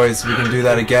worry, boys. We can do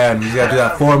that again. We gotta do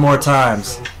that 4 more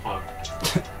times. Oh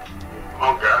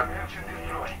god.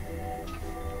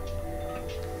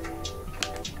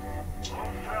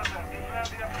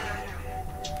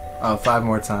 Oh, 5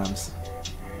 more times.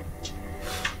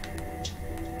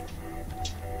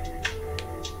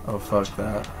 Oh, fuck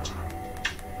that.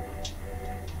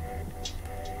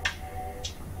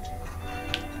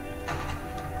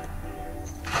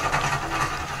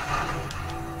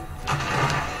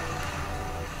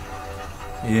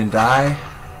 You didn't die?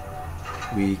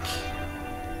 Weak.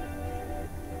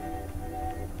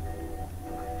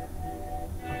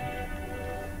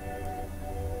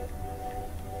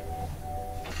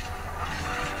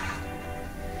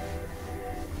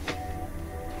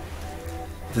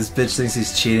 This bitch thinks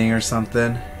he's cheating or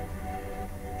something.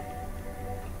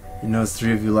 You know it's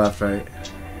 3 of you left, right?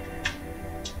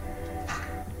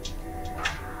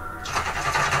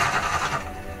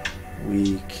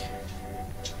 Weak.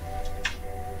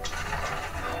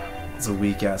 It's a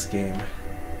weak ass game.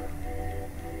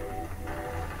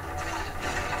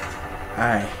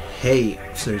 I hate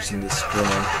search and destroy.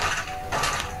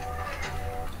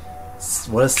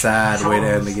 What a sad way to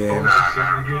end the game.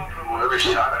 Whoever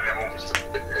shot at him almost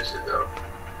took that shit though.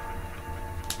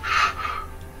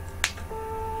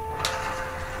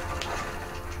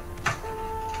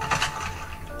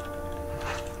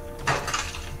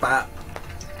 Bop.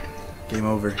 Game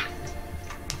over.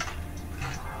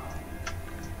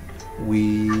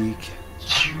 Weak.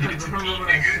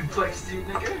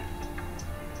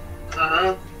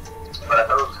 But I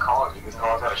thought it was Collins because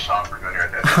Collins had a shot for Gunner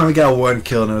at that I time. only got 1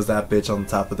 kill and it was that bitch on the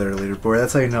top of their leaderboard.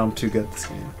 That's how you know I'm too good at this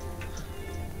game.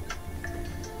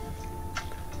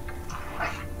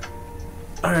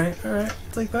 Alright, alright.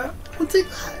 Take that. We'll take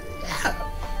that. Yeah.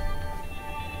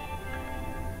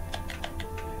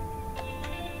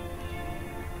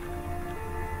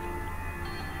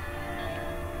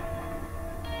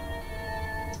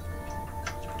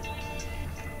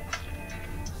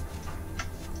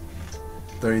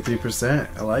 %.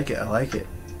 I like it. I like it.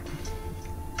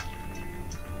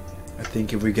 I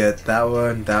think if we get that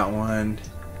one, that one,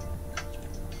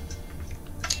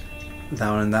 that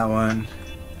one, and that one,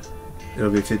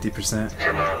 it'll be 50%.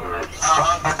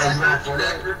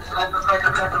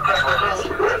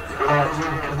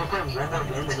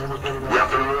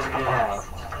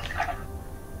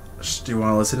 Do you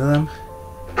want to listen to them?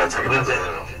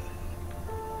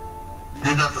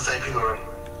 You're not the same people.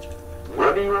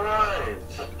 What do you want?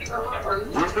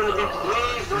 Who's gonna be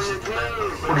pleased?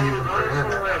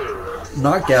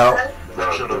 Knockout.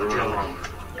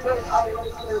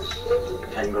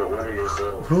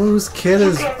 Whose kid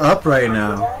is up right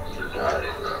now?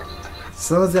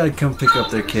 Someone's gotta come pick up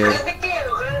their kid.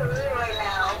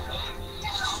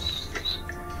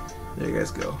 There you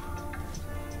guys go.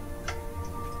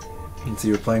 You can see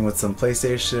we're playing with some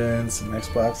PlayStation, some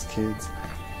Xbox kids.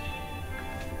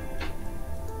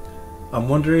 I'm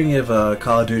wondering if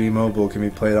Call of Duty Mobile can be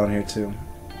played on here too.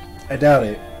 I doubt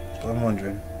it, but I'm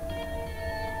wondering.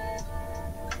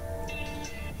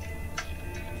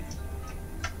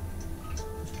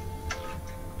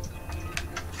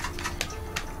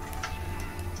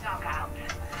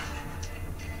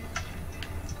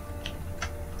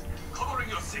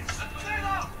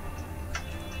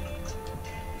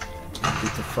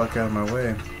 Get the fuck out of my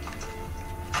way.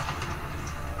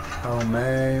 Oh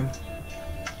man.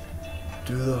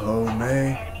 Do the whole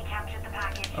May.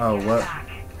 Oh, what?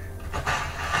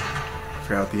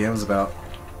 Forgot what the end was about.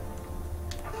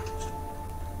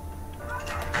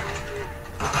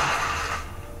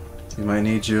 We might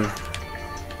need you.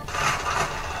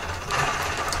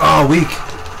 Oh, weak.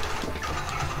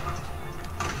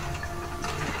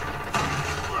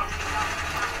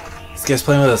 This guy's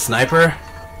playing with a sniper?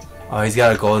 Oh, he's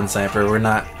got a golden sniper.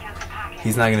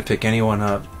 He's not gonna pick anyone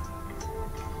up.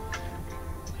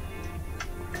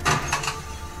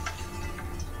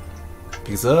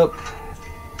 Picks up.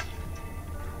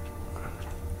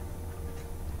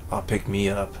 I'll pick me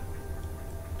up.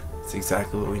 That's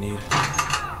exactly what we need. 30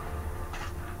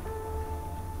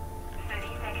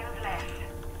 seconds left.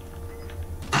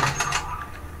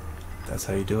 That's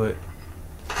how you do it.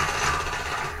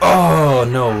 Oh,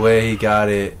 no way he got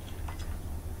it.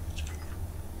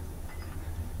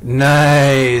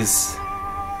 Nice.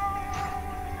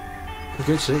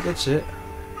 Good shit, good shit.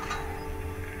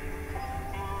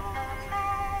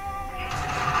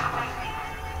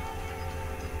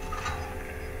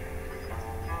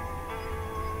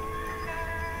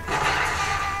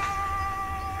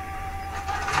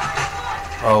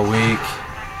 Oh, weak.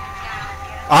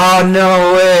 Oh,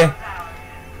 no way.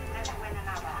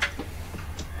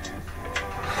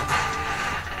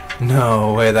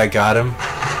 No way, that got him.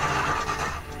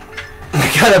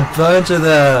 I got a bunch of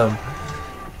them.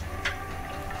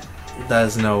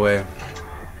 That's no way.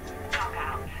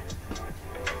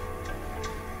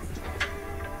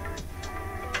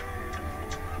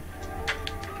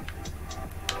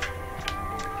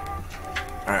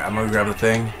 Alright, gonna grab the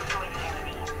thing.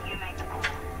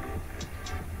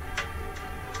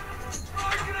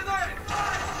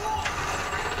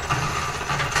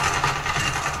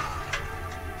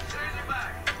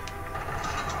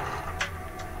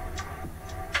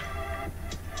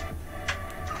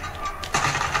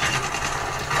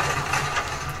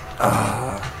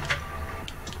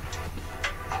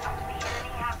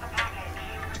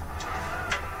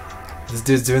 This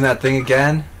dude's doing that thing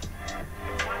again.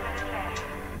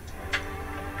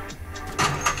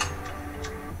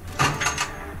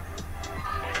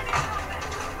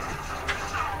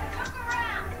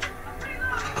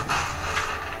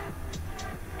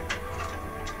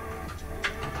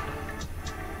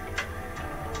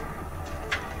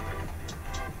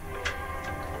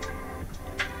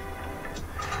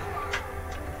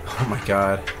 Oh my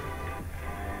god.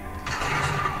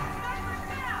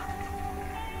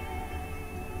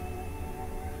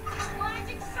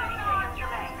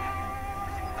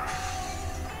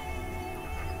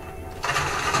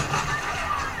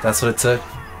 That's what it took.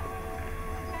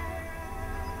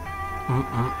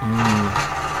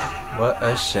 What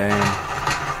a shame.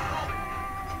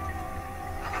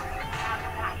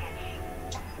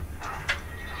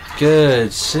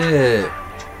 Good shit.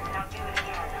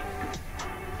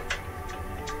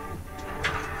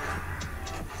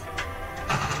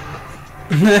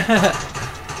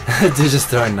 Dude just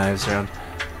throwing knives around.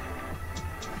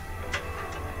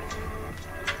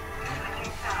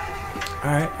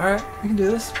 Alright, we can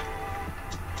do this.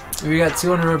 We got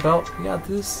 2 under our belt. We got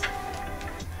this.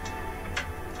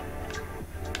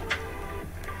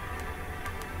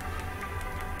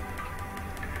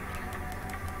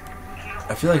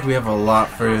 I feel like we have a lot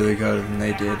further to go than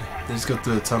they did. They just go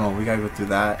through the tunnel. We gotta go through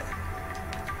that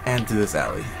and through this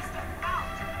alley.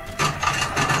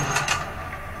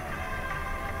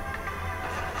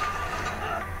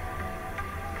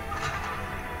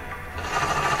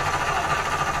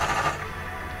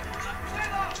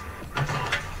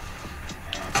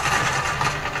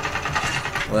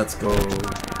 Let's go. Is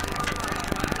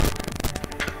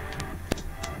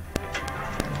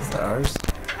that ours?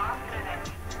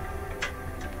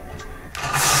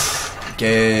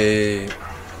 Okay.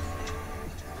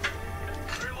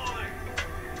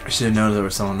 I should have known there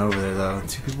was someone over there though.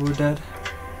 2 people were dead.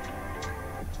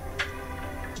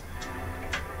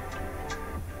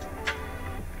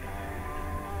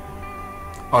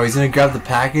 Oh, he's gonna grab the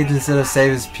package instead of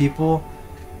save his people?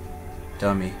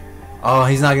 Dummy. Oh,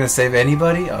 he's not gonna save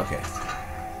anybody? Okay.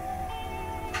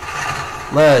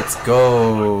 Let's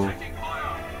go.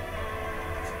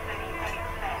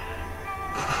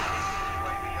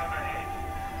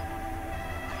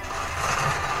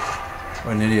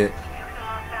 What an idiot.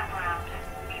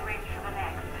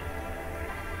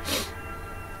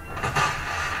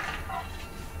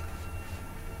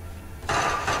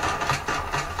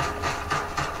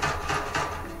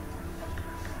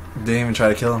 Didn't even try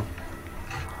to kill him.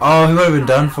 Oh, he would have been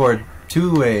done for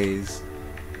 2 ways.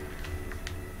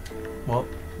 Well,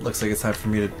 looks like it's time for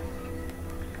me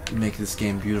to make this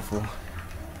game beautiful.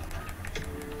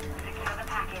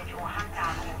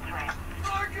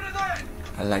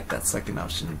 I like that second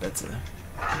option better.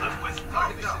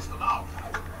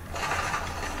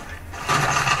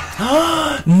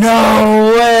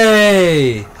 No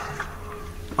way!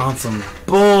 On some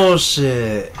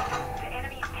bullshit.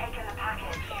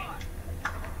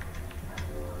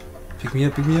 Pick me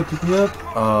up, pick me up, pick me up.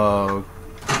 Oh.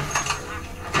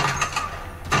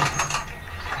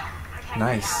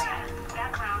 Nice.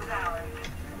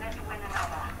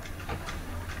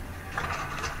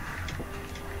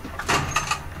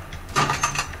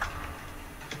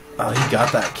 Oh, he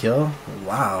got that kill?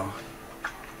 Wow.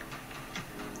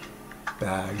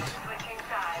 Bagged.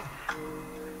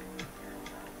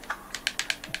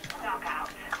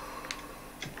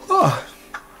 Oh.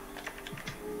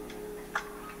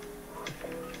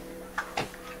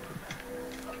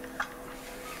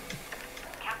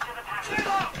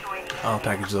 Oh,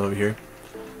 package is over here.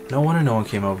 No wonder no one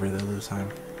came over there this time.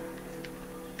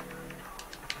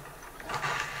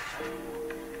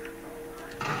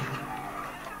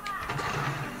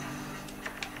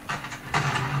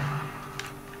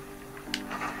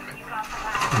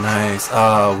 Nice.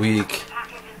 Oh, weak.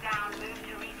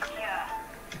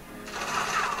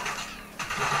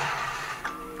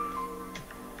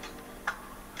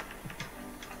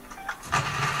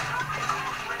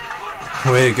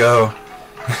 Way to go.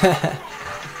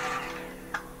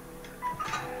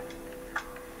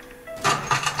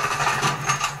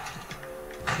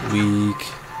 Weak.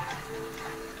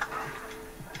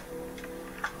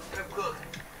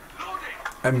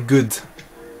 I'm good.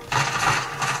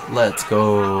 Let's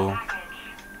go.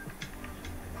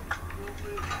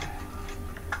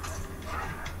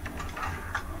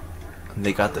 And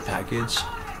they got the package.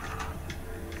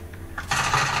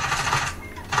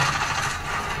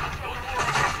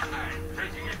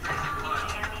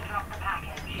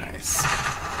 Nice.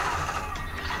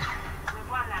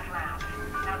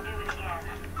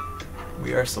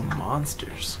 We are some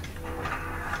monsters.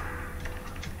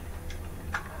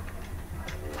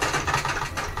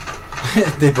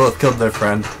 They both killed their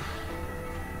friend.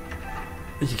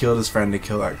 He killed his friend to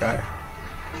kill that guy.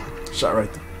 Shot right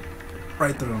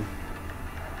through him.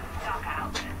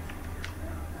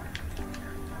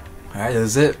 Alright,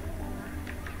 this is it.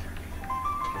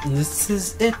 This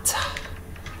is it.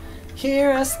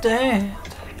 Here I stand.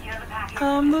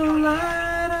 I'm the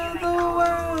light of the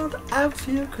world. I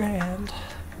feel grand.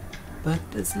 But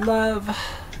it's love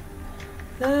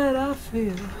that I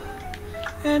feel.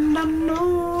 And I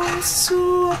know it's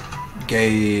so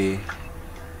gay.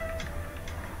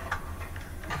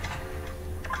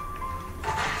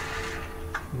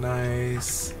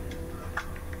 Nice.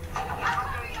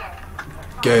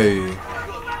 Gay.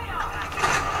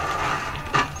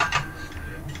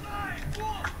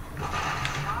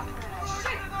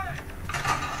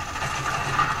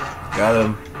 Got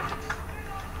him.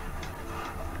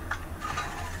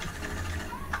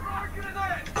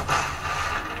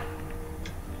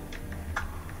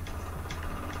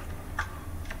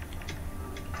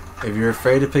 If you're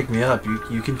afraid to pick me up,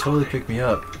 you can totally pick me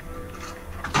up.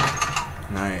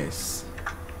 Nice.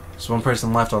 There's one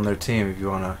person left on their team if you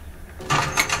wanna.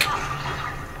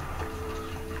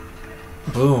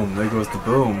 Boom, there goes the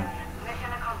boom.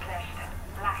 Mission accomplished.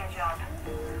 Like a job.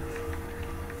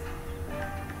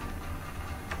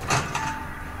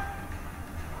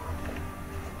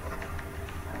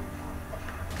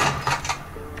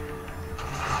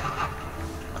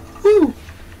 Woo!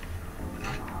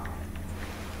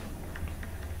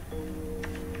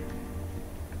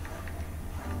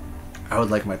 I would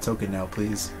like my token now,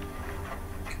 please.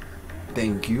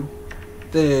 Thank you.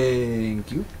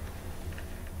 Thank you.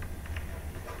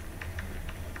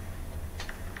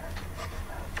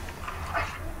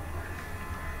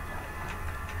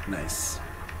 Nice.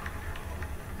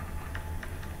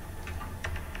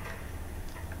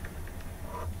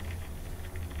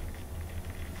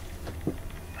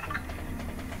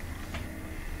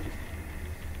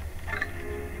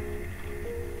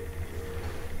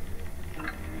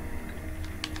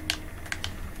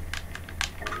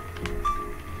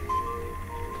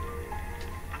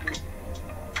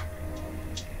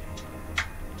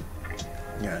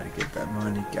 Gotta get that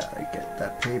money, gotta get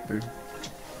that paper.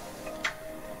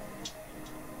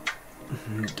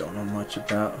 Don't know much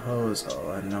about hoes,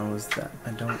 all I know is that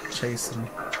I don't chase them.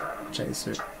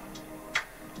 Chaser.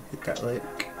 Hit that lick.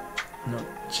 No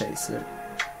chaser.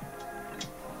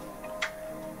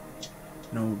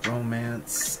 No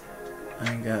romance.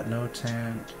 I ain't got no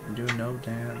time to do no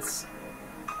dance.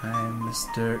 I am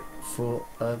Mr. Full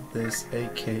of this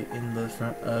AK in the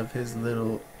front of his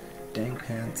little dang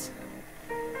pants.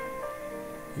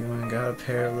 You ain't got a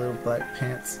pair of little black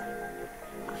pants.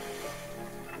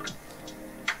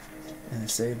 And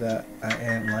say that I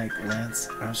am like Lance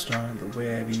Armstrong, the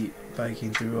way I be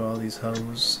biking through all these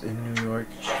hoes in New York,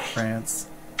 France,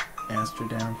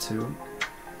 Amsterdam too.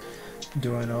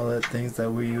 Doing all the things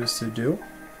that we used to do.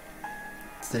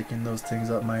 Sticking those things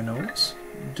up my nose.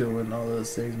 Doing all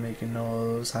those things, making all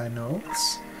those high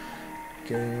notes.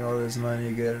 Getting all this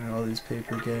money, getting all this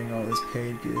paper, getting all this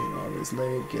paid, getting all this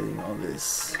laid, getting all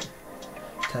this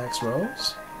tax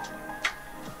rolls.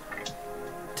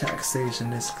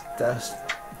 Taxation is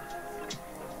theft.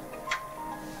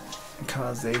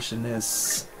 Causation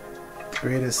is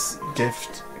greatest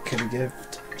gift I could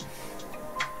gift.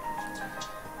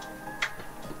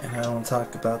 And I don't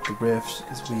talk about the rift,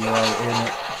 cause we are in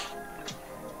it.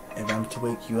 If I'm to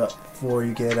wake you up before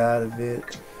you get out of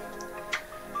it,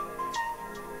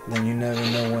 then you never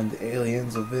know when the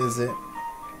aliens will visit.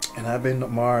 And I've been to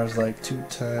Mars like 2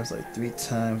 times, like 3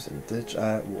 times, and bitch,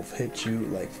 I will hit you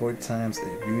like 4 times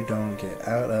if you don't get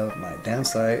out of my damn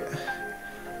sight.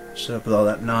 Shut up with all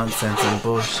that nonsense and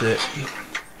bullshit.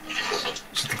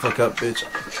 Shut the fuck up, bitch.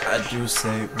 I do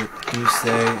say what you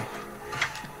say.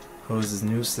 Hoes is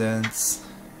nuisance.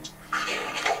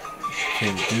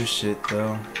 Can't do shit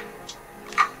though.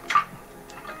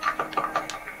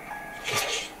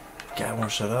 Guy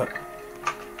won't shut up.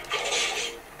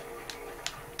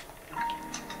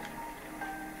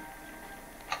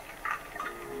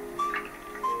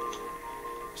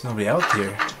 There's nobody out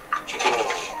here.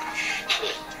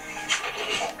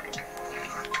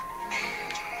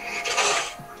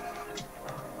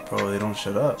 Bro, they don't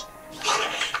shut up.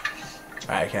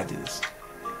 Alright, I can't do this.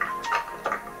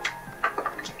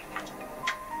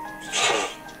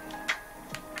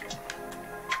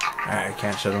 Alright, I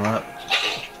can't shut him up.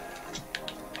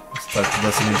 Start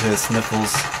listening to his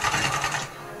sniffles.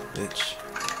 Bitch.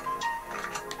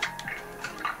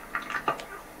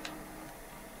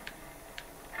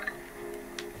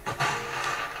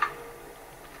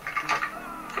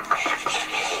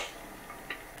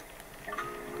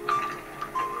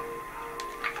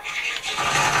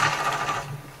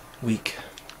 Weak.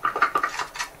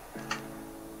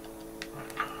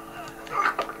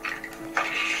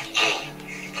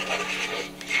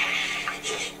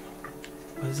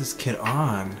 What is this kid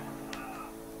on?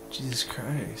 Jesus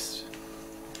Christ.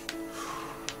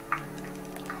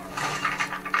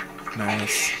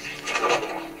 Nice.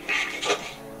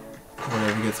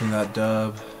 Whatever gets me that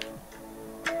dub.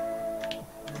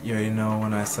 You already know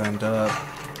when I signed up.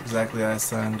 Exactly I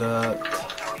signed up.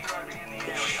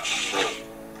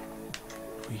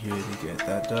 We're here to get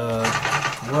that dub.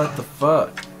 What the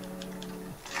fuck?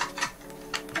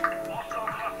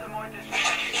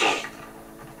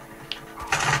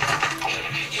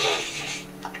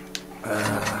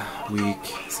 Weak.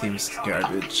 Seems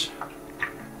garbage.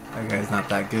 That guy's not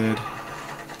that good.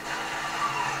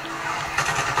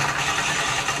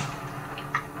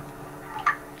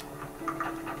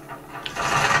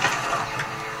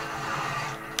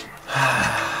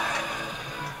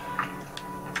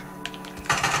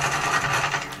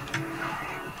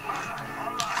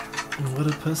 What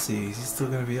a pussy. Is he still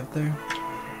gonna be up there?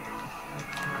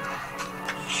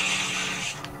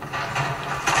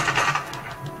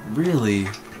 Really?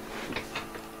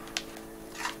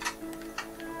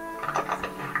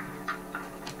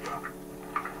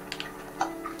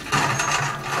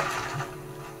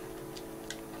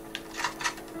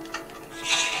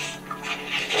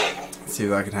 Let's see if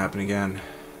that can happen again.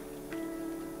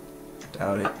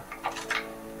 Doubt it.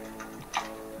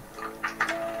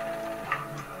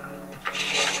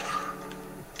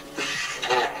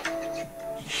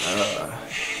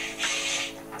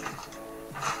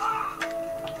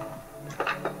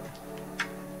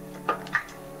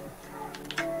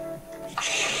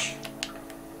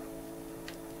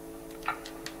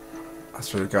 I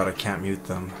swear to God, I can't mute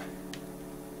them.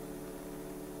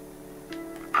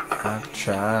 I've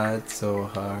tried so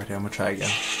hard. Yeah, I'm gonna try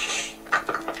again.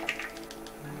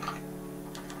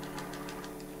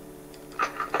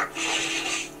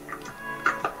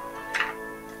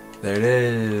 There it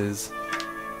is.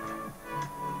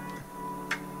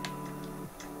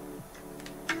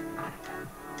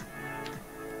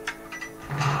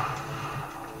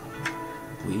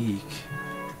 Weak.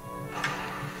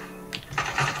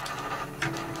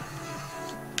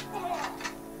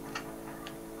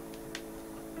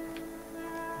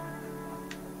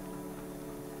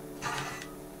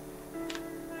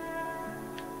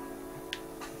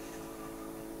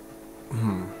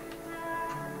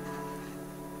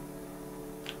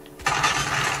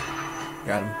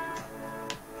 Got him.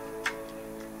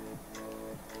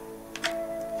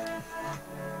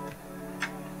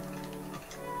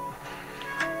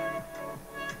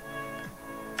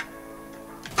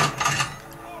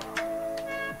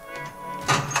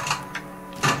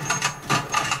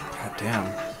 God damn.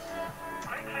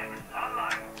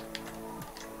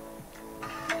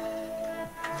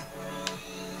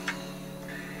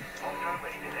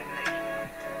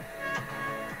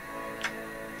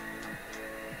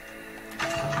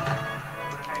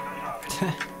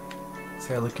 Is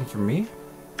that looking for me?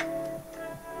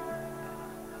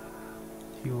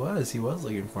 He was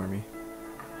looking for me.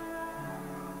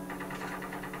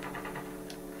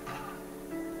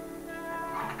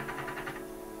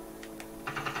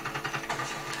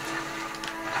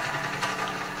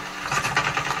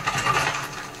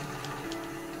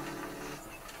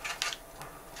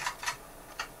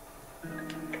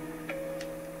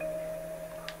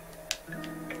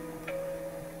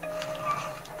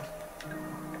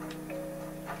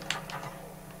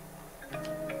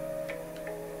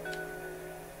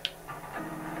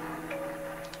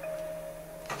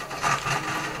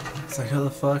 It's like, how the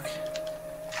fuck did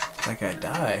that guy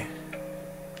die?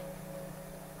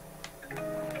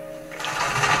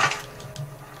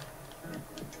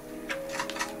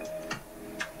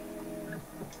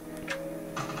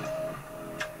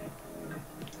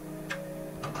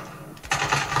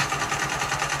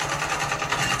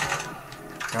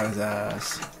 Got his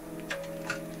ass.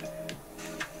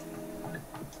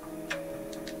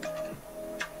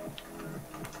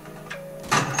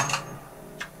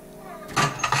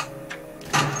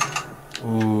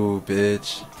 Ooh,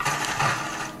 bitch.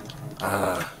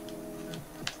 Ah.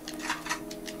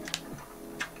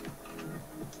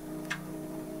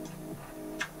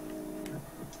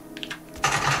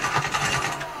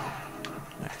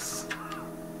 Nice.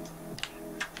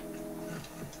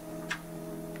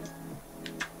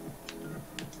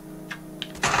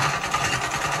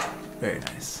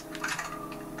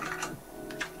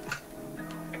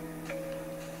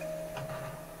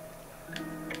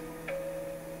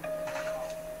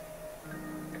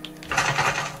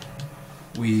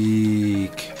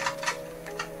 Weak.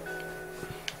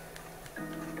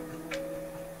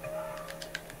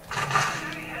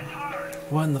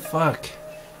 What in the fuck?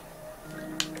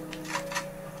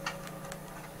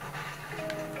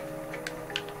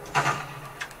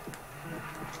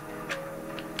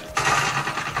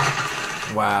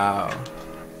 Wow.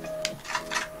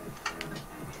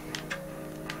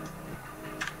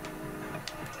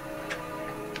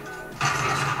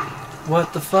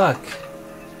 What the fuck?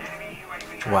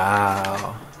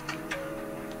 Wow.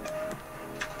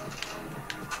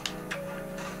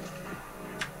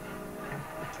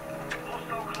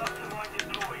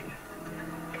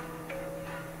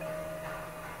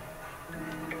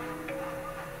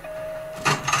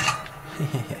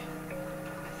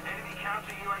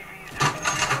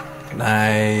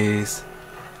 Nice.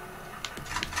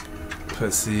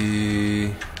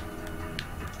 Pussy.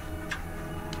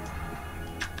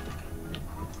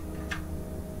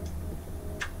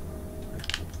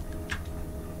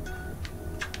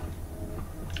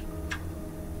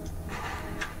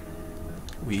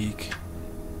 Weak.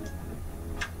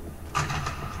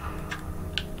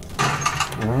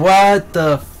 What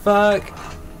the fuck?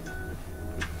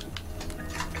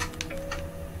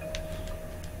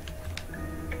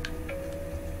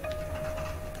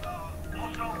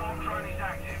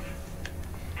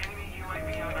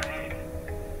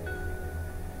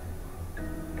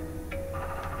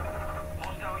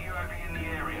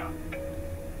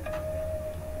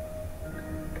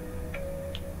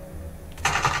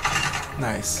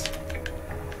 Nice.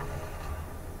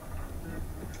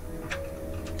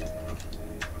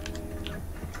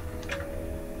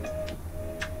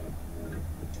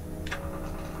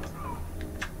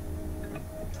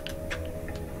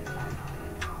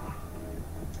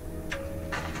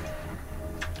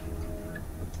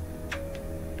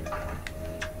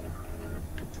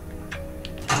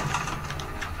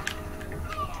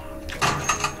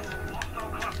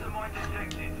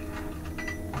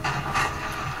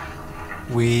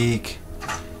 Weak.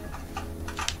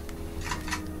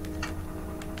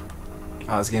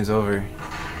 Oh, this game's over.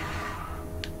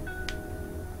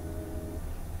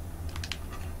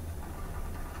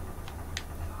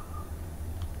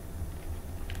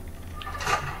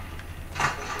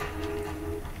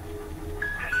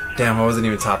 Damn, I wasn't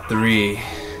even top 3. Weak.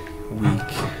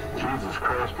 Jesus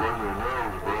Christ, blow your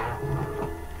nose,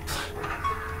 bro.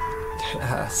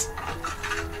 Deadass.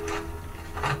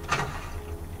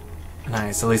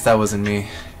 Nice, at least that wasn't me.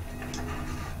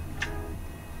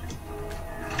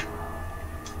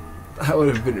 That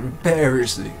would have been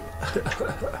embarrassing.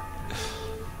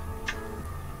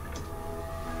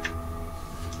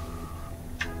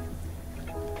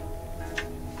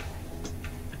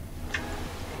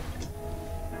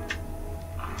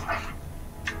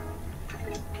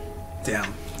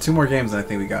 Damn, 2 more games and I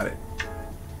think we got it.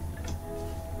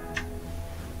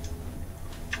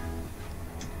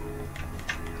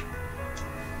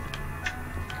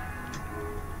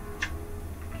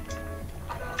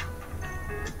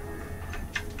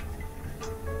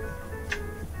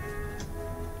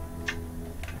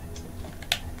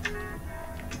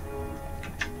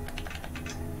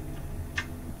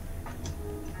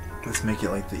 Let's make it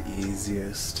like the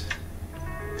easiest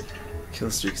kill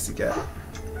streaks to get.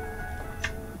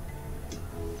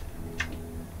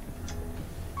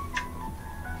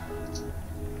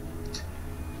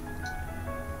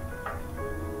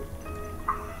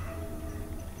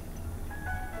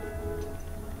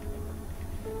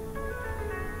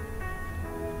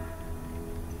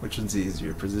 Which one's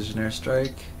easier? Precision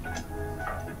airstrike? I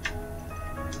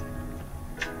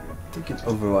think an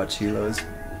Overwatch Helo is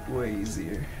way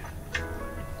easier.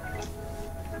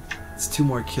 It's 2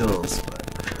 more kills,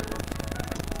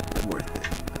 but worth it.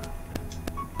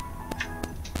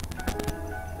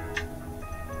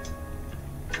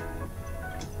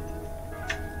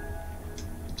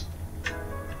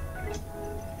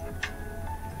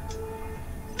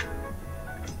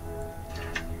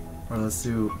 Or let's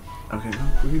do... Okay, no,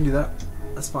 we can do that.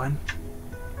 That's fine.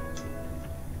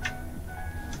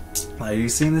 Are you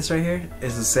seeing this right here?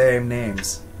 It's the same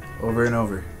names over and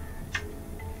over.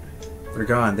 They're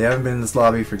gone. They haven't been in this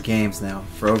lobby for games now,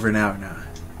 for over an hour now.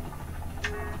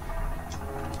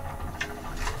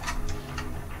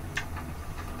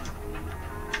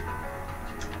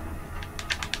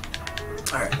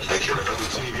 Alright. They kill other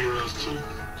team heroes too?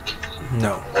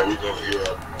 No. Or we gonna hear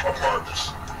our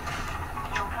partners?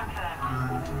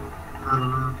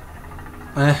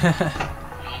 You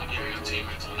only give your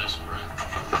teammates on this sprint.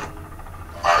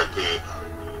 Alright then.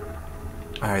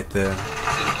 Alright then.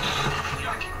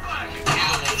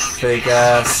 Fake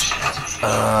ass.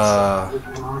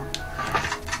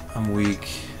 I'm weak.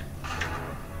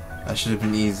 That should have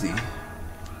been easy.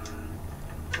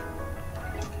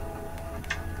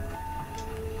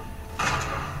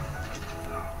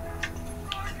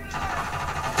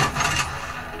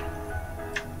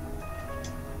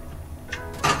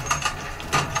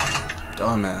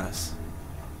 Dumbass.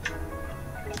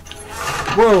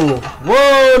 Whoa!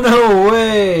 Whoa! No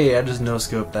way! I just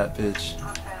no-scoped that bitch.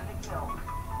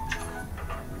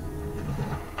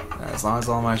 As long as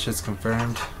all my shit's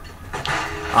confirmed,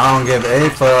 I don't give a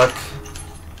fuck.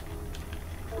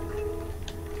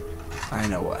 I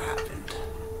know what happened.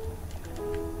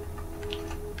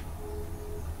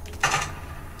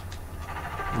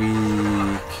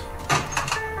 Weak.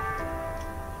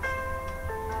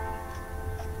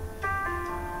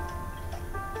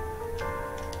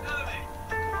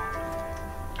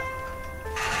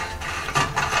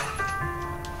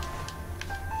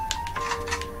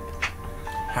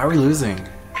 How are we losing?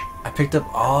 I picked up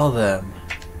all of them.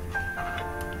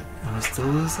 Am I still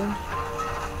losing?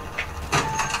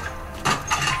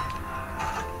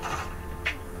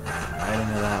 Right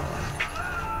into that one.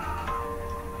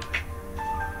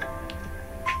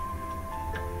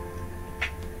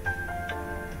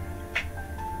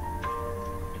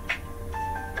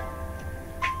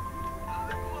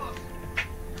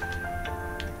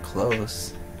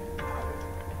 Close.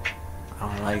 I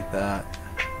don't like that.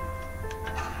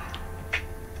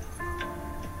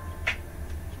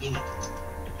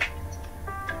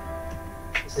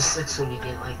 It sucks when you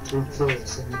get like 3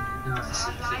 kills and then you know so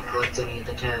you can't collect any of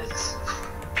the tags.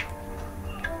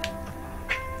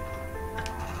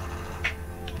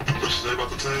 What you say about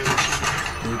the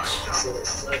tags? So it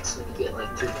sucks when you get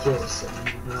like 3 kills and then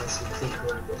you know so you can't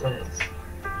collect the tags.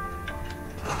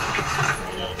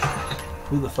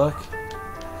 Who the fuck?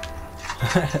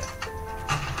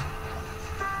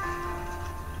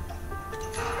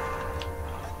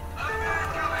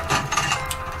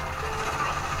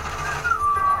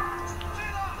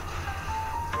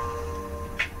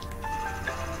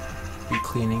 Be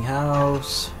cleaning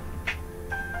house.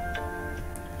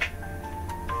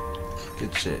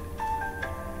 Good shit.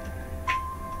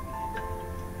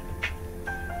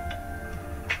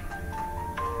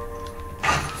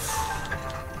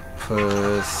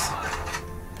 Puss.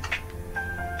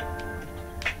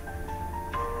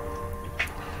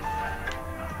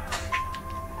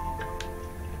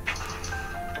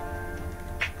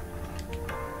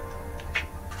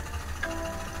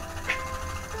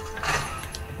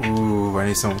 Ooh, I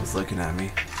knew someone was looking at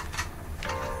me.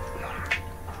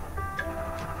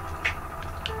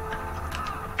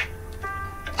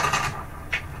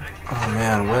 Oh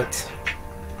man, what?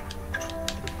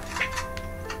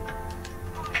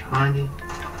 Behind you.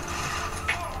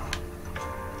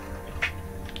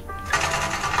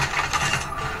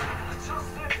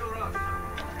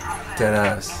 Dead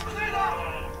ass.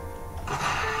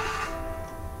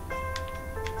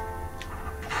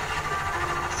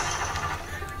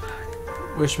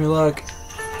 Wish me luck.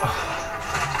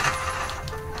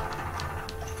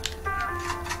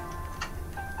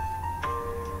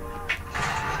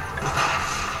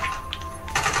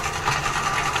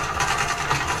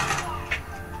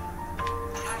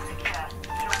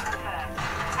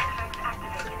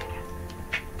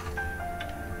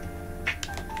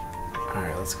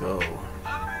 Alright, let's go.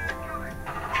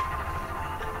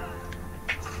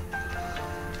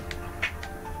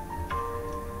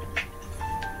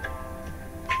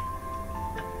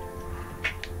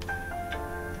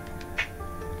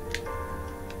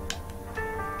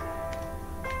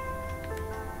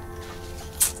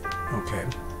 Okay.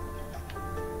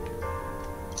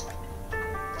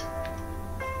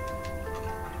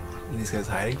 Are these guys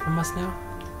hiding from us now?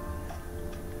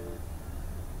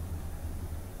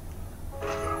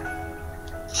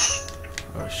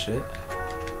 Oh shit.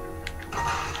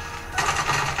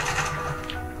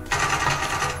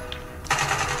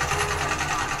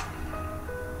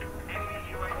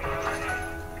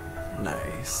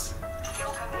 Nice.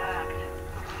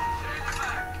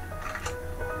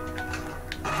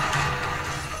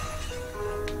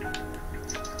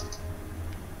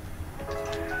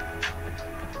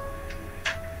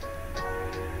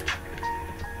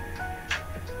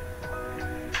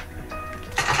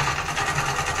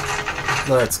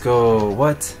 Let's go.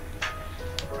 What?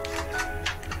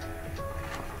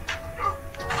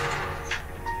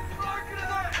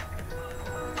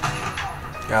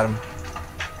 Got him.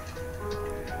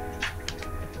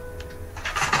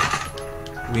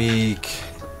 Weak.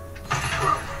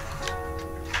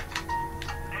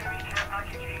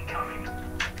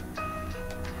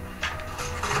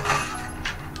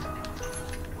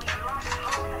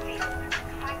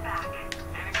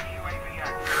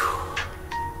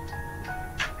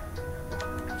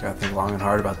 gotta think long and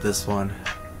hard about this one.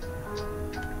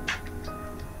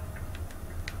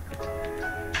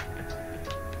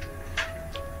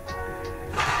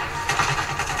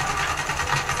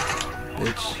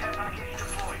 Bitch.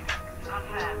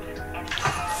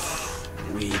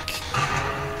 Weak.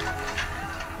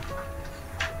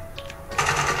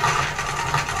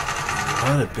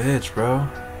 What a bitch, bro.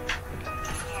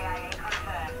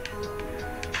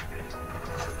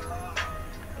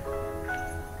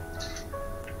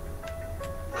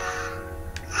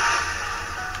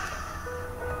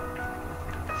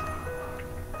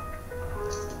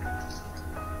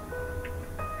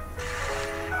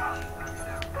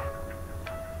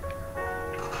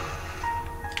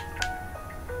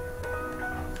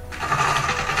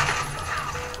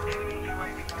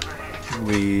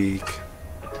 Weak.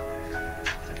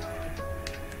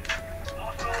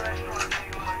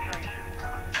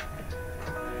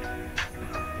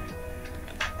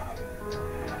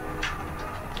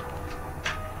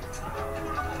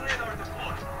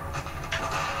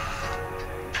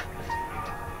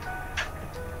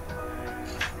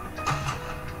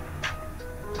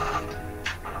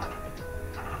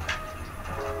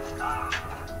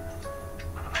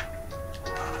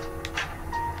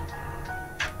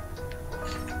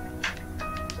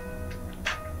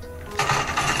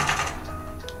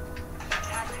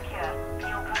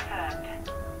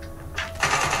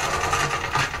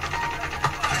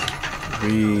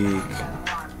 Weak.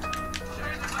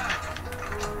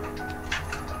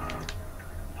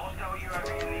 Hostile UAV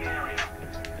in the area.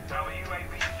 Our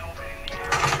UAV is orbiting the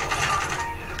area.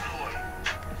 Ready to deploy.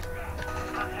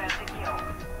 Confirm the kill.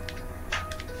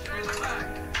 Here's the back.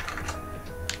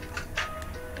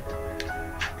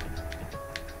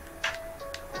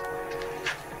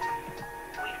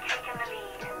 We've taken the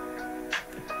lead.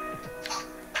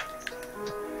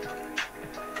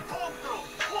 Hold through.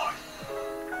 What?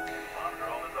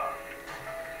 Control is up.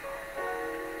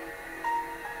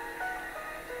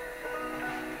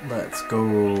 Let's go.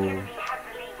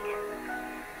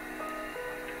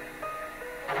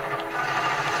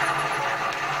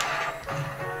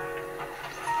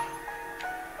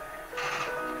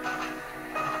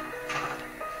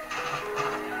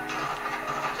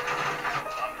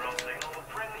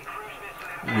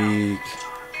 Weak.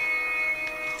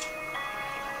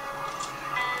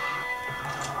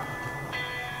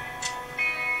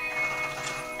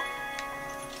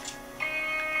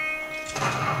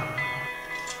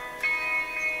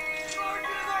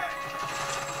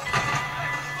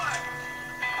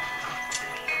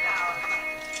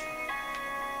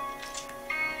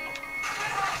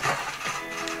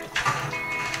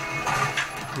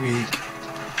 Weak.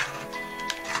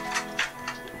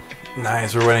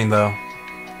 Nice, we're winning though.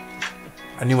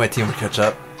 I knew my team would catch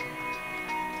up.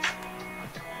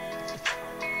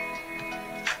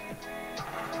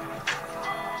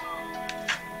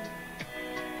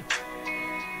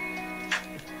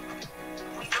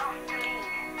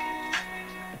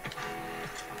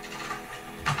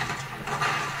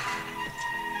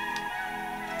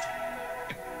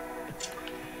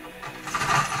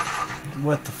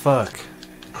 What the fuck?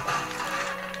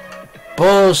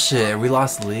 Bullshit, we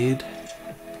lost the lead.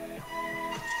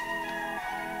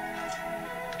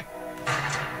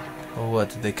 Oh, what?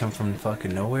 Did they come from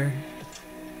fucking nowhere?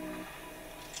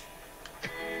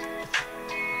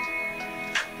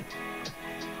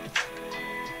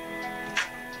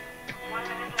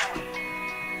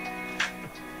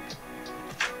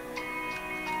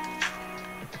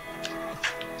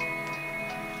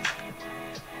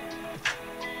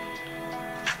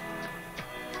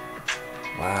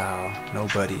 Wow,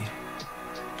 nobody.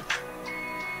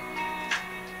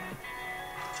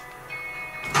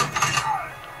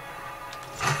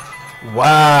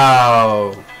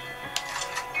 Wow.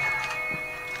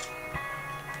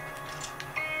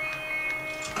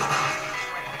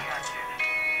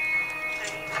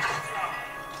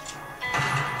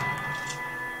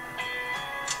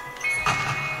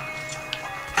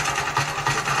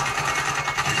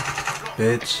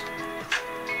 Bitch.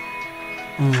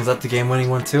 Was that the game-winning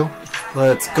one too?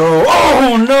 Let's go.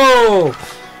 Oh no!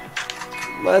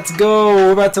 Let's go.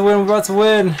 We're about to win. We're about to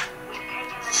win.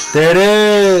 There it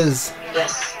is.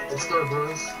 Yes, let's go,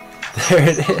 boys. There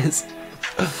it is.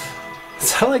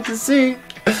 That's all I like to see.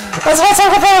 That's what I'm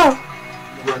talking about.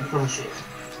 Run from shit.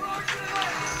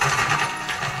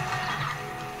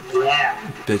 Yeah.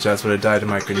 Bitch, that's what I died to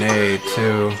my grenade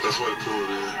too. That's what I told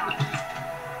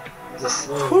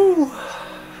you. Whew.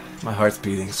 My heart's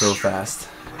beating so fast.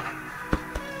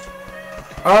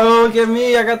 Oh, look at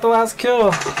me! I got the last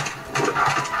kill.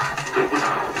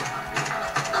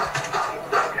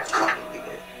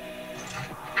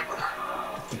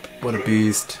 What a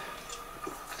beast.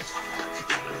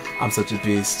 I'm such a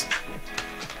beast.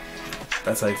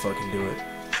 That's how you fucking do it.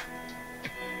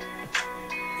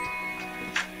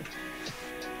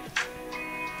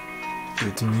 Give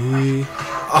it to me.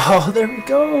 Oh, there we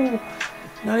go!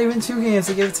 Not even 2 games,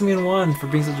 they gave it to me in 1 for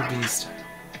being such a beast.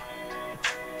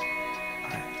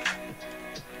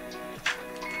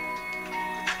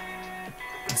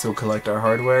 So we'll collect our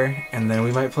hardware, and then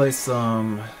we might play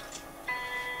some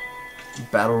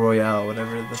Battle Royale,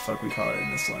 whatever the fuck we call it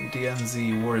in this one.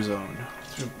 DMZ Warzone.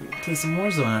 So we'll play some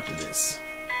Warzone after this.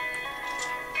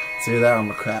 So either that or I'm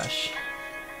gonna crash.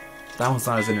 That one's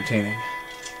not as entertaining.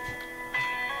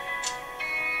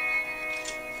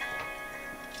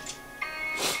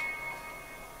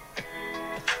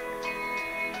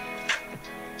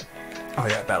 Oh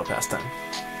yeah, Battle Pass time.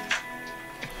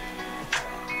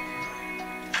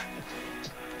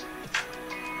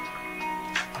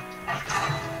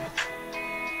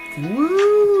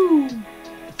 Woo!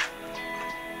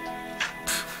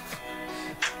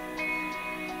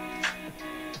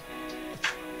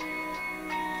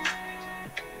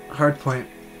 Hard point.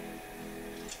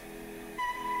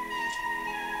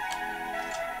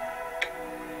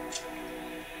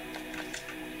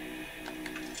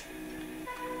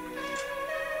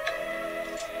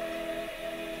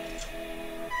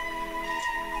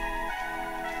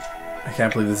 I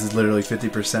can't believe this is literally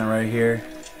 50% right here.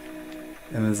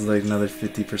 And this is like another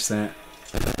 50%,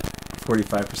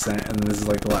 45%, and then this is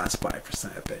like the last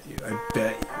 5%, I bet you. I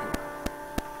bet you.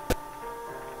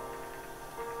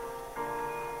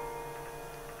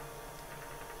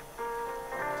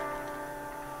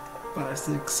 5,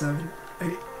 6, 7,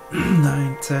 8,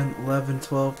 9, 10, 11,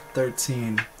 12,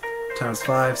 13. Times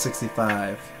 5,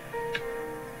 65.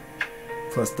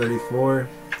 Plus 34.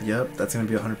 Yep, that's going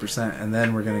to be 100%. And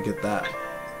then we're going to get that.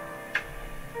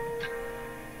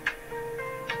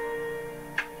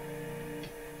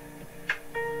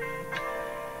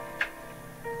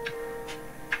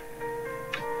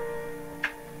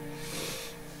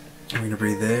 We're going to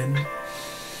breathe in.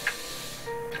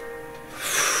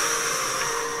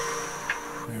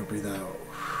 We're going to breathe out.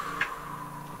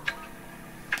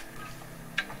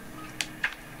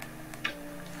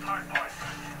 Alright,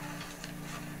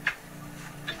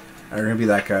 we're going to be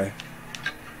that guy.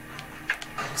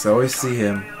 Because I always see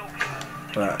him.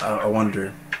 But I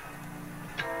wonder.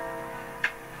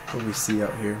 What do we see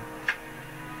out here?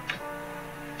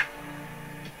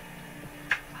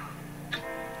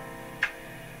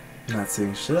 Not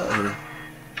seeing shit out here.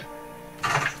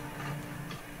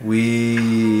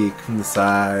 Weak from the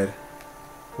side.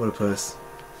 What a puss.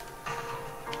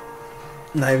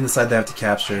 Not even the side they have to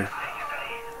capture.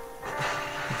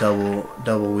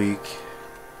 Double weak.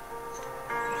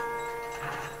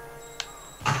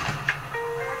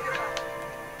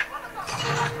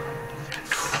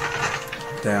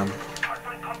 Damn.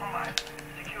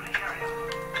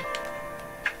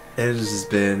 It has just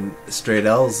been straight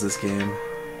L's this game.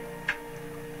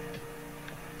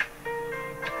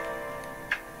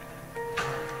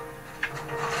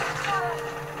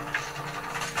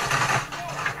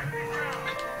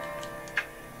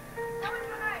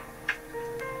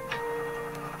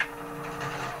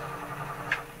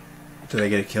 Did I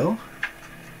get a kill?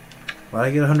 Why did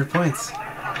I get 100 points?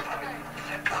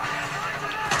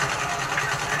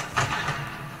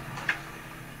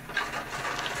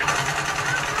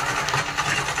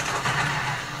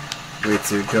 Wait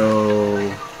to go.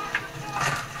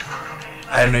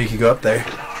 I didn't know you could go up there.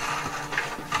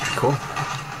 Cool.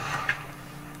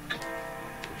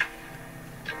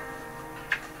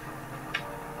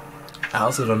 I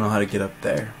also don't know how to get up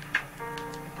there.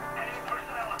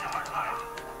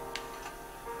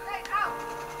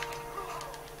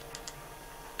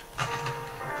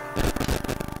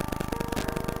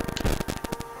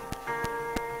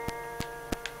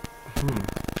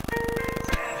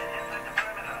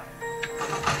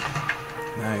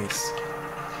 Nice.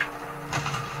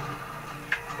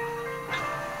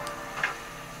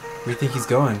 Where do you think he's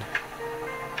going?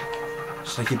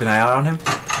 Should I keep an eye out on him?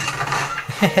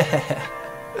 I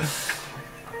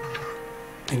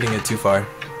didn't get too far.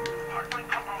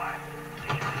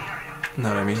 Know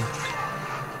what I mean?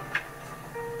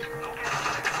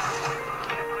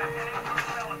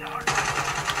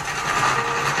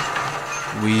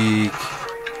 Weak.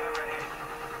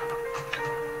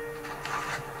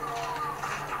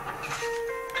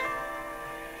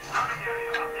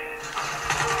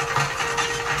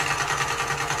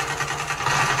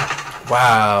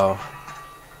 Wow.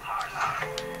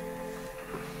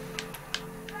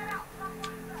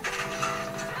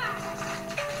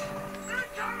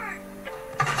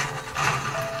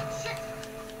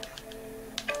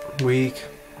 Weak.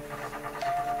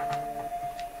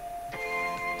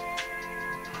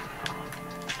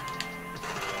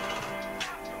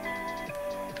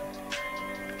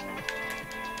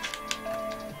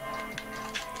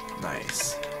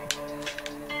 Nice.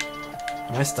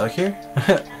 Am I stuck here?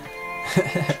 Let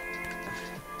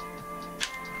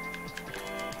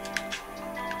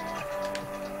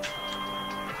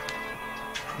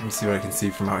me see what I can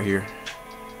see from out here.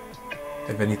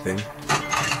 If anything.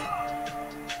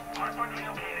 Hardpoint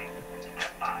relocating.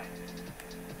 Step 5.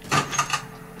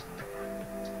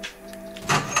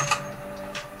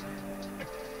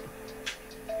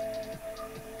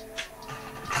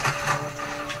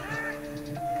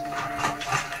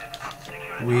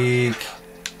 Weak.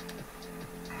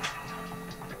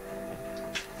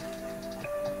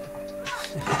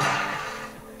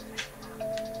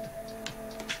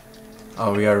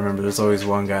 Oh, we gotta remember there's always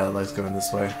one guy that likes going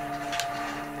this way.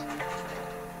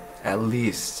 At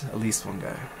least one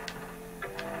guy.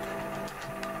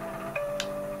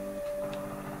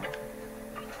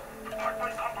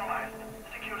 Hardpoint compromised.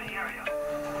 Secure the area.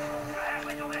 You have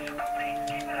isolation complete.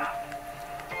 Keep it up.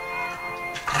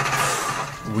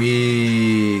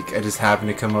 Weak. I just happened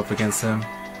to come up against him.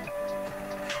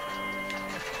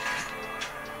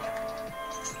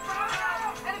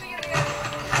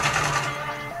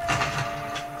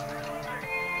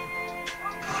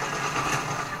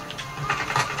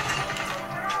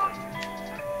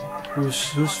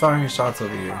 Who's firing shots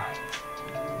over here?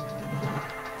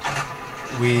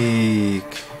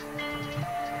 Weak.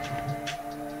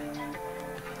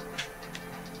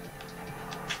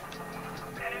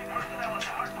 Enemy personnel at the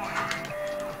hardpoint.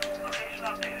 Location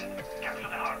updated. Capture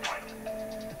the hardpoint.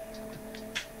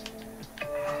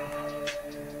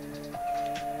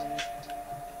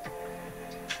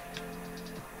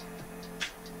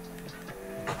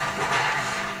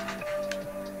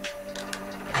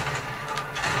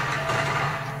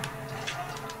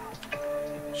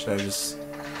 Should I just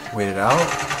wait it out?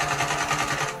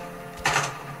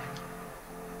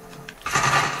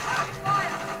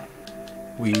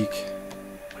 Weak. We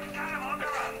got him on the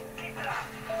run. Keep it up.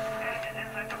 Enemies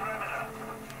inside the perimeter.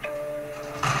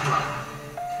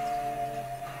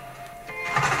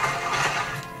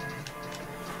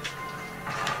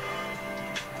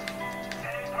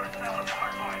 Enemy personnel at the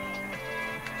hardpoint.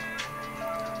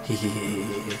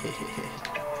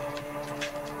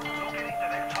 Locating the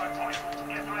next hardpoint.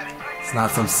 Get ready. It's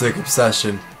not some sick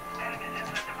obsession. Enemies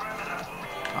inside the perimeter.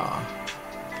 Aw.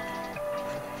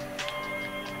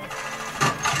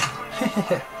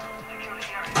 Secure the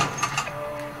area.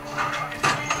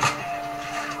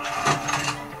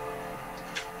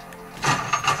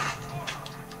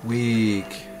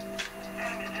 Weak.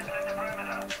 Enemies inside the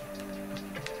perimeter.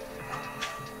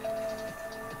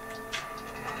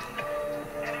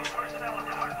 Enemy personnel at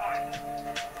the hardpoint.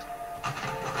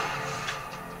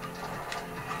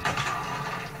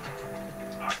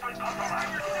 Hardpoint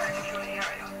compromised. Secure the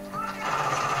area.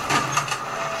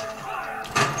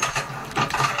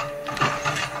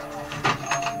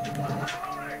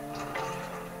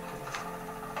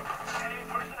 Enemy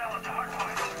personnel at the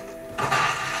hardpoint.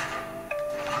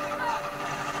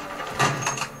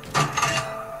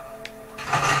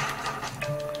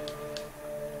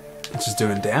 It's just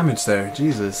doing damage there.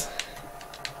 Jesus.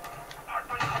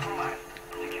 Hardpoint compromised.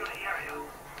 Secure the area.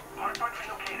 Hardpoint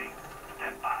relocating.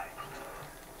 Step 5.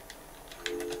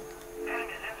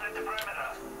 Enemies inside the perimeter.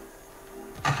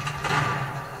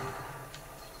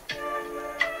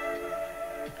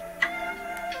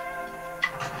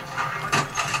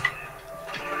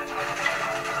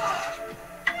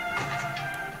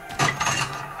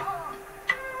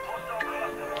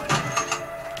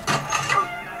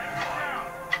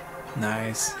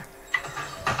 Nice.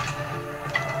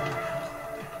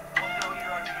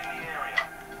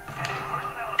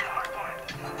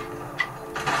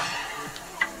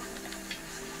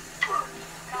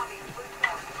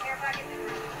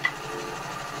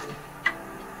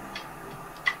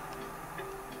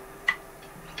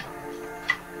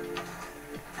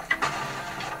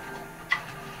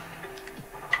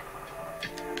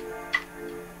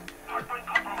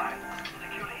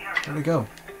 Where'd it go?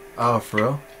 Oh, for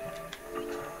real?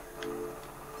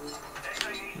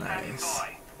 Nice.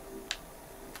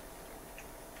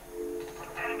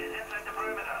 Enemies inside the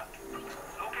perimeter.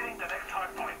 Locating the next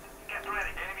hardpoint. Get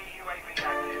ready. Enemy UAV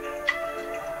active.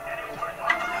 Enemy personnel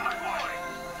at the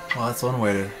hardpoint. Well, that's one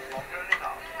way to. Turn it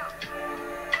off.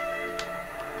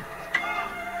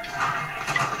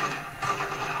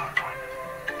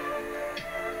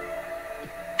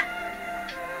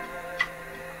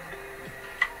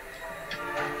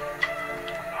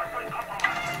 Hardpoint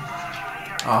compromised. Secure the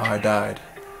area. Oh, I died.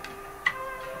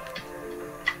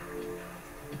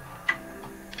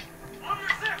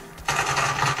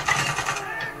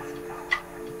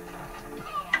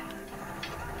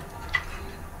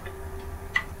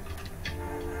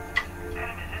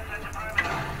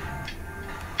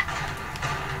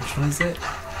 Was it?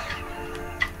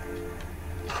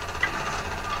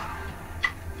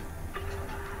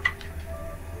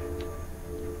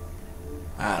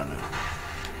 I don't know.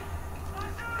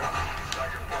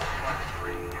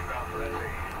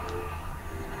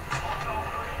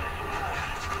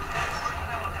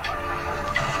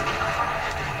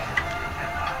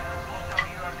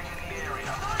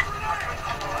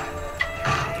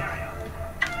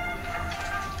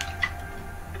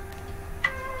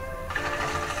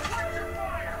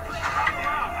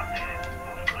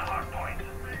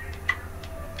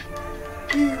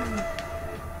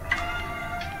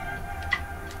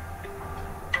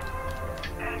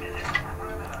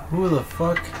 Who the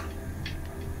fuck?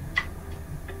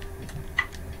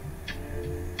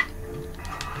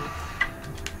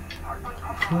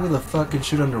 Who the fuck can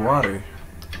shoot underwater?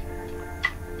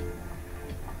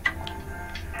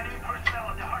 Enemy personnel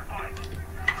at the hard point.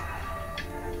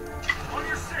 On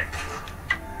your six.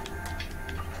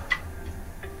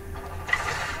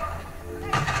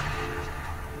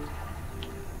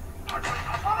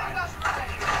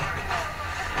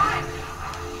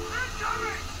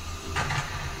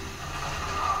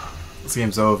 This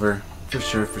game's over. For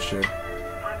sure, for sure.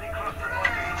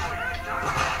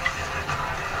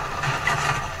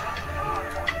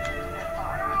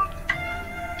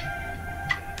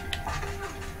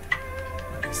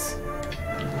 Nice.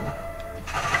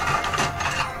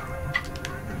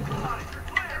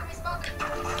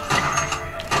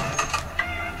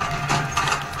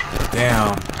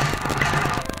 Damn.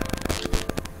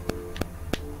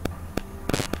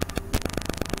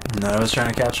 No, I was trying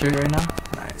to capture it right now?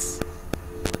 Nice.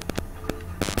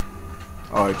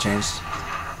 Oh, it changed.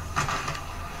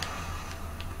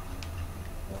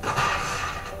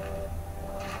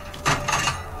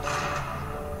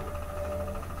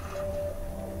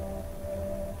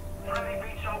 Friendly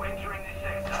VTOL entering the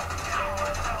sector. Enemy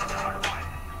personnel at the hard point.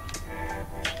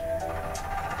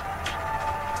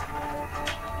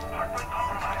 Hardpoint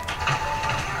compromised.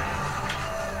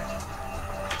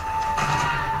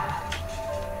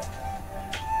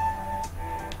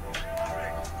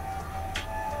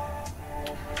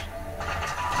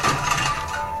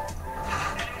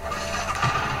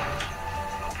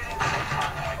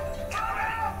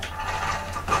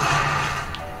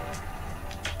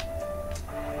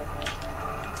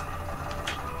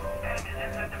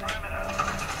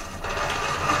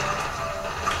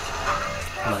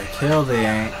 Like hell they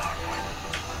ain't.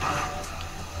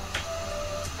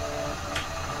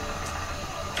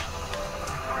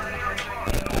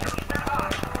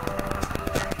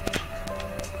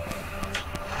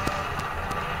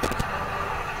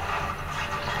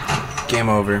 Game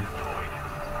over.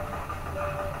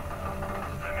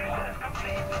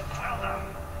 Well done.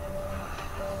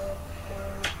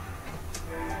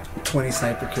 20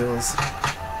 sniper kills.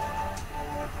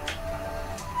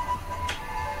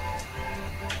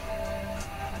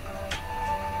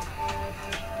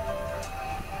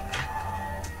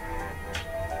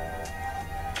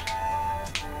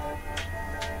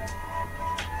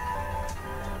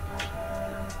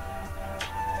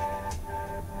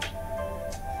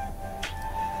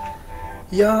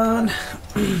 Yawn.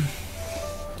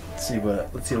 Let's see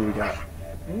what we got.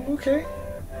 Ooh, okay.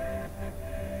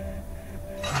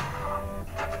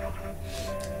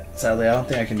 Sadly, I don't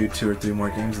think I can do 2 or 3 more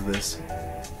games of this.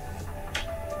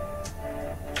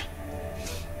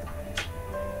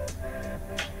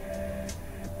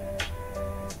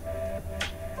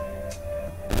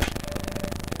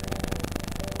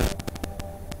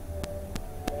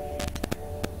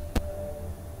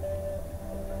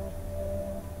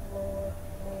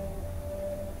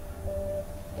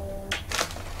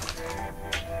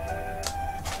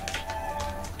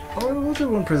 Oh, we'll do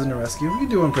one prisoner rescue. We can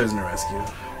do one prisoner rescue.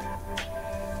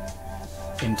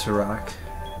 Into rock.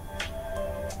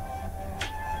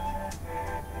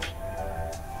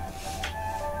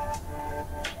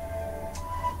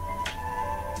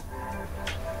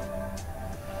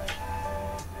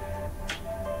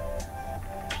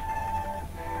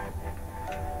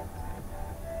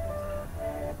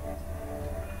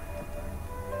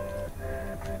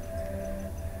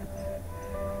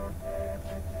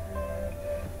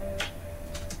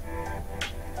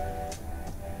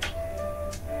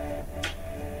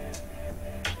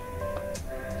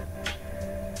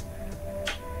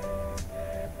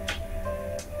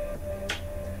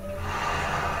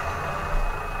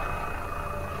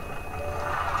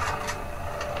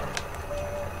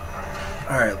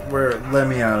 Alright, let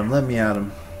me at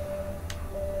him.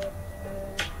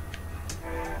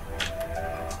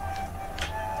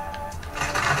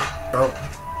 Oh.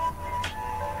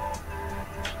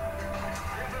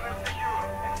 Prisoner secure.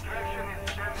 Extraction is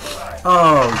standing by.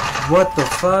 Oh, what the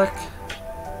fuck?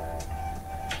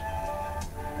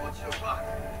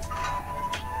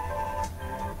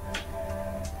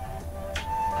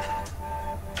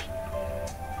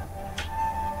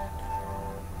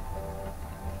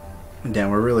 Damn,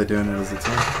 we're really doing it as a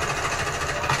team.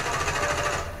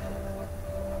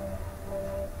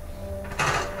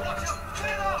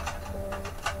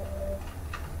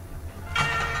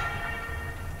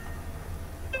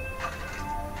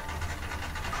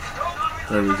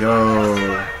 There we go.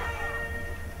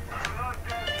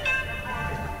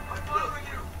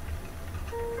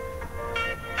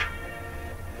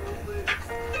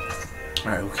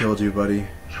 Alright, who killed you, buddy?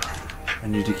 I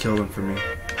need you to kill them for me.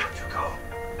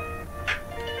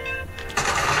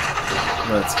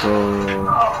 Let's go.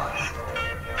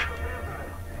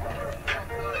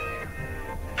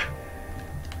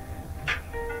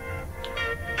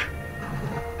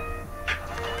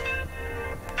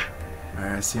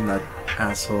 Alright, I seen that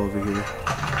asshole over here.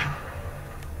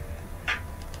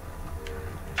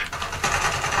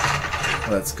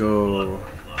 Let's go.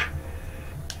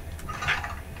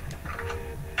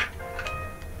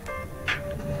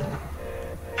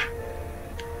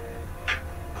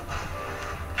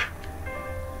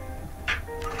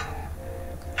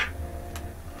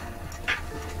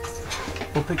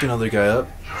 We'll pick another guy up.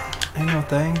 Ain't no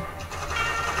thing.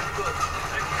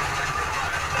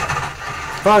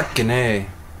 Fucking A.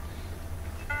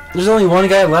 There's only one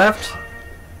guy left?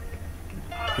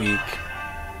 Weak.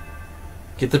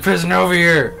 Get the prisoner over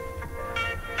here!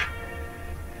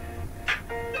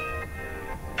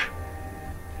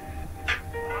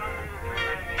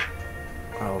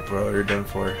 Oh, bro, you're done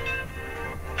for.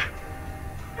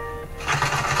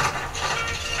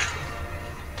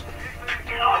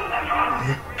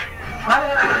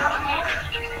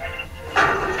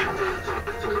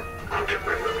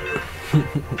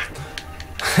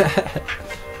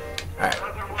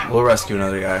 Alright, we'll rescue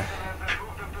another guy.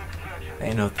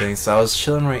 Ain't no thing. So I was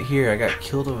chilling right here. I got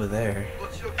killed over there.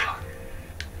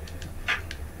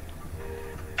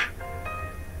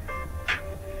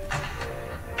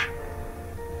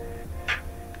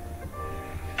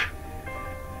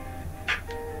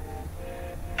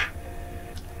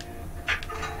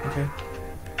 Okay.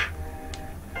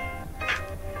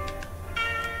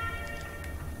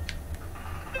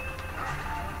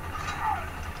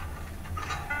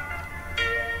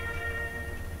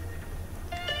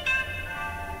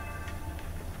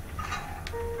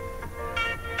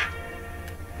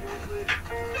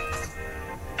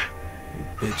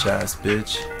 Bitch ass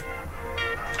bitch.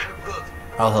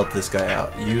 I'll help this guy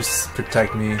out. You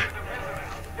protect me.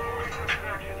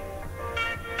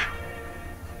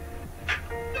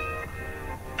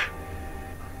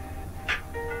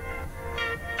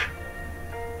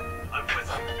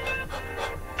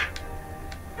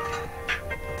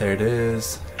 There it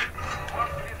is.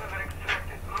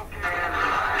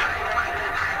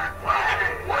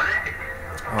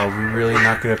 Oh, we're really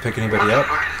not gonna pick anybody up?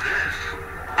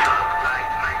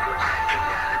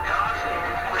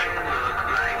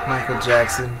 Michael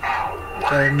Jackson.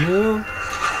 Got a new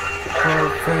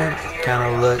girlfriend.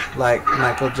 Kinda look like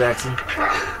Michael Jackson.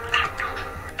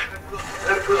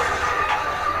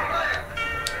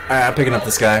 Alright, I'm picking up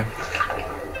this guy.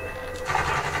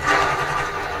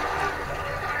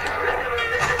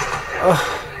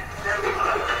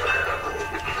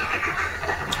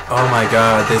 Oh my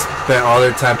god, they spent all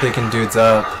their time picking dudes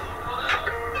up.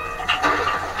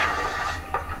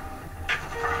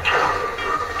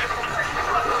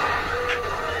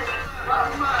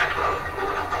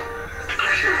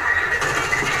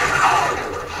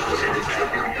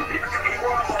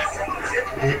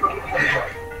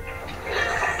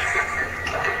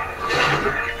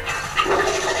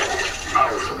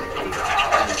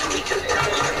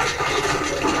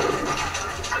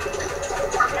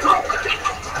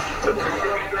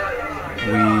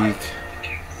 Weak.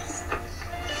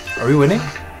 Are we winning?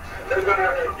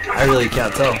 I really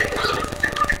can't tell.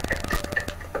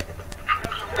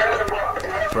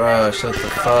 Bruh, shut the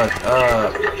fuck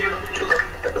up.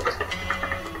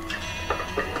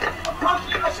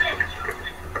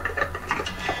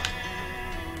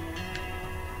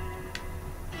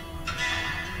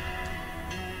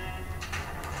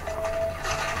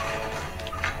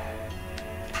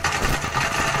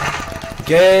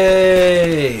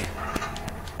 Gay!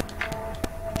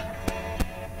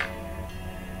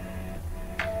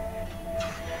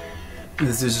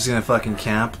 This dude's just gonna fucking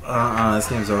camp. This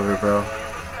game's over, bro.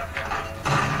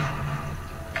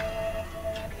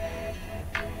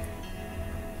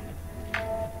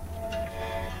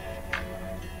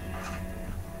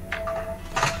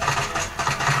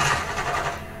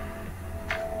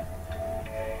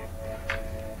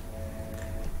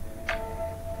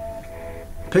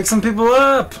 Pick some people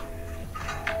up!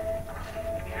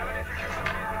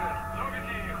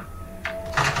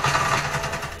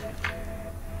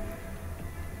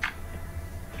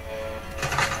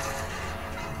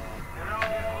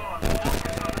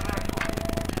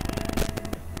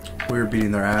 We were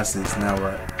beating their asses, now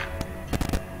what?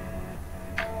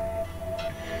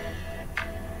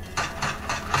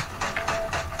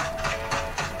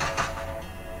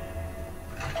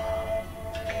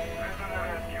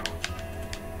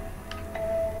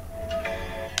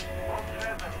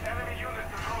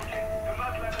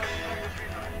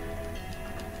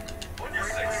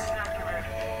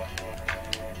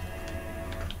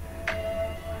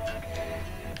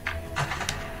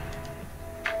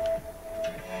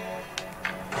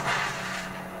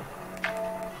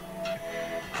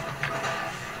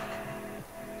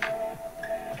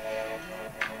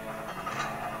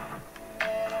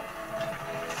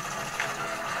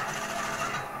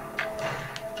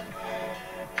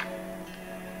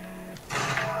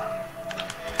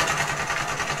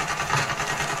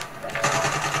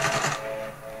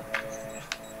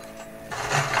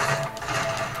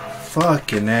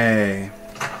 Fucking A.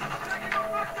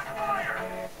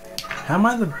 How am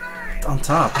I on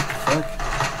top? What the fuck?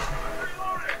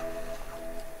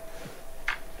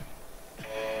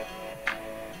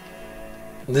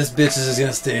 This bitch is just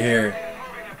gonna stay here.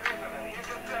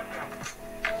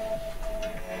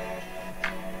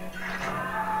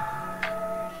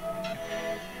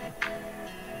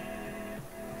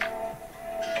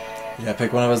 Yeah,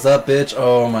 pick one of us up, bitch.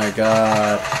 Oh my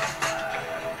god.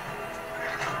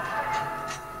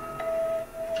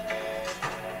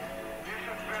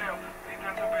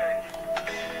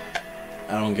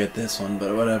 I don't get this one,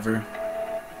 but whatever.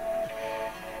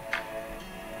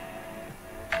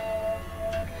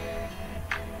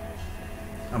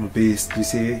 I'm a beast. You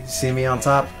see me on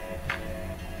top?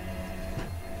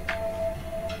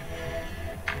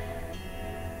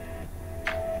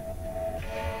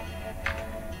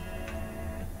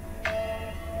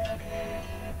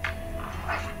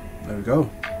 There we go.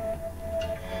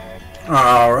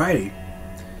 Alrighty.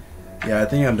 Yeah, I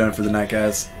think I'm done for the night,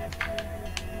 guys.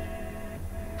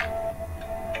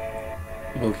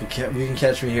 You can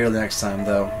catch me here next time,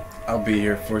 though. I'll be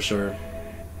here for sure.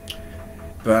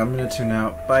 But I'm gonna tune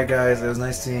out. Bye, guys. It was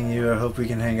nice seeing you. I hope we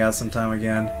can hang out sometime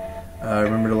again.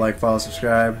 Remember to like, follow,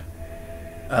 subscribe.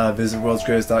 Visit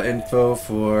worldsgreatest.info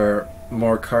for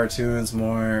more cartoons,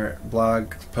 more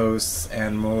blog posts,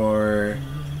 and more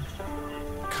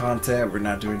content. We're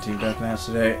not doing Team Deathmatch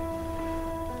today.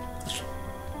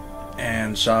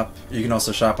 And shop. You can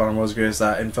also shop on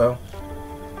worldsgreatest.info.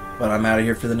 But I'm out of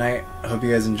here for the night. I hope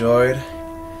you guys enjoyed.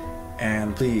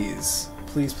 And please,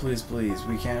 please, please, please,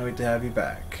 we can't wait to have you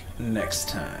back next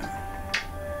time.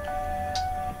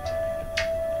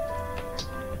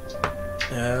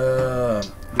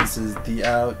 This is the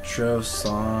outro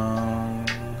song.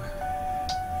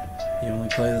 You only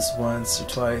play this once or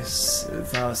twice.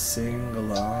 It's not a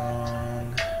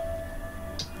sing-along.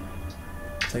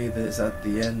 Play this at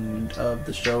the end of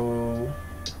the show.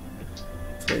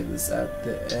 Play this at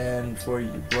the end before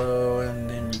you blow, and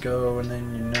then you go, and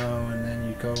then you know, and then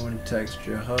you go and text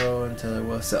your hoe and tell her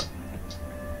what's up.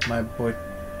 My boy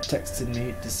texted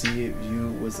me to see if you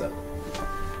was up.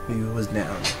 You was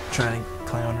down, trying to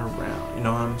clown around. You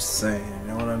know what I'm saying? You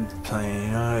know what I'm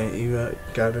playing? Alright, you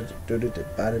gotta do the.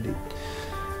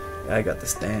 I got the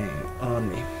stain on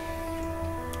me.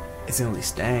 It's the only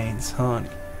stains, honey.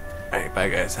 Alright, bye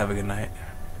guys. Have a good night.